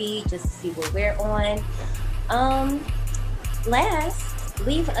out our feed just to see what we're on. Last,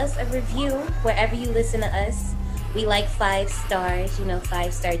 leave us a review wherever you listen to us. We like 5 stars. You know,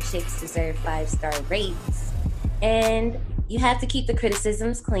 5-star chicks deserve 5-star rates. And you have to keep the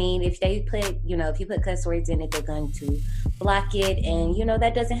criticisms clean. If they put, if you put cuss words in it, they're going to block it. And,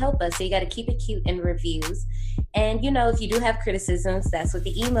 that doesn't help us. So you got to keep it cute in reviews. And, if you do have criticisms, that's what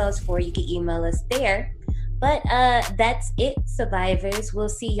the email is for. You can email us there. But that's it, survivors. We'll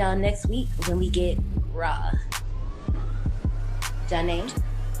see y'all next week when we get raw. Janae?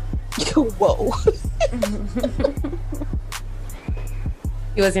 Whoa.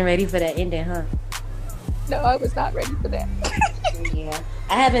 You wasn't ready for that ending, huh? No, I was not ready for that. Yeah.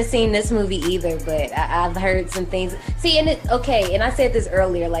 I haven't seen this movie either, but I've heard some things. See, and and I said this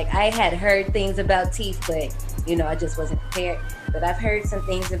earlier, like, I had heard things about teeth, but, I just wasn't prepared. But I've heard some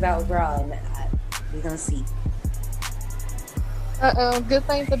things about Raw, and we're going to see. Good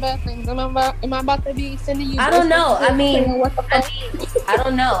things or bad things? Am I about to be sending you? I don't know. I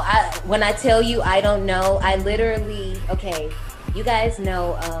don't know. When I tell you I don't know, I literally, you guys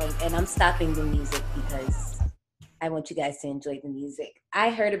know, and I'm stopping the music because I want you guys to enjoy the music.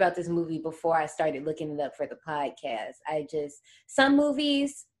 I heard about this movie before I started looking it up for the podcast. Some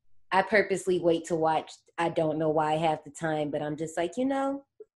movies I purposely wait to watch. I don't know why half the time, but I'm just like, don't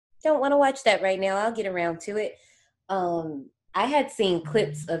want to watch that right now. I'll get around to it. I had seen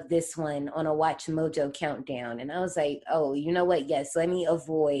clips of this one on a Watch Mojo countdown, and I was like, oh, you know what? Yes, let me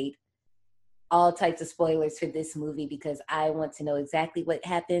avoid all types of spoilers for this movie because I want to know exactly what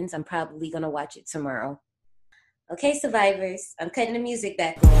happens. I'm probably going to watch it tomorrow. Okay, survivors, I'm cutting the music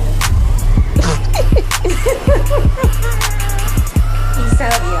back on. Peace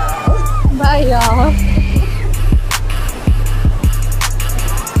out, y'all. Bye, y'all.